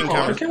the fucking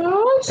conversation.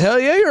 Hell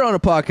yeah, you're on a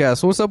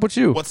podcast. What's up with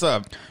you? What's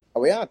up?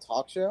 Are we on a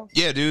talk show?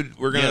 Yeah, dude.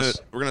 We're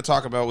gonna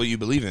talk about what you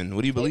believe in.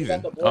 What do you believe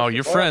in? Oh,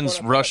 your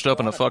friends rushed up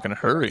in a fucking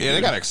hurry. Yeah,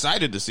 they got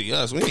excited to see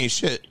us. We ain't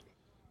shit.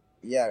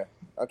 Yeah.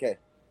 Okay.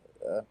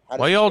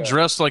 Why y'all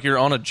dressed like you're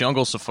on a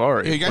jungle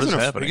safari? Yeah, you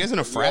guys in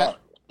a frat?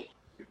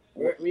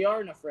 We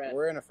are in a frat.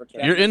 We're in a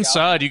fraternity. You're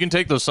inside. You can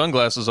take those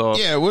sunglasses off.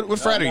 Yeah, what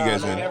frat are you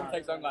guys We in? never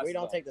take sunglasses. We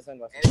don't take the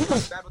sunglasses. And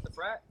you bad with the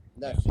frat?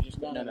 No,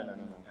 no.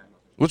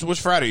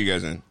 Which frat are you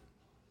guys in?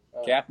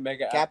 Kappa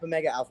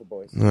Mega Alpha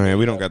Boys. All right,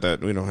 we don't got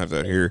that. We don't have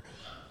that here.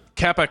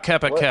 Kappa.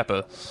 Kappa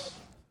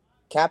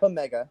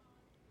Mega.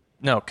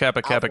 No,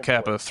 Kappa.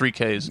 3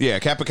 Ks. Yeah,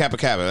 Kappa.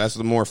 That's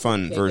the more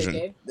fun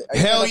version.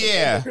 Hell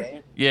yeah.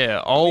 Yeah,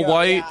 all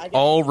white,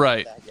 all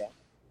right.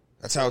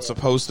 That's how it's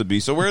supposed to be.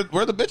 So where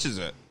the bitches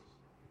at?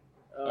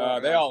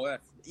 They all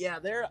left. Yeah,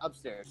 they're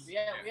upstairs. We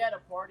had a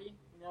party.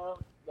 You know,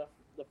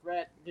 the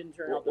frat didn't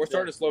turn out. We're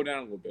starting to slow down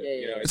a little bit. Yeah.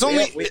 You know, It's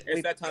only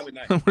it's that time of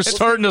night. We're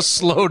starting to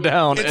slow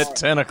down at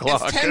 10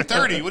 o'clock. It's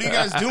 10:30. What are you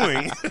guys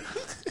doing?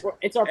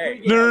 It's our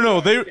pregame.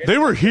 No. They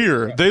were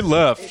here. They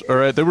left. All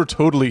right, they were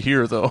totally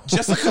here though.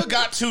 Jessica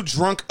got too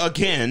drunk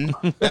again.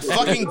 That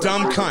fucking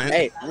dumb cunt.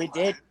 Hey, we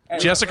did.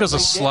 Jessica's a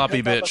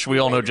sloppy bitch. We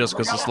all know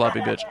Jessica's a sloppy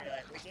bitch.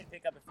 We did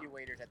pick up a few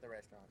waiters at the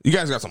restaurant. You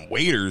guys got some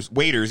waiters.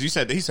 Waiters. He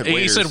said waiters.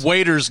 He said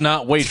waiters,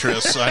 not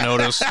waitress. I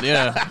noticed.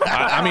 Yeah.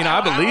 I mean, I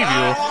believe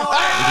you.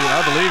 Dude,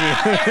 I believe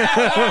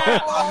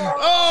you.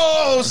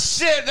 Oh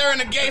shit! They're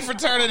in a gay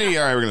fraternity.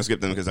 All right, we're gonna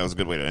skip them because that was a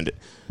good way to end it.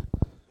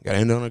 Got to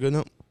end on a good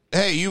note.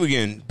 Hey, you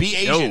again. Be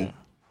Asian. Yo.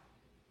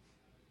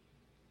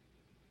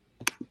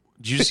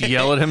 Did you just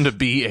yell at him to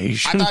be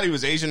Asian? I thought he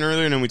was Asian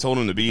earlier, and then we told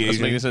him to be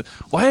Asian. He said,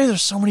 why are there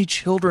so many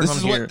children on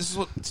here? This is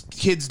what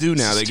kids do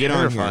now. They get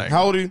terrifying. on here.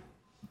 How old are you?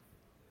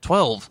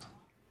 12.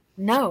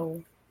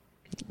 No.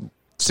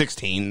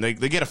 16. They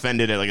get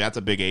offended at that's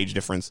a big age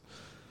difference.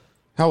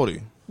 How old are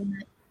you?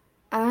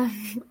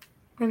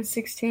 I'm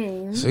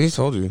 16. So he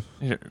told you.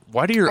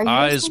 Why do your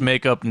eyes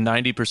make up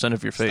 90%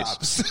 of your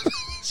face?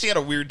 She had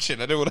a weird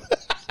chin. I didn't want to.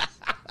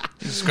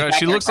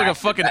 She looks like a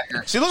fucking.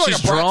 She looks like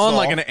she's a Bratz drawn doll.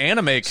 like an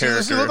anime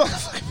character.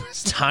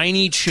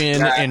 Tiny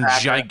chin and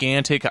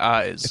gigantic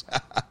eyes.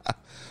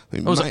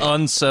 It was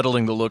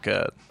unsettling to look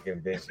at.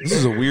 This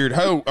is a weird.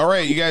 Oh, all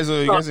right, you guys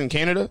in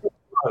Canada?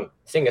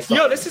 Sing a song.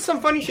 Yo, this is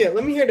some funny shit.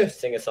 Let me hear this.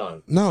 Sing a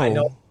song. No. I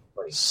know.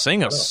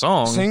 Sing a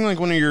song. Sing like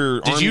one of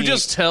your. Did you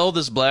just tell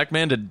this black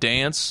man to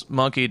dance,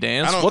 monkey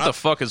dance? What the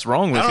fuck is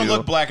wrong with you? I don't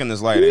look black in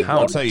this lighting. How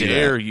I'll tell you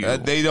dare that. you?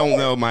 They don't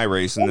know my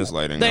race in this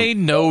lighting. They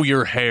know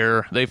your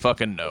hair. They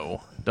fucking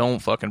know. Don't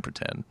fucking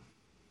pretend.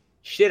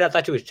 Shit, I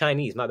thought you was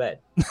Chinese. My bad.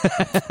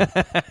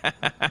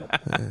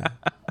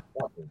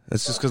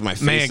 That's just because my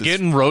face. Man,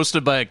 getting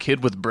roasted by a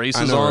kid with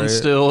braces on right?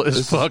 still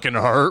is fucking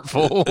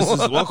hurtful. This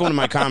is welcome to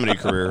my comedy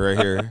career right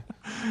here.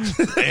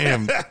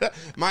 Damn.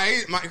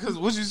 my because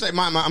what did you say?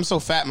 I'm so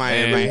fat. My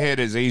head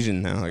is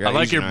Asian now. I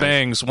like your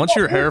bangs. Once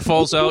your hair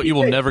falls out, you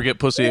will never get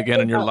pussy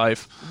again in your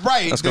life.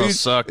 Right. That's gonna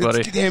suck,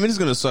 buddy. Damn, it is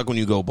gonna suck when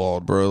you go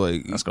bald, bro.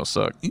 Like that's gonna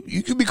suck.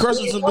 You could be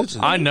crushing some bitches.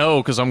 I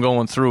know because I'm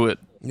going through it.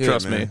 Yeah,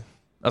 Trust man. me.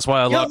 That's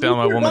why I lock down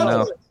my woman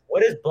now.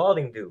 What does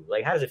balding do?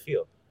 Like, how does it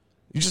feel?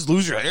 You just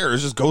lose your hair. It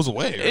just goes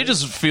away. It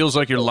just feels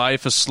like your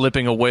life is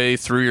slipping away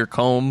through your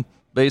comb.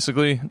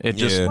 Basically, it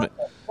just.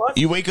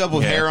 You wake up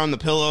with hair on the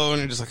pillow, and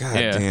you're just like, God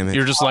damn it.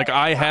 You're just like,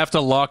 I have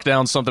to lock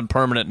down something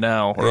permanent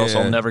now, or else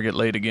I'll never get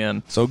laid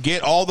again. So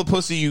get all the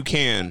pussy you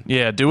can.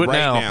 Yeah, do it right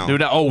now. Do it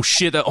now. Oh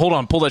shit! Hold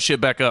on, pull that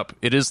shit back up.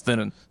 It is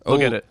thinning.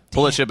 Look at it.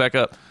 Pull that shit back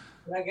up.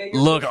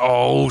 Look!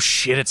 Oh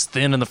shit! It's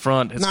thin in the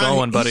front. It's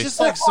going, buddy. Just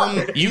like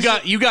you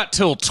got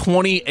till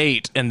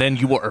 28, and then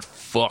you are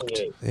fucked.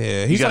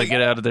 Yeah, you got to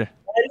get out of there.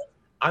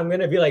 I'm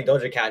gonna be like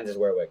Doja Cat and just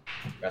wear a wig.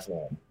 That's my.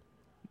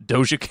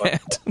 Doja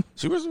Cat.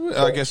 She was.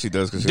 I guess she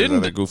does because she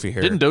has that goofy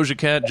hair. Didn't Doja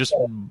Cat just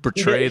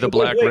betray the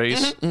black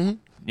race? Mm-hmm.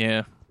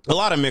 Yeah. A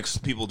lot of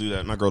mixed people do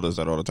that. My girl does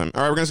that all the time.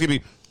 All right, we're gonna skip you.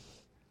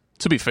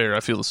 To be fair,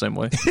 I feel the same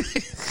way.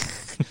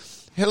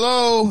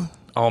 Hello.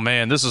 Oh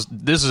man, this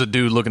is a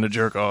dude looking to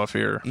jerk off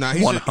here. Nah,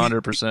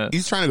 100%.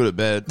 He's trying to go to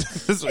bed.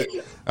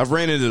 I've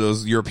ran into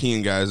those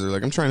European guys. They're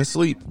like, I'm trying to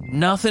sleep.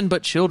 Nothing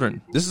but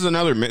children. This is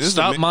another.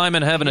 Stop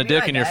miming having a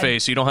dick in your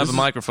face. You don't have a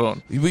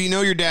microphone. We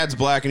know your dad's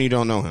black and you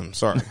don't know him.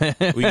 Sorry,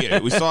 we get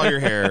it. We saw your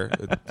hair.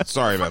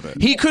 Sorry about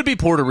that. He could be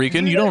Puerto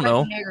Rican. You don't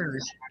know.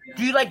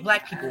 Do you like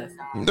black people?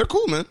 They're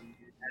cool, man.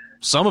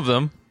 Some of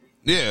them.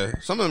 Yeah,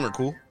 some of them are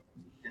cool.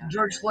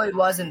 George Floyd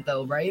wasn't,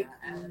 though, right?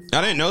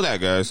 I didn't know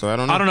that guy, so I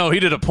don't know. I don't know. He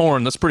did a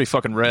porn. That's pretty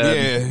fucking rad.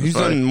 Yeah, he's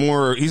done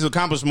more. He's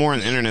accomplished more on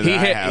the internet than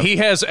I have. He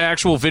has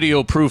actual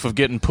video proof of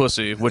getting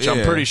pussy, which I'm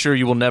Yeah. pretty sure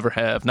you will never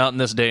have. Not in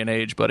this day and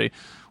age, buddy.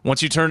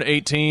 Once you turn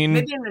 18...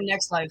 Maybe in the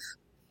next life.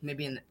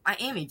 I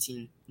am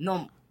 18.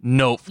 No.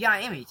 Nope. Yeah, I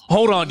am 18.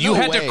 Hold on. You No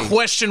had way. to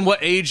question what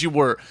age you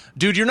were.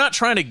 Dude, you're not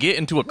trying to get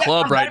into a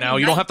club I'm right gonna now.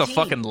 be You don't have to 19.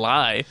 fucking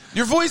lie.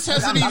 Your voice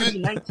hasn't I'm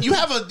even. 19. You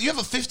have a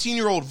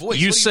 15-year-old voice.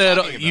 You What are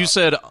talking you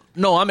said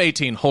no, I'm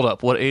 18. Hold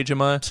up. What age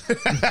am I?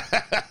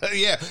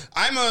 yeah,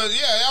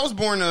 I was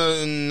born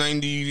in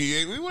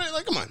 98.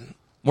 Like, come on.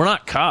 We're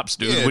not cops,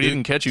 dude. Yeah, we dude.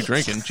 didn't catch you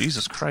drinking.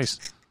 Jesus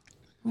Christ.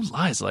 Who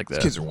lies like that?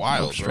 These kids are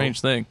wild, What a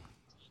strange thing.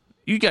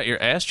 You got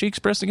your ass cheeks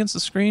pressed against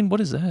the screen?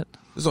 What is that?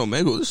 This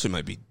Omega, this shit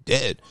might be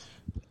dead.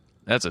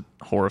 That's a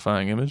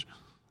horrifying image.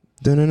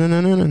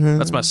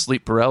 That's my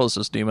sleep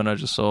paralysis demon I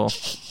just saw.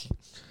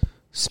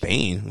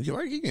 Spain? Why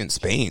are you in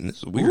Spain? This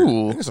is weird.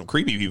 Ooh. There's some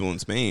creepy people in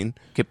Spain.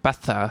 Que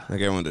pasa? That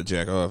guy wanted to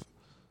jack off.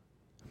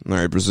 All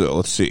right, Brazil.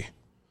 Let's see.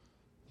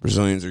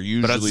 Brazilians are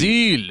usually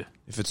Brazil.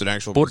 If it's an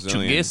actual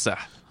Brazilian, Portuguesa.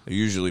 they're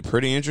usually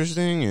pretty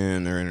interesting,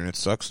 and their internet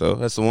sucks. Though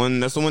that's the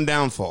one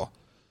downfall.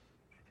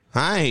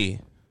 Hi.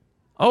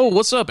 Oh,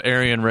 what's up,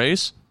 Aryan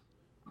race?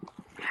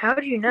 How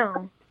do you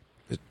know?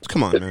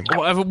 Come on, man.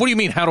 What do you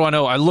mean? How do I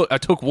know? I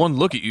took one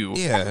look at you.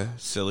 Yeah,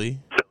 silly.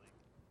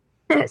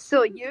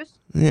 So yours?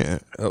 Yeah.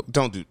 Oh,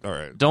 don't do. All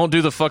right. Don't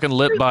do the fucking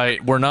lip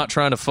bite. We're not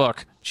trying to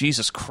fuck.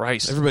 Jesus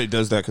Christ. Everybody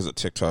does that because of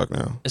TikTok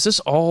now. Is this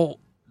all?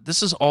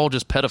 This is all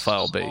just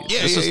pedophile bait.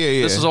 Yeah,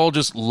 This is all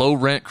just low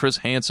rent Chris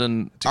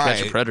Hansen to All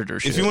catch right. a predator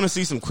shit. If you want to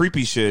see some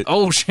creepy shit,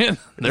 oh shit,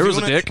 there was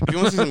a dick. If you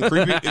want to see some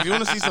creepy, if you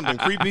want to see something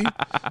creepy,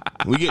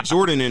 we get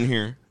Jordan in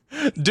here.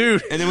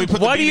 Dude, and then we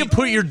put why do you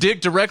put your dick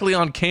directly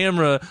on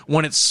camera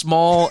when it's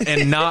small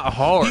and not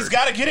hard? He's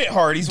got to get it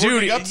hard. He's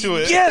working up to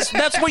it. Yes,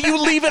 that's why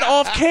you leave it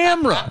off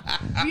camera.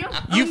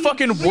 You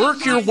fucking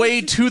work your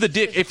way to the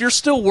dick. If you're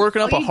still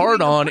working up a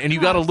hard on and you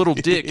got a little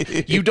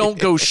dick, you don't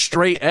go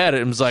straight at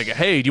it and it's like,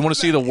 hey, do you want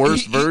to see the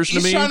worst version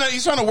of me?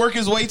 He's trying to work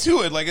his way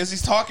to it. Like as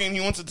he's talking,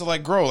 he wants it to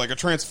like grow like a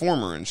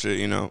transformer and shit.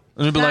 You know.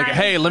 And it'd be like,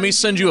 hey, let me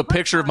send you a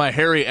picture of my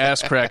hairy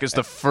ass crack. Is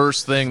the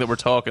first thing that we're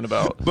talking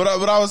about. But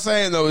what I was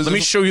saying though is, let me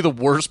show you the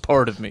worst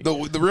part of me.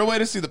 The real way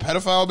to see the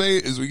pedophile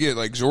bait is we get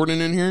like Jordan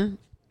in here.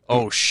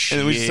 Oh shit! And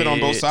then we sit on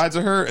both sides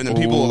of her, and then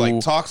people will like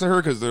talk to her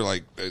because they're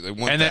like they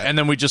want that. And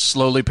then we just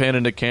slowly pan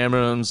into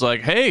camera and it's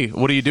like, hey,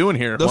 what are you doing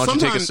here? Why don't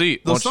you take a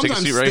seat? Why don't you take a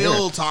seat right here?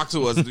 They'll sometimes still talk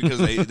to us because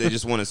they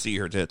just want to see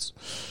her tits.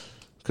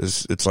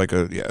 Because it's like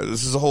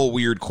this is a whole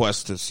weird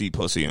quest to see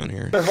pussy on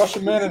here.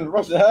 Russian man in a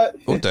Russian hat.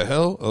 What the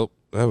hell? Oh,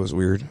 that was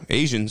weird.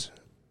 Asians.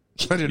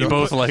 I didn't You know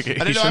both like I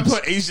didn't know I Asians?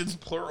 put Asians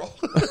plural.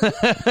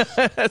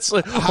 That's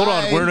like, hold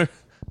on, Hi. where?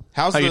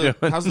 How's How you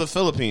doing? How's the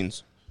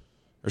Philippines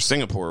or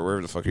Singapore,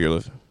 wherever the fuck you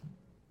live?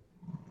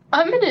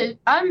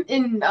 I'm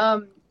in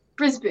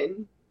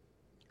Brisbane.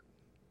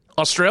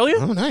 Australia?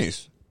 Oh,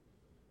 nice.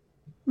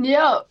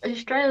 Yeah,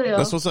 Australia.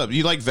 That's what's up.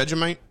 You like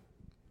Vegemite?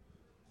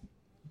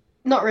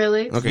 Not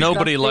really. Okay.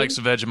 Nobody likes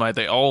Vegemite.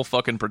 They all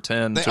fucking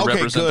pretend to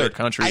represent their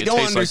country. It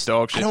tastes like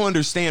dog shit. I don't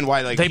understand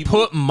why like They people,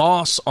 put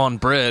moss on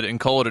bread and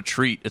call it a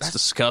treat. It's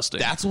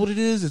disgusting. That's what it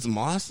is. It's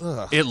moss.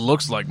 Ugh. It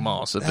looks like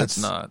moss if it's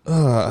not.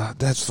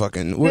 That's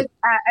fucking. What?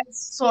 It's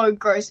so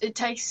gross. It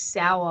tastes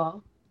sour.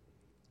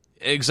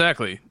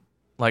 Exactly.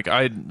 Like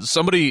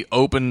somebody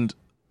opened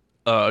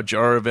a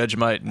jar of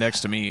Vegemite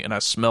next to me and I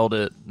smelled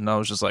it and I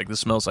was just like, this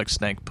smells like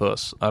stank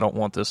puss. I don't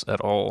want this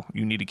at all.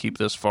 You need to keep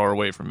this far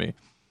away from me.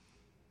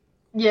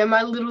 Yeah,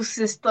 my little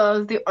sister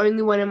is the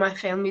only one in my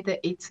family that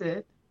eats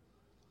it.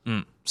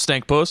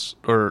 Stank puss?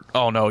 Or,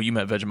 oh no, you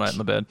meant Vegemite in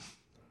the bed.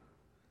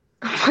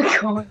 Oh my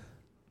god.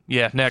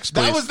 Yeah, next,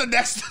 please. That was the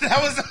next. That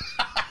was.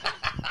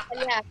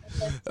 Yeah.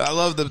 I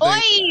love the Oi!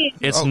 thing.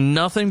 It's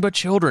nothing but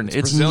children.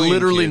 It's Brazilian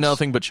literally kids.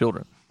 nothing but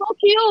children. Fuck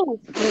you.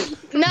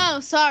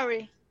 No,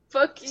 sorry.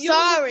 Fuck you.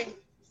 Sorry.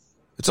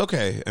 It's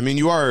okay. I mean,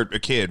 you are a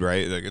kid,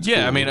 right? Like, it's Yeah,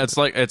 cool. I mean, it's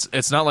like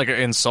it's not like I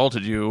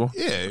insulted you.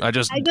 Yeah. I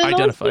just I don't know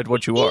identified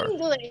what you are.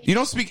 English. You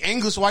don't speak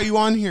English. Why are you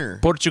on here?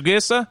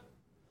 Portuguesa?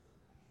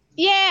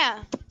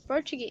 Yeah,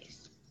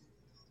 Portuguese.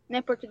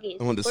 Not Portuguese.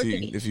 I wanted to see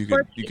Portuguese.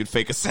 if you could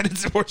fake a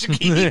sentence in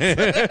Portuguese.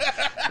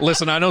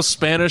 Listen, I know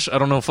Spanish. I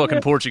don't know fucking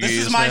Portuguese.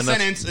 This is my man.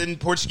 That's- sentence in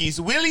Portuguese.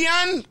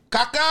 William,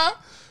 Kaká,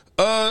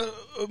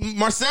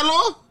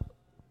 Marcelo.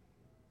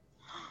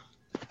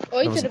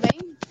 Oi, tudo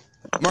bem?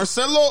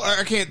 Marcelo,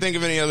 I can't think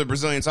of any other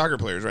Brazilian soccer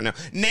players right now.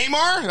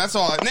 Neymar, that's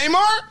all.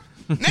 Neymar.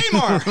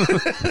 Neymar.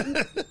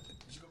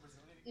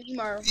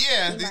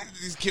 Yeah,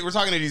 these kids. We're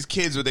talking to these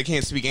kids, but they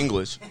can't speak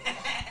English.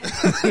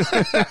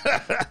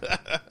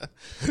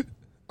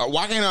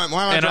 Why can't I?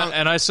 Why am I drunk?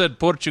 And I said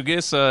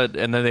Portuguesa,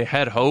 and then they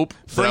had hope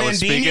that I would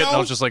speak it. And I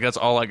was just like, that's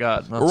all I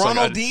got. And I was like,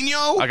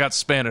 Ronaldinho? I got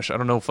Spanish. I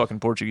don't know fucking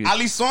Portuguese.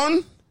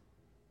 Alisson,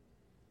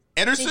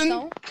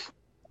 Ederson.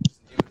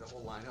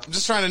 I'm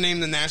just trying to name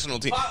the national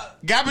team.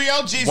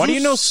 Gabriel Jesus. Why do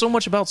you know so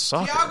much about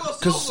soccer?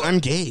 Because I'm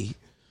gay.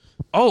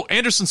 Oh,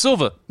 Anderson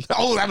Silva.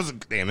 Oh, that was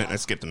damn it. I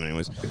skipped him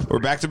anyways. We're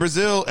back to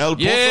Brazil. El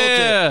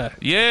Pozo.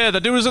 Yeah,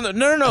 the dude was in the.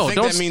 No, I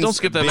think that means don't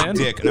skip that, big man.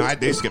 Dick. No,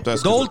 they skipped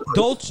us.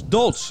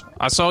 Dolce.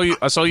 I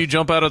saw you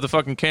jump out of the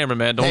fucking camera,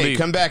 man. Don't Hey, leave.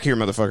 come back here,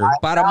 motherfucker.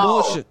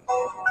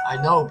 I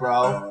know,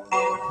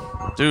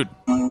 bro. Dude,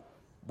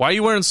 why are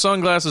you wearing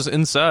sunglasses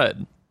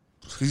inside?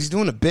 He's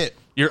doing a bit.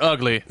 You're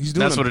ugly.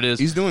 That's what it is.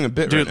 He's doing a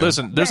bit, Dude, right now.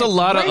 listen, there's a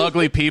lot of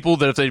ugly people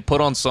that if they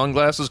put on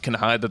sunglasses can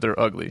hide that they're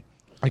ugly.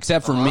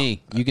 Except for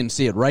me. You can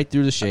see it right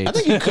through the shades. I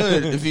think you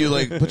could if you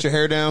like put your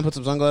hair down, put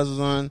some sunglasses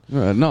on.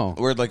 No.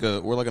 Wear like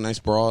a nice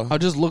bra. I'll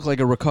just look like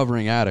a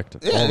recovering addict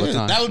all the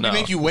time. That would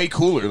make you way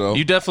cooler though.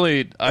 You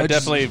I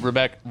definitely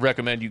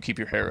recommend you keep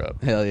your hair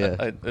up. Hell yeah.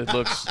 It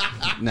looks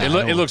Nah,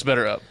 it looks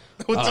better up.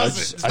 What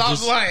does it?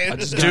 Stop lying.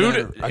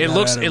 Dude, it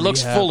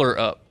looks fuller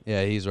up.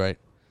 Yeah, he's right.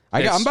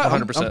 I'm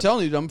 100%.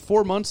 telling you, I'm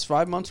 4 months,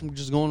 5 months. I'm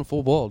just going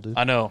full ball, dude.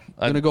 I know.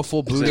 I'm gonna go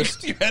full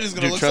Buddhist. Your head is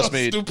gonna Dude, look trust so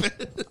me.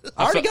 stupid.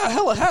 I already got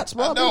hella hats,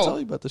 bro. I I've been know. telling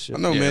you about this shit. I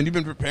know, man. You've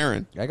been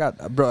preparing.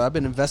 I've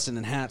been investing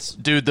in hats,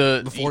 dude.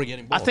 Before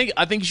getting bald.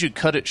 I think you should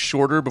cut it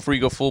shorter before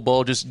you go full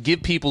ball. Just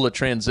give people a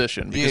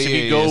transition because if Yeah,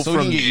 you go so we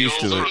from can get used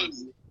to it.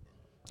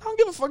 I don't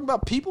give a fuck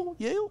about people,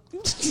 Yale.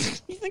 You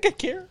think I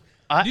care?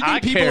 I Do you think I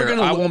people are care.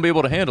 gonna I look- won't be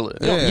able to handle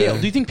it. No, Yale,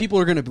 do you think people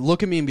are going to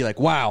look at me and be like,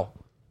 "Wow,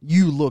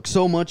 you look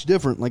so much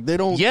different"? Like they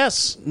don't.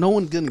 Yes. No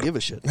one's going to give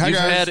a shit. You've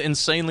had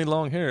insanely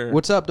long hair.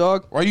 What's up,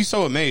 dog? Why are you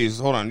so amazed?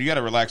 Hold on. You got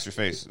to relax your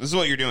face. This is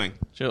what you're doing.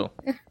 Chill.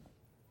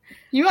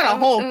 You got a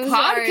whole I'm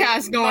sorry.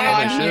 podcast going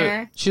Holy on shit.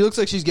 here. She looks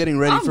like she's getting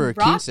ready I'm for a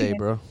rocking quince, it.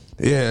 bro.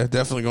 Yeah,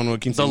 definitely going to a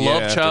quinceañera. The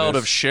love after child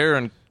this. of Cher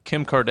and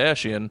Kim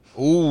Kardashian.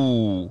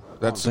 Ooh,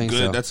 that's think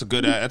good. so. That's a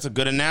good. That's a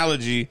good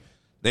analogy.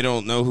 They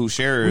don't know who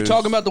Cher is. We're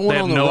talking about the one They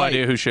have on the no right.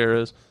 idea who Cher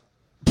is.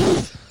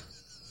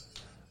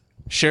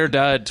 Cher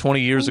died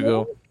 20 years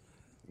ago.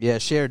 Yeah,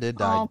 Cher did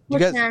die. Oh, do you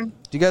guys? Sharon.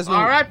 Do you guys know?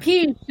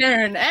 R.I.P.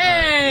 Sharon.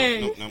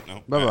 Hey.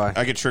 No. Bye bye.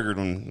 I get triggered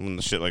when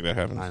the shit like that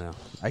happens. I know.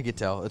 I can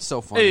tell. It's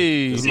so funny.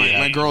 Hey.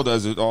 My girl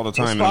does it all the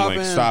time, and What's I'm like,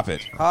 poppin'? stop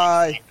it.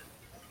 Hi.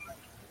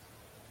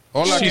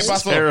 Hola, ¿qué She's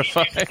pasó?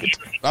 terrified.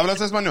 ¿Hablas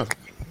español?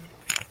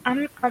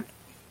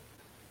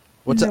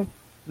 What's No. up?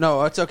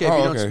 No, it's okay. If Oh,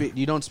 you don't okay. speak,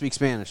 you don't speak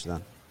Spanish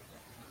then.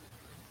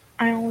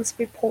 I only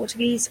speak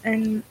Portuguese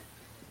and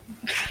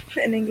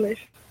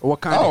English.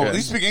 What kind Oh, of?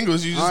 you speak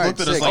English. You just All right,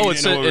 looked at us sick. like Oh, you it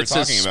didn't know what we were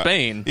says talking about.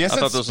 Spain. Yes, I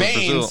thought it's this was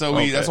Spain. Brazil. So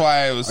Okay. that's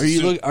why I was.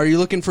 Are you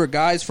looking for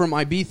guys from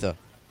Ibiza?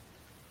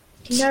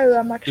 No,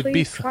 I'm actually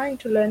Ibiza. trying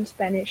to learn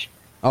Spanish.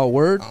 Oh,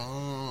 word.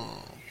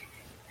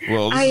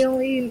 Well, I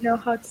only know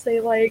how to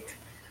say like,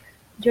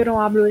 yo no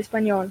hablo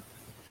español.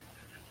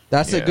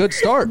 That's a Yeah. good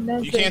start.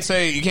 you can't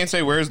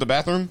say where's the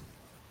bathroom.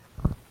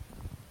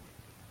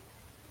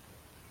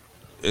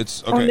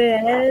 It's okay.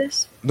 ¿Dónde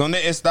es? ¿Dónde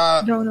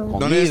está? No, no.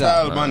 ¿Dónde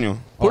está el baño?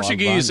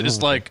 Portuguese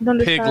is like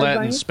 ¿Dónde pig está el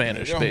Latin baño?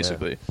 Spanish,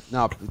 basically.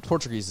 No,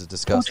 Portuguese is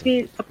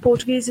disgusting.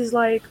 Portuguese is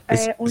like,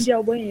 onde é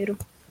o banheiro?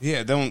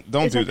 Yeah, don't It's do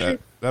actually- that.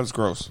 That was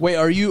gross. Wait,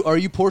 are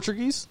you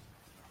Portuguese?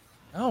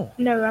 Oh.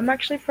 No, I'm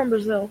actually from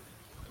Brazil.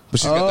 But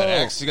she's got that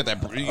X. You got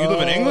that. You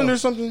live in England or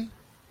something?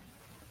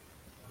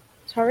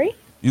 Sorry?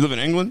 You live in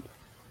England?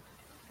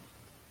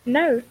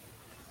 No.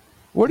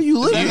 Where do you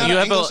live? You, that you an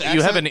have English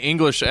you have accent? an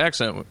English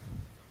accent.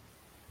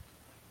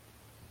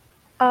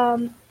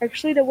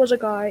 Actually, there was a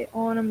guy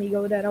on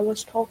Amigo that I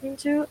was talking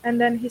to, and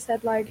then he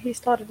said like he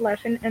started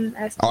laughing and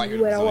asked Oh, I me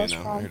heard where I Brazilian was now.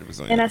 I from, heard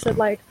Brazilian. and I said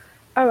like,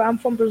 "Oh, I'm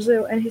from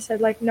Brazil," and he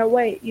said like, "No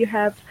way, you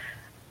have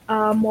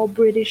a more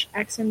British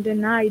accent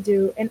than I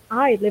do, and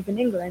I live in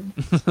England."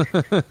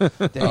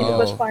 And it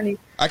was funny.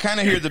 I kind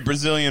of hear the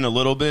Brazilian a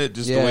little bit,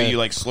 just the Yeah. way you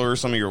like slur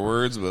some of your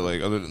words, but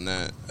like other than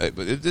that,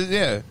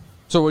 yeah.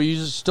 So are you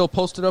just still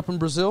posted up in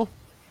Brazil?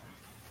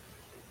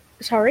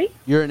 Sorry?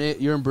 You're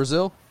in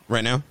Brazil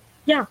Right now,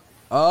 Yeah.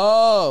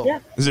 Oh. Yeah.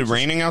 is it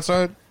raining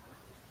outside?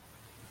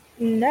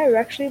 No,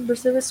 actually,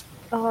 Brazil is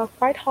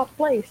quite hot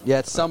place. Yeah,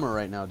 it's summer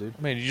right now, dude.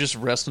 Man, you just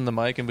resting the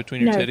mic in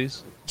between your No.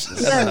 titties?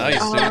 That's No,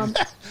 nice,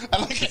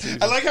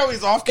 dude. I like how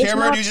he's off It's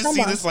camera and not you just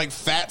see summer. this like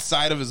fat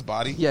side of his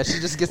body. Yeah, she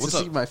just gets What's to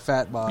up? see my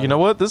fat body. You know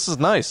what? This is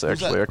nice,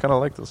 actually. that? I kind of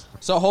like this.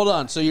 So hold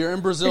on. So you're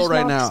in Brazil It's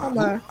right not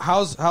now. summer.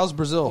 How's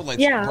Brazil?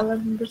 Yeah, I live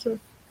in Brazil.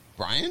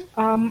 Brian,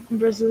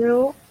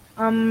 Brazil.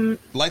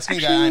 light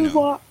skinned guy I Actually,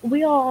 know.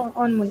 we are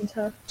on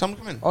winter. Tell him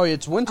to come in. Oh,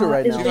 it's winter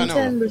right It's now. winter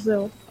in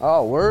Brazil.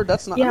 Oh, word.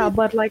 That's not. Yeah,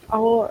 but like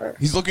our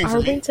He's looking for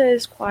me. winter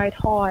is quite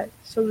hot,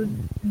 so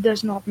it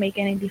does not make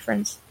any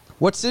difference.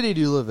 What city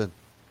do you live in?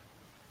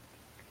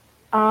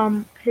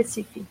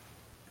 Recife.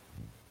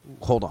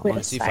 Hold on. Wait Let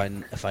me a see sec.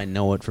 if I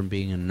know it from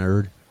being a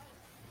nerd.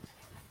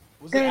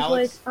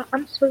 Guys, like,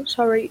 I'm so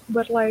sorry,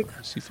 but like,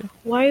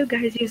 why are you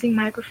guys using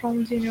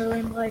microphones,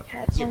 and like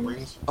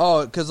headphones?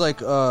 Oh, because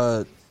like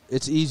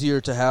it's easier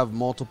to have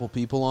multiple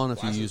people on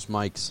if you use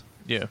mics.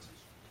 Yeah.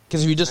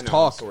 Because if you just I know,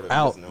 talk sort of,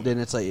 out, doesn't know. then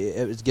it's like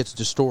it gets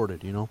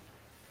distorted. You know.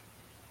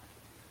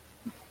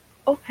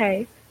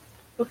 Okay.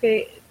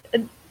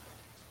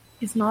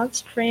 It's not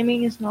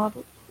streaming. It's not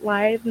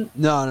live.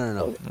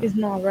 No. It's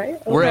not right.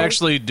 We're Okay.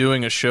 actually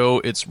doing a show.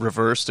 It's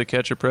reverse to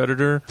catch a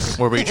predator,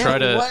 where we try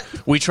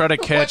to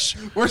catch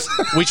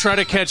we try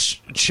to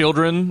catch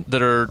children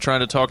that are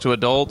trying to talk to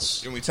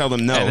adults, And we tell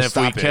them no. and if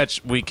stop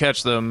it. we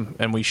catch them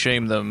and we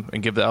shame them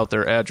and give out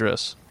their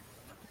address.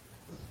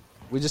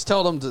 We just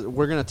tell them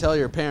we're gonna tell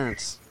your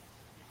parents.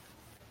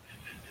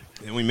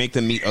 and we make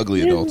them meet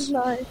ugly This adults. is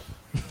nice.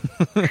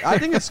 I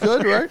think it's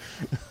good, right?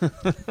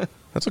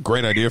 That's a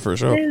great idea for a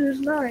show. This is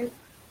nice.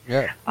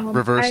 Yeah.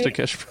 Reverse I- to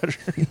catch a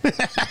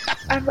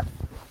predator.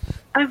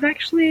 I've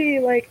actually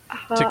like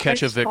To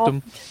catch I a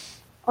victim? stopped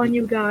on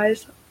you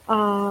guys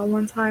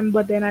one time,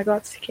 but then I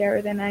got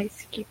scared and I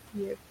skipped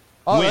you.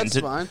 Oh, When? that's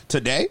fine.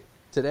 Today?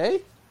 Today?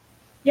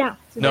 Yeah.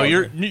 No,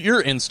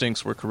 your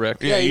instincts were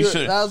correct. Yeah, you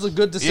should. That was a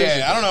good decision.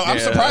 Yeah, I don't know. I'm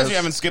surprised you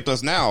haven't skipped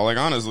us now. Like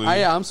honestly,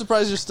 yeah, I'm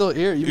surprised you're still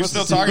here. You're must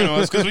still have seen- talking to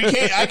us because we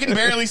can't. I can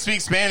barely speak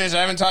Spanish.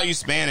 I haven't taught you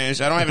Spanish.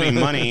 I don't have any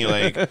money.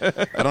 Like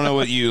I don't know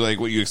what you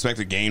expect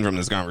to gain from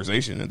this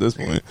conversation at this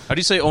point. How do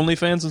you say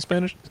OnlyFans in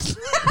Spanish?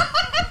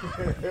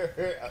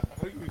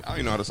 I don't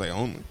even know how to say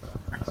only.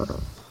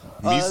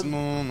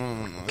 Mismo,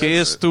 no. ¿Qué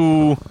es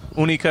tu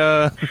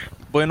única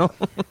bueno?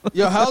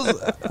 Yo,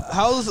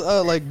 how's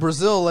like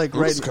Brazil like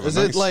right?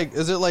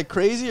 Is it like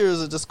crazy or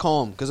is it just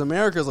calm? Because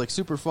America is like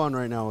super fun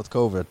right now with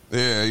COVID.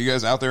 Yeah, you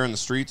guys out there in the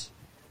streets?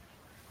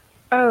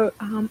 Oh,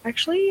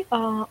 actually,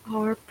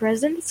 our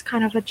president is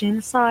kind of a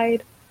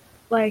genocide.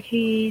 Like,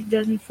 he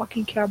doesn't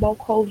fucking care about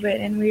COVID,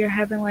 and we are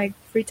having like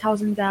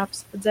 3,000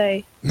 deaths a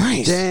day.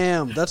 Nice.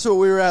 Damn, that's what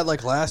we were at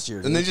like last year.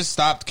 And they just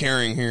stopped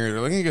caring here. They're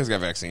like, you guys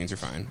got vaccines, you're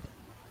fine.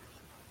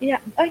 Yeah,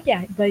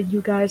 yeah, but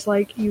you guys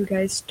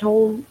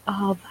stole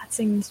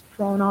vaccines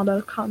from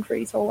other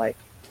countries, so like,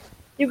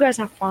 you guys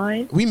are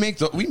fine. We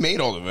made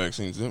all the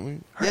vaccines, didn't we?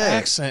 Her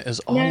accent is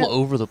all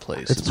over the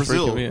place. It's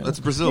Brazil. That's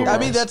Brazil. I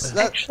mean, that's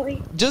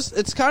actually just.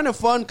 It's kind of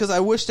fun because I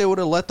wish they would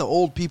have let the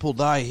old people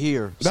die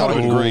here. That would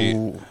have been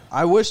great.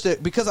 I wish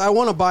that because I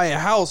want to buy a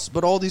house,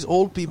 but all these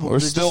old people are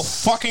still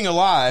fucking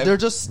alive. They're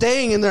just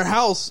staying in their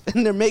house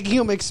and they're making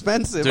them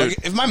expensive. Dude,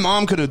 like, if my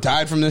mom could have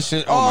died from this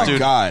shit, oh my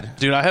god,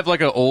 dude! I have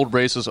like an old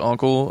racist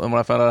uncle, and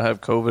when I found out I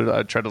have COVID,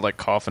 I tried to like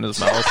cough in his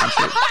mouth and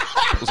shit.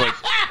 It was like.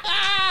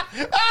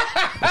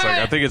 It's like,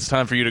 I think it's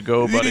time for you to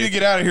go, buddy. You need to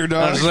get out of here,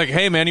 dog. I was like,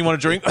 hey, man, you want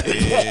a drink?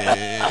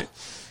 Yeah.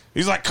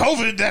 He's like,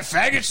 COVID, that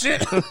faggot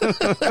shit.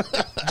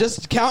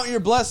 Just count your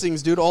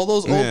blessings, dude. All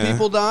those old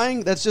people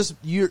dying, that's just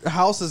your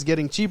house is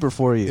getting cheaper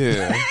for you.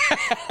 Yeah.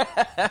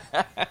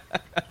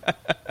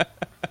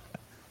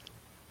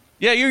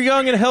 Yeah, you're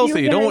young and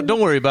healthy. Don't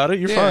worry about it.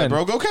 You're fine.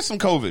 Bro. Go catch some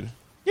COVID.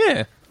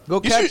 Yeah.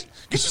 Get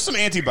you some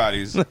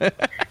antibodies.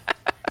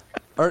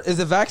 Is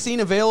a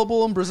vaccine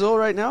available in Brazil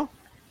right now?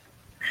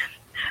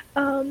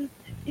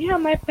 Yeah,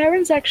 my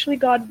parents actually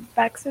got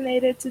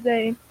vaccinated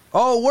today.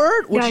 Oh,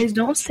 word? Guys,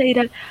 don't say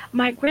that.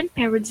 My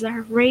grandparents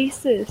are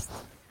racist.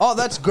 Oh,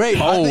 that's great.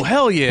 Oh,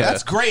 hell yeah.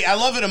 That's great. I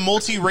love it. A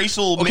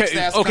multiracial,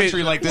 mixed-ass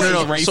country like this is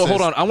racist. So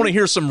hold on. I want to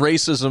hear some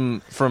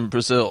racism from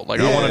Brazil. Like,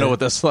 I want to know what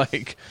that's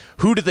like.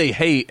 Who do they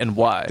hate and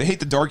why? They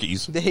hate the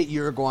darkies. They hate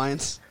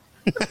Uruguayans.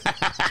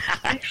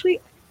 Actually,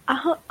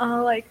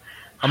 like...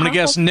 I'm going to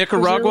guess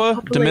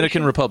Nicaragua,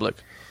 Dominican Republic.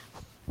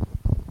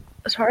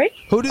 Sorry?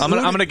 I'm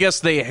going to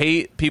guess they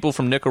hate people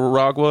from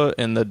Nicaragua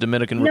and the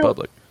Dominican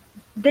Republic.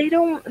 They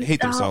don't... They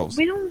hate themselves.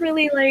 We don't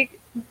really, like...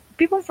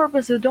 People from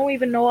Brazil don't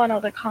even know on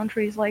other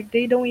countries. Like,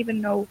 they don't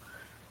even know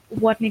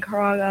what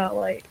Nicaragua,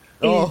 like,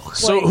 is.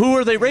 So like, who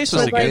are they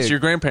racist against? like, Your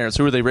grandparents,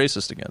 who are they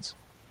racist against?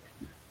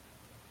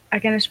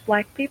 against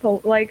black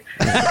people. Like,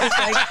 it's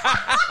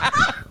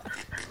like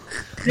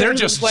they're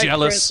just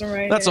jealous.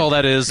 Right That's here. all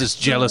that is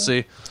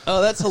jealousy.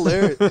 Oh, that's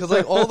hilarious. Because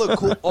like all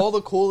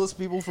the coolest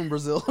people from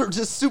Brazil are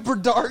just super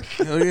dark.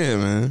 Hell yeah,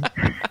 man.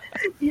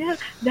 Yeah,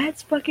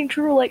 that's fucking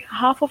true. Like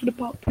half of the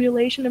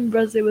population in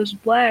Brazil is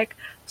black.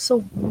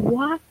 So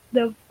what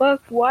the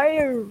fuck? Why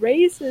are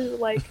races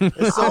like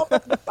half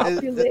of the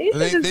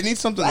population? They need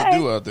something black. to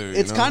do out there.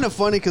 It's kind of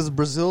funny because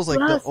Brazil's like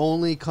Plus- the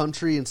only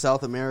country in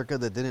South America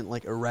that didn't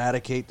like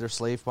eradicate their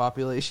slave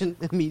population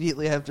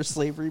immediately after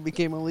slavery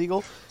became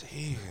illegal.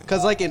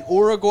 Because like in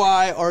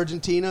Uruguay,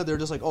 Argentina, they're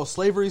just like, oh,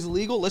 slavery's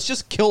illegal. Let's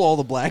just kill all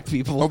the black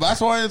people. Oh,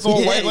 that's why it's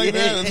all white like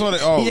that. That's what.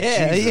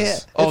 Yeah.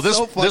 Oh, It's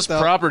so this fucked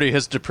up. property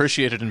has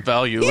depreciated in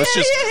value.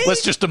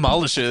 Let's just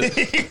demolish it.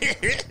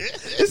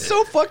 It's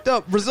so fucked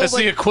up. Brazil's That's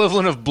the like,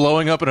 equivalent of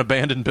blowing up an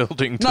abandoned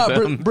building to no,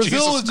 them. Brazil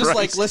Jesus was just Christ.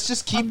 like, let's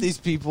just keep these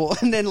people,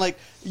 and then like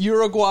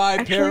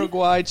Uruguay,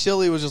 Paraguay,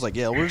 Chile was just like,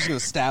 yeah, we're just gonna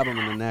stab them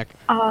in the neck.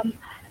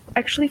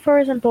 Actually, for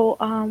example,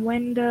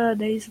 when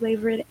the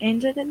slavery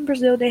ended in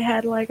Brazil, they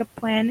had like a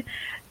plan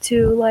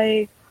to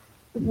like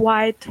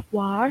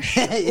whitewash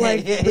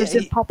like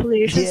Brazil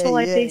population. So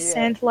like they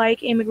sent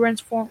like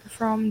immigrants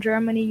from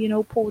Germany, you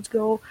know,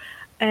 Portugal,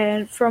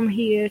 and from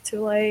here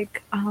to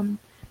like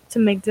to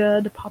make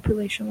the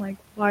population like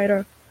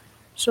whiter.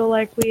 So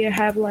like we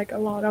have like a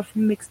lot of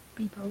mixed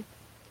people.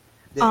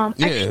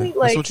 Actually,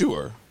 like that's what you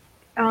are.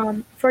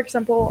 For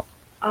example,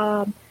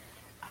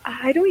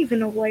 I don't even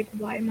know like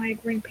why my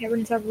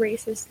grandparents are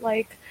racist.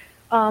 Like,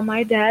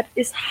 my dad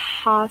is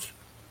half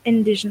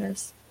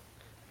indigenous,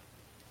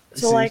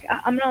 so See? like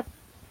I'm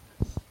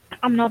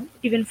not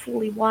even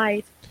fully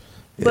white,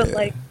 but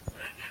like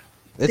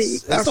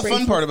That's the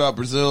fun part about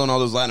Brazil and all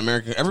those Latin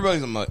American.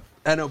 Everybody's a mutt.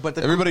 I know, but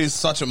everybody is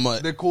such a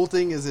mutt. The cool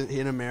thing is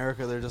in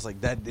America, they're just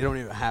like that. They don't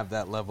even have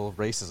that level of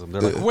racism.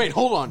 They're like, wait,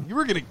 hold on, you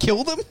were gonna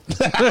kill them?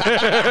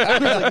 They're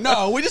like,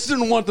 no, we just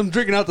didn't want them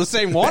drinking out the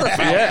same water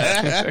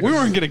fountain. We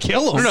weren't gonna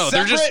kill them. No,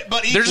 they're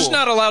just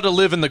not allowed to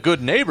live in the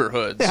good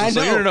neighborhoods. I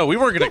So know. no, we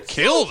weren't going to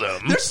kill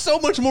them. There's so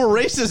much more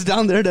racist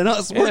down there than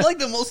us. We're like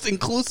the most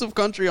inclusive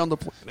country on the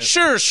planet.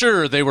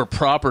 Sure, they were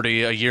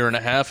property a year and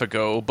a half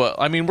ago, but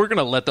I mean, we're going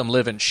to let them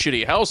live in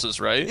shitty houses,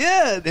 right?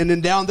 Yeah, and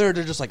then down there,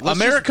 they're just like, let's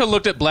America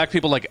looked at black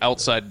people like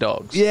outside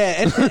dogs.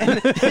 Yeah,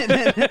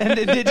 and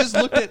they just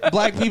looked at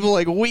black people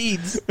like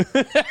weeds.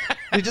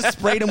 They just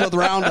sprayed them with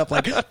Roundup,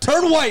 like,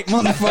 turn white,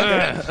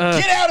 motherfucker.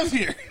 Get out of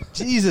here.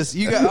 Jesus,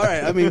 you got all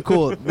right. I mean,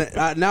 cool.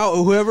 Now,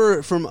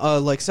 whoever from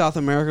like South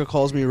America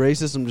calls me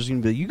racist, I'm just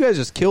gonna be like, you guys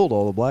just killed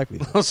all the black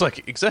people. I was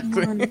like,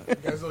 exactly.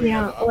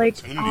 Yeah, like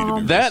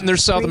That and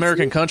there's South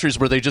American countries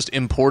where they just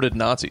imported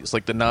Nazis.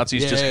 Like the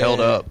Nazis just held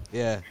up.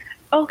 Yeah.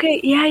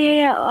 Okay,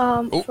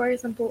 yeah. For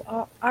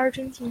example,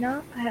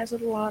 Argentina has a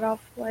lot of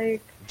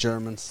like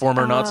Germans,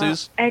 former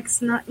Nazis.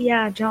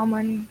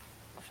 German,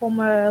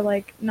 former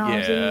like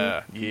Nazi.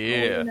 Yeah.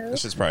 You know?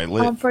 This is probably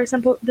lit. For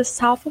example, the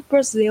south of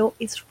Brazil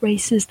is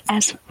racist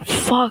as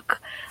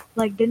fuck.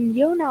 Like the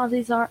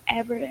neo-Nazis are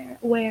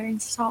everywhere in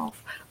south.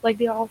 Like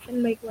they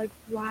often make like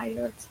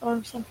riots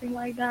or something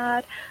like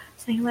that,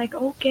 saying like,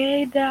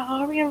 okay, the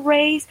Aryan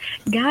race,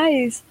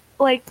 guys,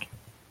 like.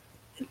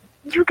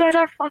 You guys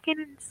are fucking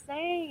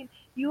insane.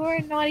 You are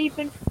not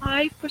even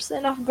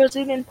 5% of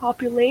Brazilian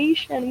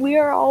population. We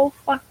are all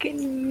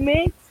fucking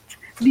mixed.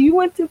 Do you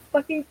want to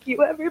fucking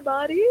kill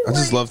everybody? I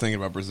just love thinking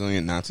about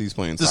Brazilian Nazis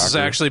playing soccer. This has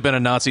actually been a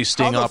Nazi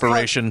sting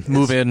operation.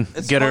 Move in,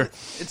 get her.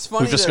 It's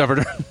funny. We've discovered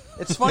her.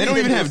 It's funny. They don't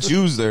even have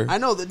Jews there. I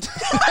know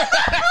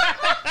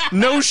that.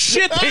 No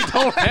shit, they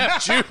don't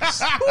have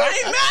Jews. Who are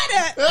they mad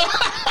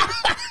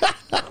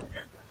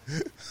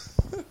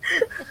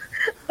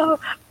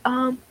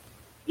at?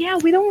 Yeah,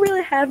 we don't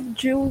really have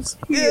Jews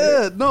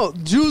here. Yeah, no,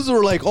 Jews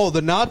are like, oh,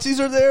 the Nazis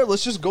are there.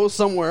 Let's just go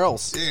somewhere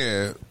else.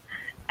 Yeah.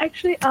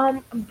 Actually,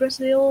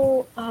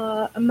 Brazil,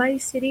 my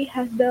city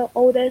has the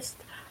oldest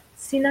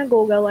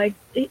synagogue. Like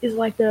it is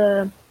like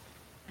the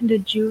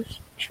Jewish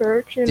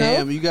church. You know?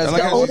 Damn, you guys the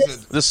got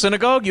oldest. The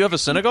synagogue? You have a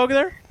synagogue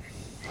there?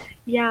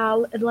 Yeah,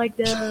 like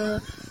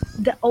the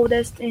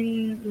oldest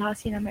in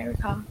Latin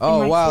America. Oh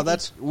in my wow,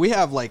 city. we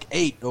have like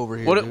 8 over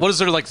here. What is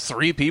there like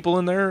 3 people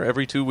in there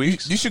every 2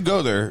 weeks? You should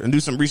go there and do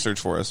some research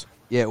for us.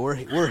 Yeah, we're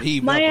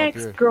heaved My up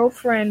here.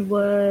 ex-girlfriend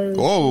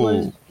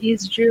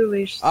is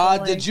Jewish. So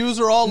The Jews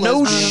are all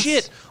no lesbians.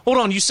 shit. Hold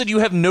on, you said you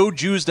have no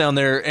Jews down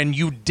there and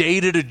you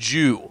dated a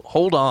Jew.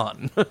 Hold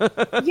on.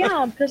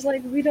 Yeah, because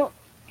like we don't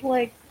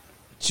like.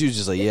 She was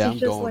just like, yeah, it's I'm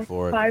just going like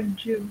for it. 5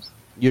 Jews.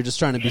 You're just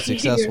trying to be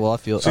successful, I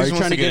feel. She Are just you wants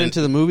trying to get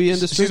into the movie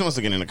industry? She just wants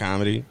to get into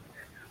comedy.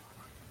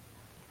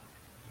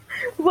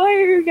 Why are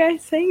you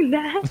guys saying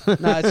that?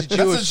 Nah, it's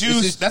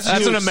Jewish. That's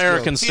an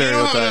American See, they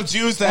don't have enough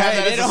stereotype. Jews to have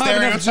that They as don't a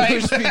have enough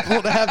stereotype. Jewish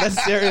people to have that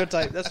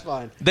stereotype. That's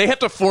fine. They have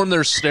to form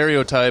their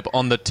stereotype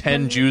on the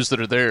 10 Jews that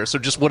are there. So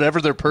just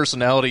whatever their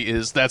personality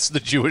is, that's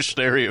the Jewish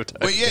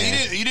stereotype. Wait,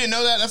 yeah, you didn't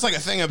know that? That's like a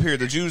thing up here.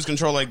 The Jews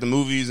control like the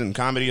movies and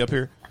comedy up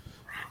here.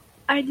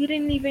 I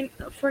didn't even.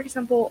 For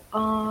example,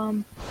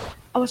 I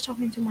was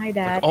talking to my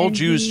dad. Like all and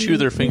Jews chew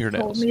their He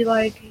fingernails. told me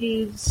like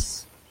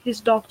his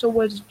doctor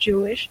was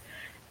Jewish,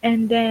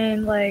 and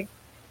then like.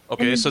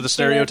 Okay, and so the he said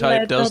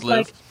stereotype that, does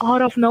live. Like,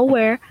 out of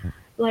nowhere,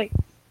 like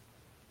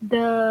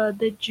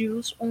the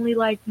Jews only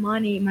like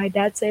money. My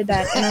dad said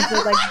that,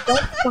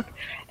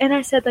 and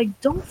I said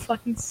don't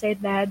fucking say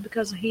that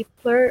because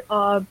Hitler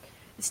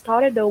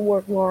started the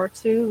World War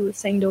II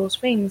saying those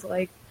things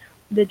like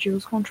the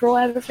Jews control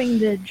everything.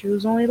 The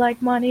Jews only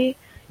like money.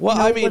 Well,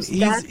 You know, I mean, was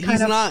that he's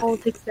kind of not.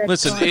 politics that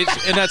Listen, started.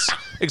 and that's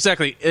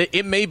exactly.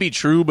 It may be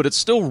true, but it's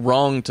still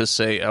wrong to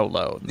say out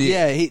loud.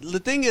 Yeah, the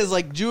thing is,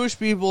 like, Jewish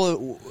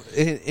people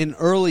in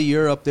early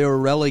Europe, they were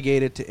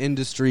relegated to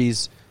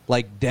industries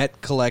like debt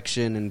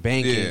collection and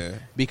banking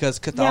because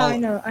I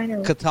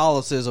know.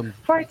 Catholicism.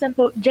 For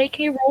example,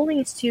 J.K.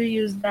 Rowling still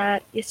used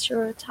that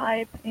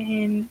stereotype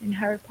in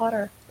Harry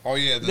Potter. Oh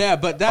yeah, Yeah,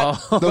 but that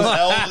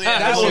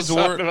that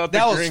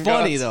was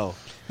funny though.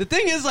 The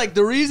thing is, like,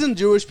 the reason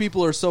Jewish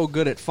people are so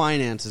good at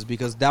finance is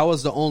because that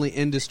was the only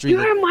industry.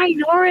 You're a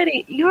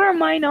minority. You're a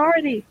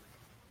minority.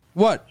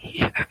 What?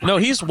 No,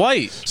 he's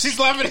white. She's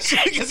laughing at you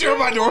because you're a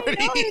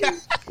minority.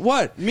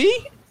 What?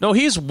 Me? No,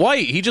 he's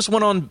white. He just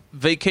went on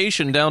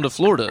vacation down to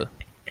Florida.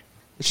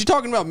 Is she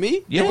talking about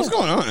me? Yeah. What's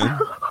going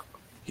on?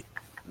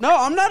 No,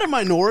 I'm not a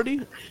minority.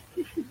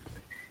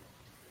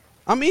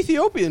 I'm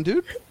Ethiopian,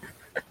 dude.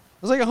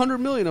 There's like 100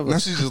 million of us. Now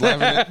she's just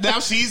laughing at Now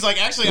she's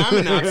like, actually, I'm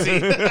a Nazi.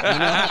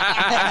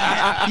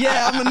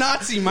 Yeah, I'm a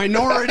Nazi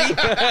minority.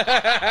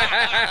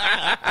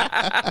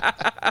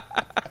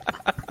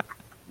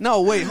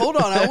 No, wait, hold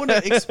on. I want to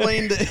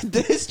explain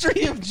the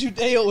history of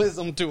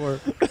Judaism to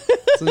her,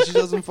 since she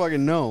doesn't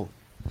fucking know.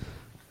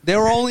 They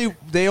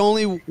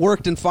only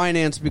worked in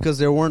finance because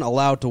they weren't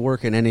allowed to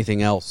work in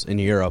anything else in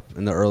Europe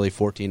in the early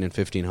 14 and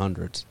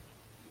 1500s.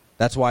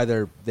 That's why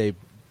they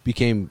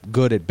became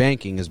good at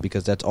banking, is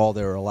because that's all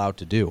they were allowed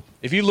to do.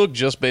 If you look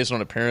just based on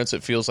appearance,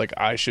 it feels like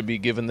I should be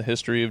given the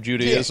history of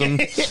Judaism.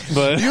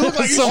 But You look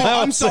like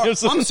I'm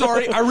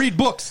sorry. I read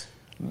books.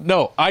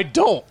 No, I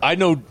don't. I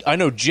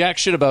know jack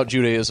shit about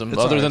Judaism, It's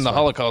other alright, than the it's fine.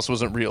 Holocaust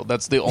wasn't real.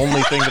 That's the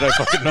only thing that I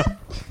fucking know.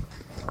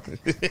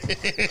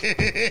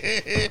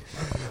 Hey,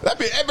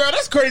 bro,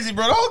 that's crazy,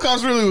 bro. The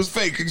Holocaust really was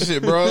fake and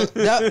shit, bro.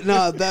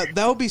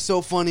 That would be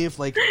so funny if,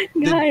 like,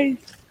 Guys,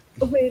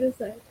 wait a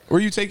sec. Where are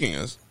you taking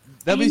us?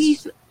 that'd be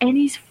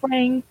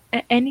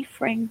Annie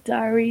Frank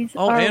diaries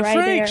Oh, are Anne right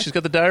Frank. there. She's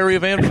got the Diary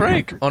of Anne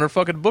Frank on her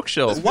fucking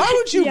bookshelf. Why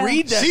would you Yeah.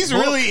 read that? She's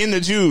book? really into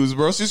Jews,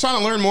 bro. She's trying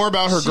to learn more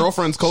about her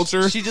girlfriend's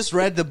culture. She just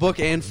read the book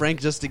Anne Frank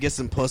just to get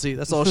some pussy.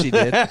 That's all she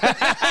did.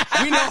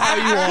 We know how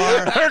you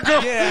are. Get out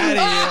of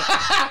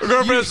here. Her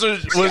girlfriend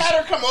She had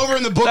her come over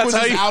and the book That's was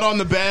how just you- out on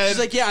the bed. She's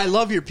like, yeah, I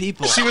love your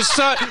people. She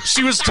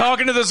was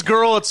talking to this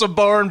girl at some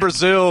bar in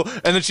Brazil,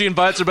 and then she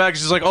invites her back. And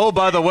she's like, "Oh,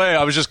 by the way,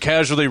 I was just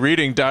casually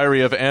reading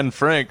Diary of Anne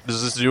Frank.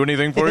 Does this do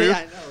anything for you? Yeah,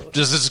 I know.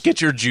 Does this get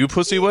your Jew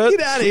pussy wet?"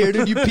 Get out of here,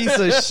 dude, you piece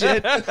of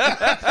shit.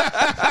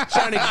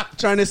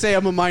 trying to say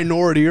I'm a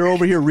minority. You're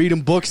over here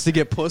reading books to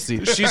get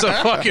pussy. She's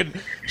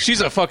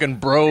a fucking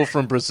bro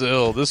from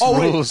Brazil. This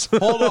rules.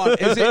 Wait, hold on.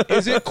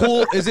 Is it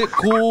cool?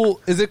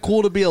 Is it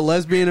cool to be a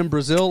lesbian in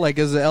Brazil? Like,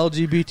 is the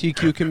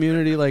LGBTQ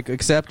community like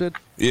accepted?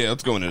 Yeah,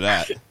 let's go into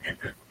that.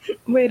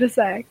 Wait a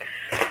sec.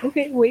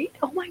 Okay, wait.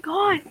 Oh my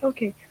god.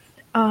 Okay.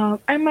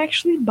 I'm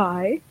actually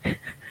bi.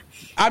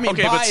 I mean,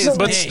 Okay, bi is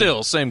but gay.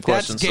 still, same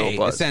question That's still gay,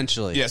 applies.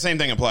 essentially. Yeah, same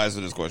thing applies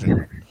to this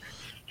question.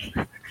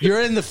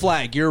 You're in the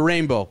flag. You're a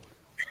rainbow.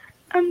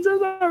 I'm so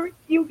sorry.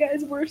 You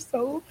guys were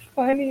so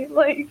funny.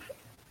 Like,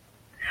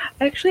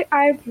 actually,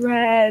 I've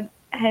read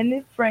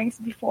Anne Frank's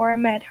before I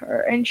met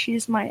her, and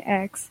she's my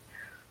ex.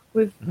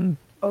 With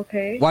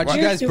okay. Why'd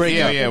you guys break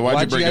up? Yeah,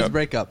 Why'd you guys up?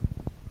 break up?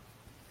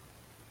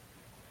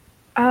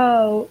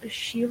 Oh,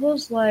 she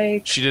was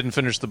like, She didn't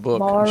finish the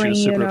book. And she Boring,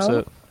 was super you know?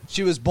 upset.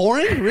 She was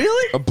boring?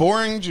 Really? A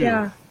boring Jew.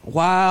 yeah.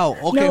 Wow.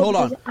 Okay, No, hold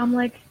on.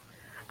 because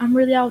I'm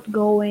really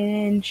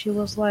outgoing, and she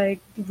was like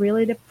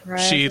really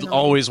depressed. She and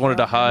all always this wanted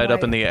to stuff, and, hide up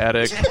like- in the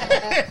attic.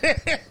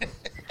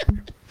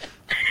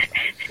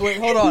 Wait,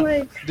 hold on.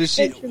 Like, Did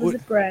she? and she was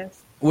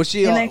depressed, Was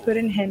she? and I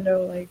couldn't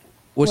handle like.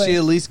 Was she what?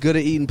 at least good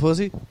at eating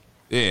pussy?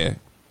 Yeah.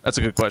 That's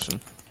a good question.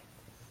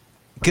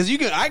 Because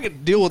I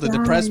could deal with a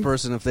depressed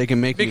person if they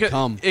can make me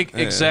come.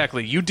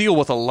 Exactly. You deal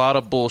with a lot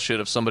of bullshit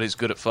if somebody's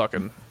good at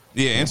fucking.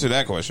 Yeah, answer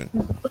that question.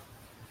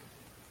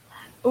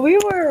 We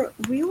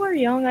were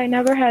young. I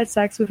never had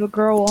sex with a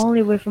girl,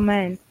 only with a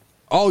man.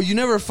 Oh, you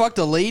never fucked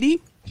a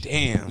lady?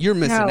 Damn. You're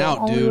missing No, out,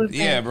 only dude. with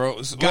Yeah, men.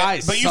 bro.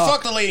 Guys But you suck.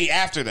 fucked the lady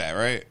after that,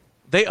 right?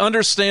 They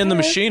understand the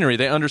Yeah. machinery.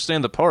 They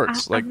understand the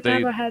parts. I've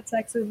never had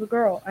sex with a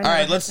girl. All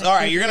right, let's. All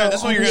right, you're gonna.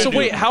 That's what you're gonna So do.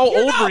 wait, how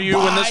old were you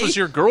when this bi. was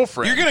your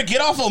girlfriend? You're gonna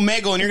get off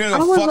Omegle and you're gonna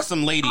go fuck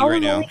some lady I was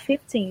right now. only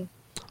 15.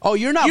 Oh,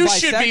 you're not You bisexual,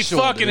 should be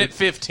fucking dude. at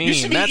 15. You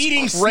should be That's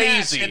eating crazy.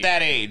 snacks at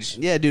that age.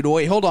 Yeah, dude,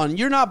 wait, hold on.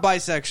 You're not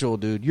bisexual,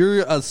 dude.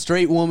 You're a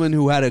straight woman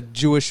who had a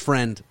Jewish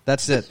friend.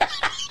 That's it.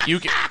 You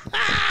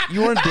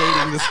weren't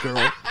dating this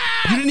girl.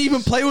 You didn't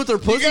even play with her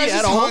pussy You guys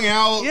at just all. hung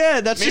out. Yeah,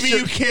 that's maybe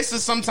just you kiss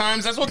us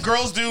sometimes. That's what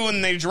girls do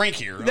when they drink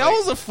here. That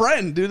was a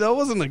friend, dude. That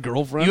wasn't a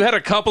girlfriend. You had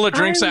a couple of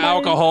drinks of I'm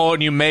alcohol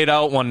and you made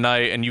out one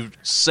night and you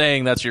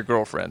saying that's your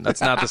girlfriend. That's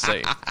not the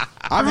same.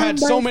 I've had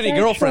so many bisexual.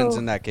 girlfriends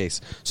in that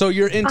case. So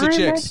you're into I'm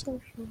chicks.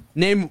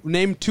 bisexual.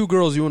 Name 2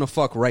 girls you want to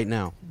fuck right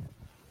now.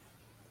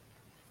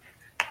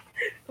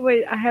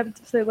 Wait, I have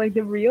to say like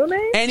the real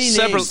name. Any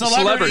name.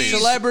 Celebrities.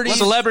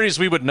 Celebrities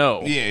we would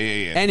know.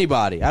 Yeah.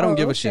 Anybody. I don't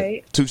give a shit.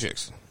 Okay. 2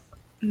 chicks.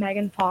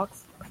 Megan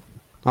Fox.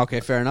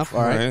 Okay, fair enough.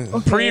 All right.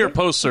 Okay. Pre or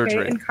post Okay,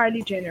 surgery? and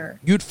Kylie Jenner.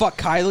 You'd fuck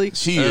Kylie?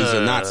 She is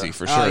a Nazi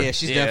for sure. Oh, yeah,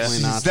 she's definitely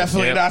a Nazi. She's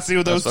definitely a Yeah. Nazi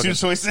with those That's 2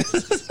 fucking-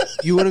 choices.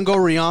 You wouldn't go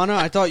Rihanna?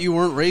 I thought you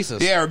weren't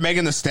racist. Yeah, or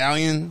Megan the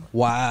Stallion.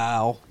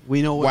 Wow.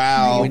 We know what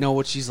Wow. we know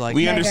what she's like.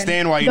 We Megan.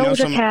 understand why you know Doja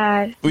some.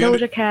 Cat. we under-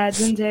 Doja Cat.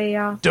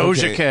 Zendaya. Doja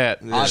Okay. Cat.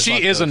 Yeah, She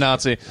fuck is a Doja.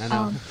 Nazi. I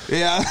know.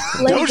 Yeah.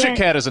 Doja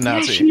Cat is a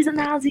Nazi. Yeah, she's a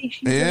Nazi.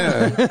 She's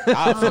Yeah.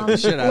 I'll fuck the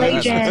shit out of her.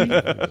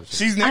 Legend.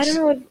 She's I next. don't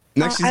know if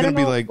Next she's I don't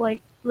gonna be know,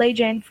 like-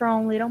 Legend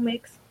from Little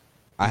Mix.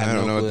 I have I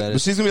don't no know. clue that But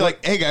is. she's gonna be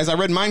like, "Hey guys, I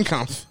read Mein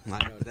Kampf." I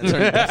know.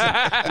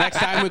 That's next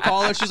time we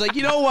call her, she's like,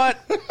 you know what?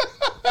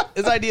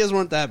 His ideas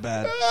weren't that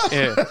bad.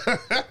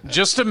 Yeah.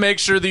 Just to make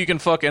sure that you can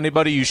fuck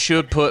anybody, you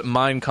should put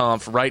Mein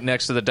Kampf right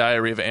next to the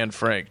Diary of Anne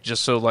Frank,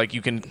 just so like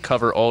you can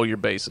cover all your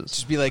bases.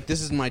 Just be like,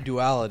 this is my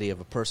duality of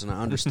a person.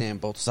 I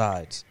understand both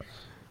sides.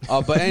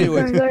 But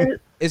anyway,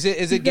 is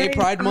it Gay You guys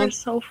Pride are Month?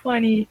 So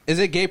funny. Is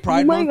it Gay Oh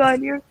Pride my Month?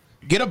 god, you're.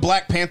 Get a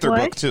Black Panther What?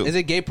 book too. Is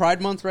it Gay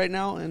Pride Month right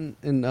now in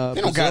They don't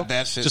Brazil? got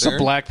that shit. Just there. a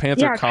Black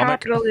Panther Yeah,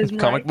 capitalism,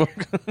 comic right.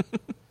 book.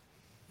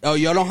 Oh,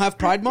 y'all don't have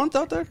Pride Month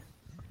out there?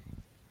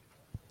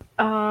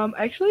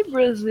 Actually,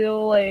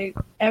 Brazil, like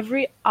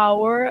every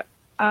hour,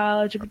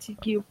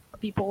 LGBTQ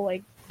people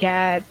like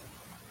get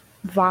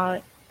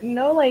violent.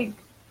 Like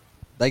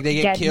Like they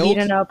get get killed?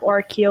 beaten up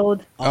or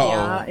killed. Oh.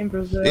 Yeah, in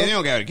Brazil. They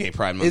don't got a Gay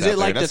Pride Month. Is out it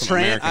like there. That's the some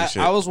trans? American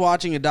shit. I was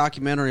watching a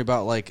documentary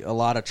about like a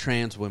lot of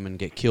trans women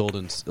get killed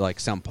in like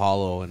Sao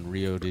Paulo and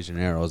Rio de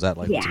Janeiro. Is that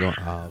like what's Yeah. going?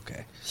 Oh,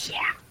 okay.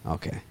 Yeah,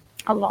 Okay.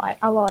 a lot.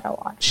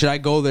 Should I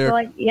go there? So,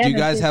 like, yeah, Do you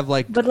that's guys it. have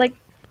like But like,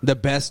 the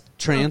best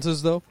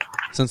transes though?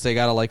 Since they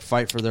gotta like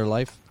fight for their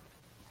life.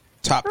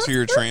 Top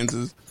tier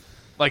transes.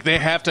 Like they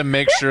have to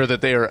make sure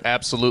that they are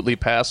absolutely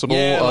passable,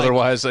 Yeah, like,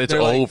 otherwise it's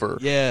they're like- over.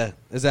 Yeah.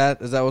 Is that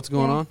what's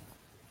going on?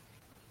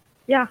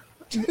 yeah,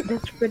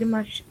 that's pretty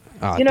much.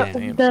 Ah, You know,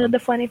 damn. the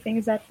funny thing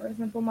is that, for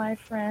example, my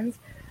friends,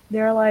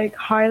 they're like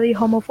highly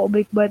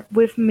homophobic, but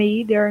with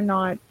me they're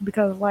not,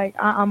 because like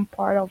I'm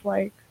part of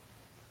like,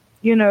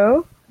 you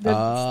know.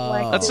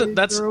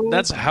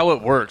 That's how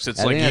it works.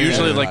 It's like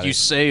usually like you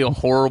say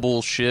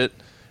horrible shit,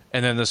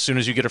 and then as soon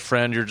as you get a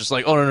friend, you're just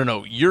like, oh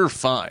no, you're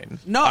fine.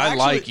 No, I actually,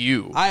 like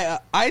you.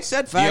 I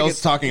said faggot.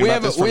 Yale's talking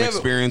about this from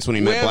experience when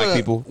he met black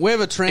people. We have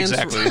a trans.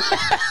 Exactly.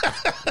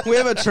 We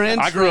have a trans.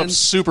 I grew up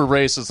super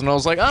racist, and I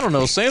was like, I don't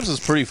know, Sam's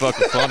is pretty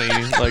fucking funny.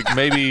 Like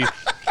maybe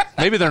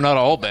they're not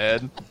all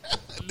bad.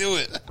 Do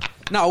it.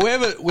 No, we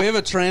have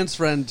a trans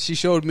friend. She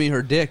showed me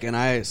her dick, and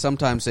I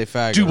sometimes say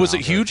faggot. Dude, was it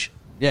around huge? her.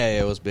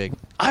 Yeah, it was big.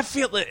 I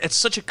feel that it's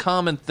such a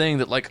common thing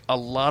that like a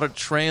lot of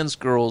trans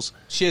girls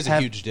she has a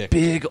huge dick,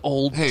 big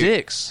old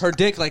dicks. Her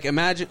dick, like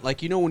imagine,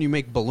 like you know when you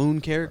make balloon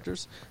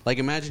characters, like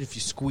imagine if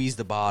you squeeze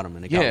the bottom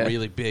and it got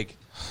really big.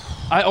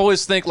 I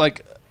always think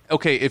like,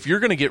 okay, if you're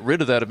gonna get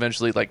rid of that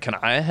eventually, like, can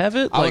I have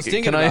it? I was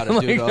thinking about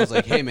it, dude. I was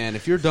like, hey man,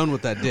 if you're done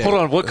with that dick, hold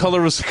on, what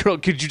color was the girl?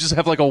 Could you just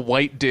have like a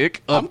white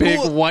dick,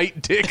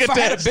 white dick? If I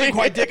had a big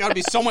white dick, I'd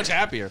be so much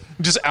happier.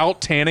 Just out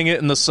tanning it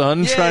in the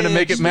sun, trying to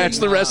make it match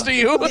the rest of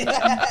you.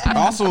 I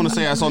also want to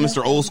say I saw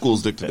Mr. Old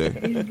School's dick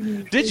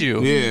today. Did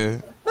you?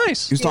 Yeah.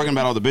 Nice. He was talking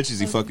about all the bitches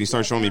he fucked. He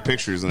started showing me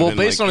pictures. And Well, then,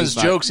 based like, on his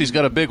inside- jokes, he's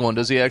got a big one.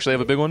 Does he actually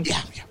have a big one?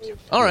 Yeah.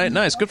 All right,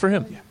 nice. Good for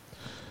him. Yeah.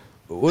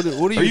 What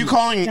are you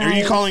calling? Are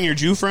you calling your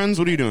Jew friends?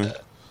 What are you doing?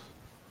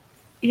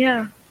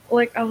 Yeah,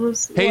 like I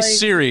was. Hey like,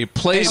 Siri,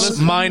 place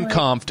Mein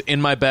Kampf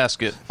in my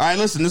basket. All right,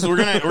 listen. We're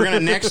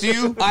gonna next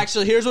you.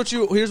 Actually, here's what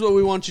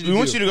we want you to do. We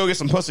want you to go get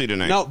some pussy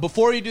tonight. No,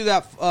 before you do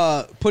that,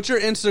 put your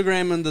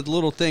Instagram in the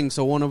little thing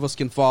so one of us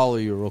can follow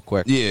you real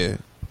quick. Yeah.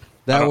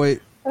 That way.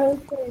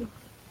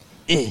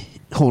 Okay.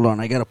 Hold on,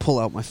 I gotta pull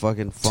out my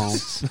fucking phone.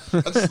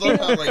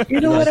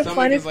 You know what the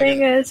funny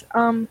thing is?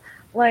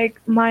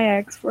 Like my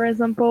ex, for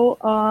example,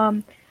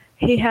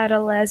 he had a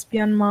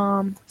lesbian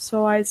mom,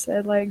 so I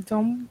said like,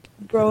 don't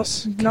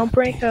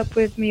break up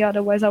with me,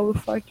 otherwise I will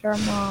fuck your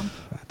mom.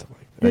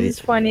 This is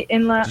funny,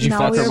 and now we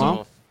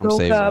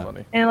broke up,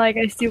 and like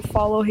I still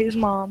follow his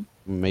mom.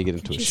 Make it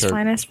into a She's shirt.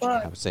 fine as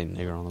fuck. I would say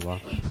nigger on the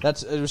bottom.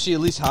 That's was she at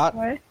least hot?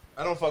 What?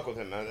 I don't fuck with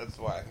him, man. That's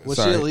why. Was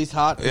she at least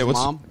hot? His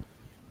mom.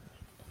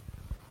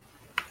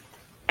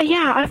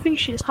 Yeah, I think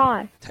she's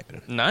hot.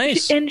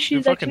 Nice. And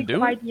she's actually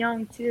quite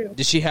young too.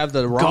 Did she have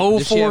the romper? Go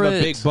Did she have for a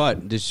it. big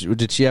butt?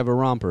 Did she have a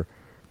romper?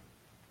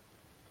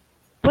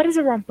 What is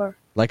a romper?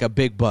 Like a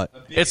big butt.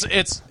 It's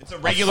a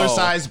regular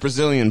sized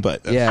Brazilian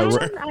butt.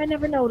 I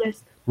never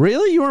noticed.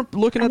 Really? You weren't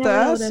looking I at the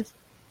never ass? noticed.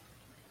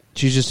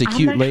 She's just a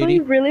cute I'm actually lady.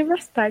 really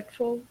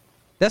respectful.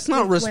 That's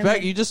not with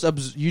respect. women.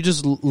 You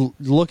just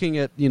looking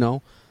at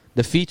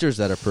the features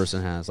that a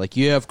person has. Like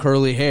you have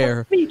curly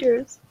hair.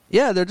 Features.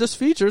 Yeah, they're just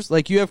features.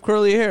 Like you have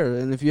curly hair,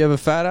 and if you have a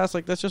fat ass,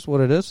 like that's just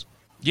what it is.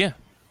 Yeah.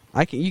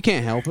 You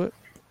can't help it.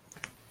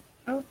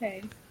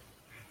 Okay.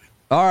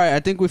 All right,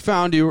 I think we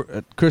found you,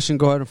 Christian.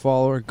 Go ahead and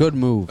follow her. Good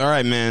move. All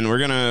right, man. We're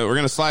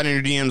gonna slide in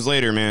your DMs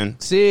later, man.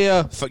 See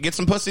ya. Get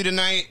some pussy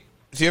tonight.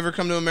 If you ever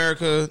come to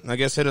America, I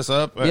guess hit us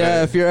up.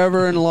 Yeah, if you're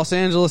ever in Los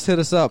Angeles, hit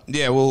us up.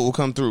 Yeah, we'll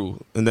come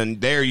through, and then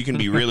there you can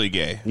be really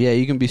gay. Yeah,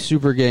 you can be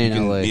super gay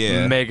in LA.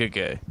 Yeah, mega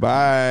gay.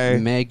 Bye.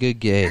 Mega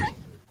gay.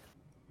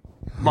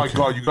 My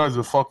God, you guys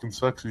are fucking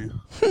sexy.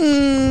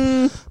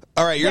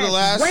 All right, you're the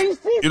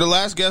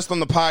last guest on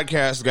the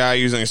podcast, guy,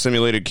 using a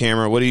simulated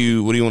camera. What do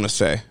you want to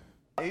say?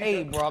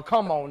 Hey, bro,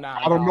 come on now.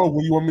 I don't know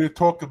what you want me to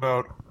talk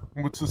about.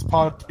 What's this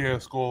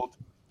podcast called?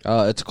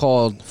 It's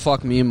called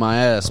 "Fuck Me in My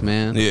Ass,"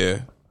 man. Yeah.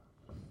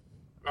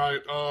 All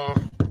right,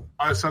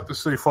 I just have to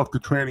say fuck the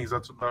trannies.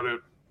 That's about it.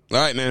 All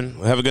right, man.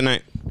 Have a good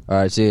night. All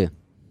right, see ya.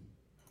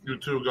 You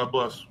too. God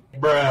bless.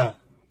 Bruh.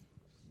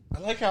 I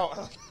like how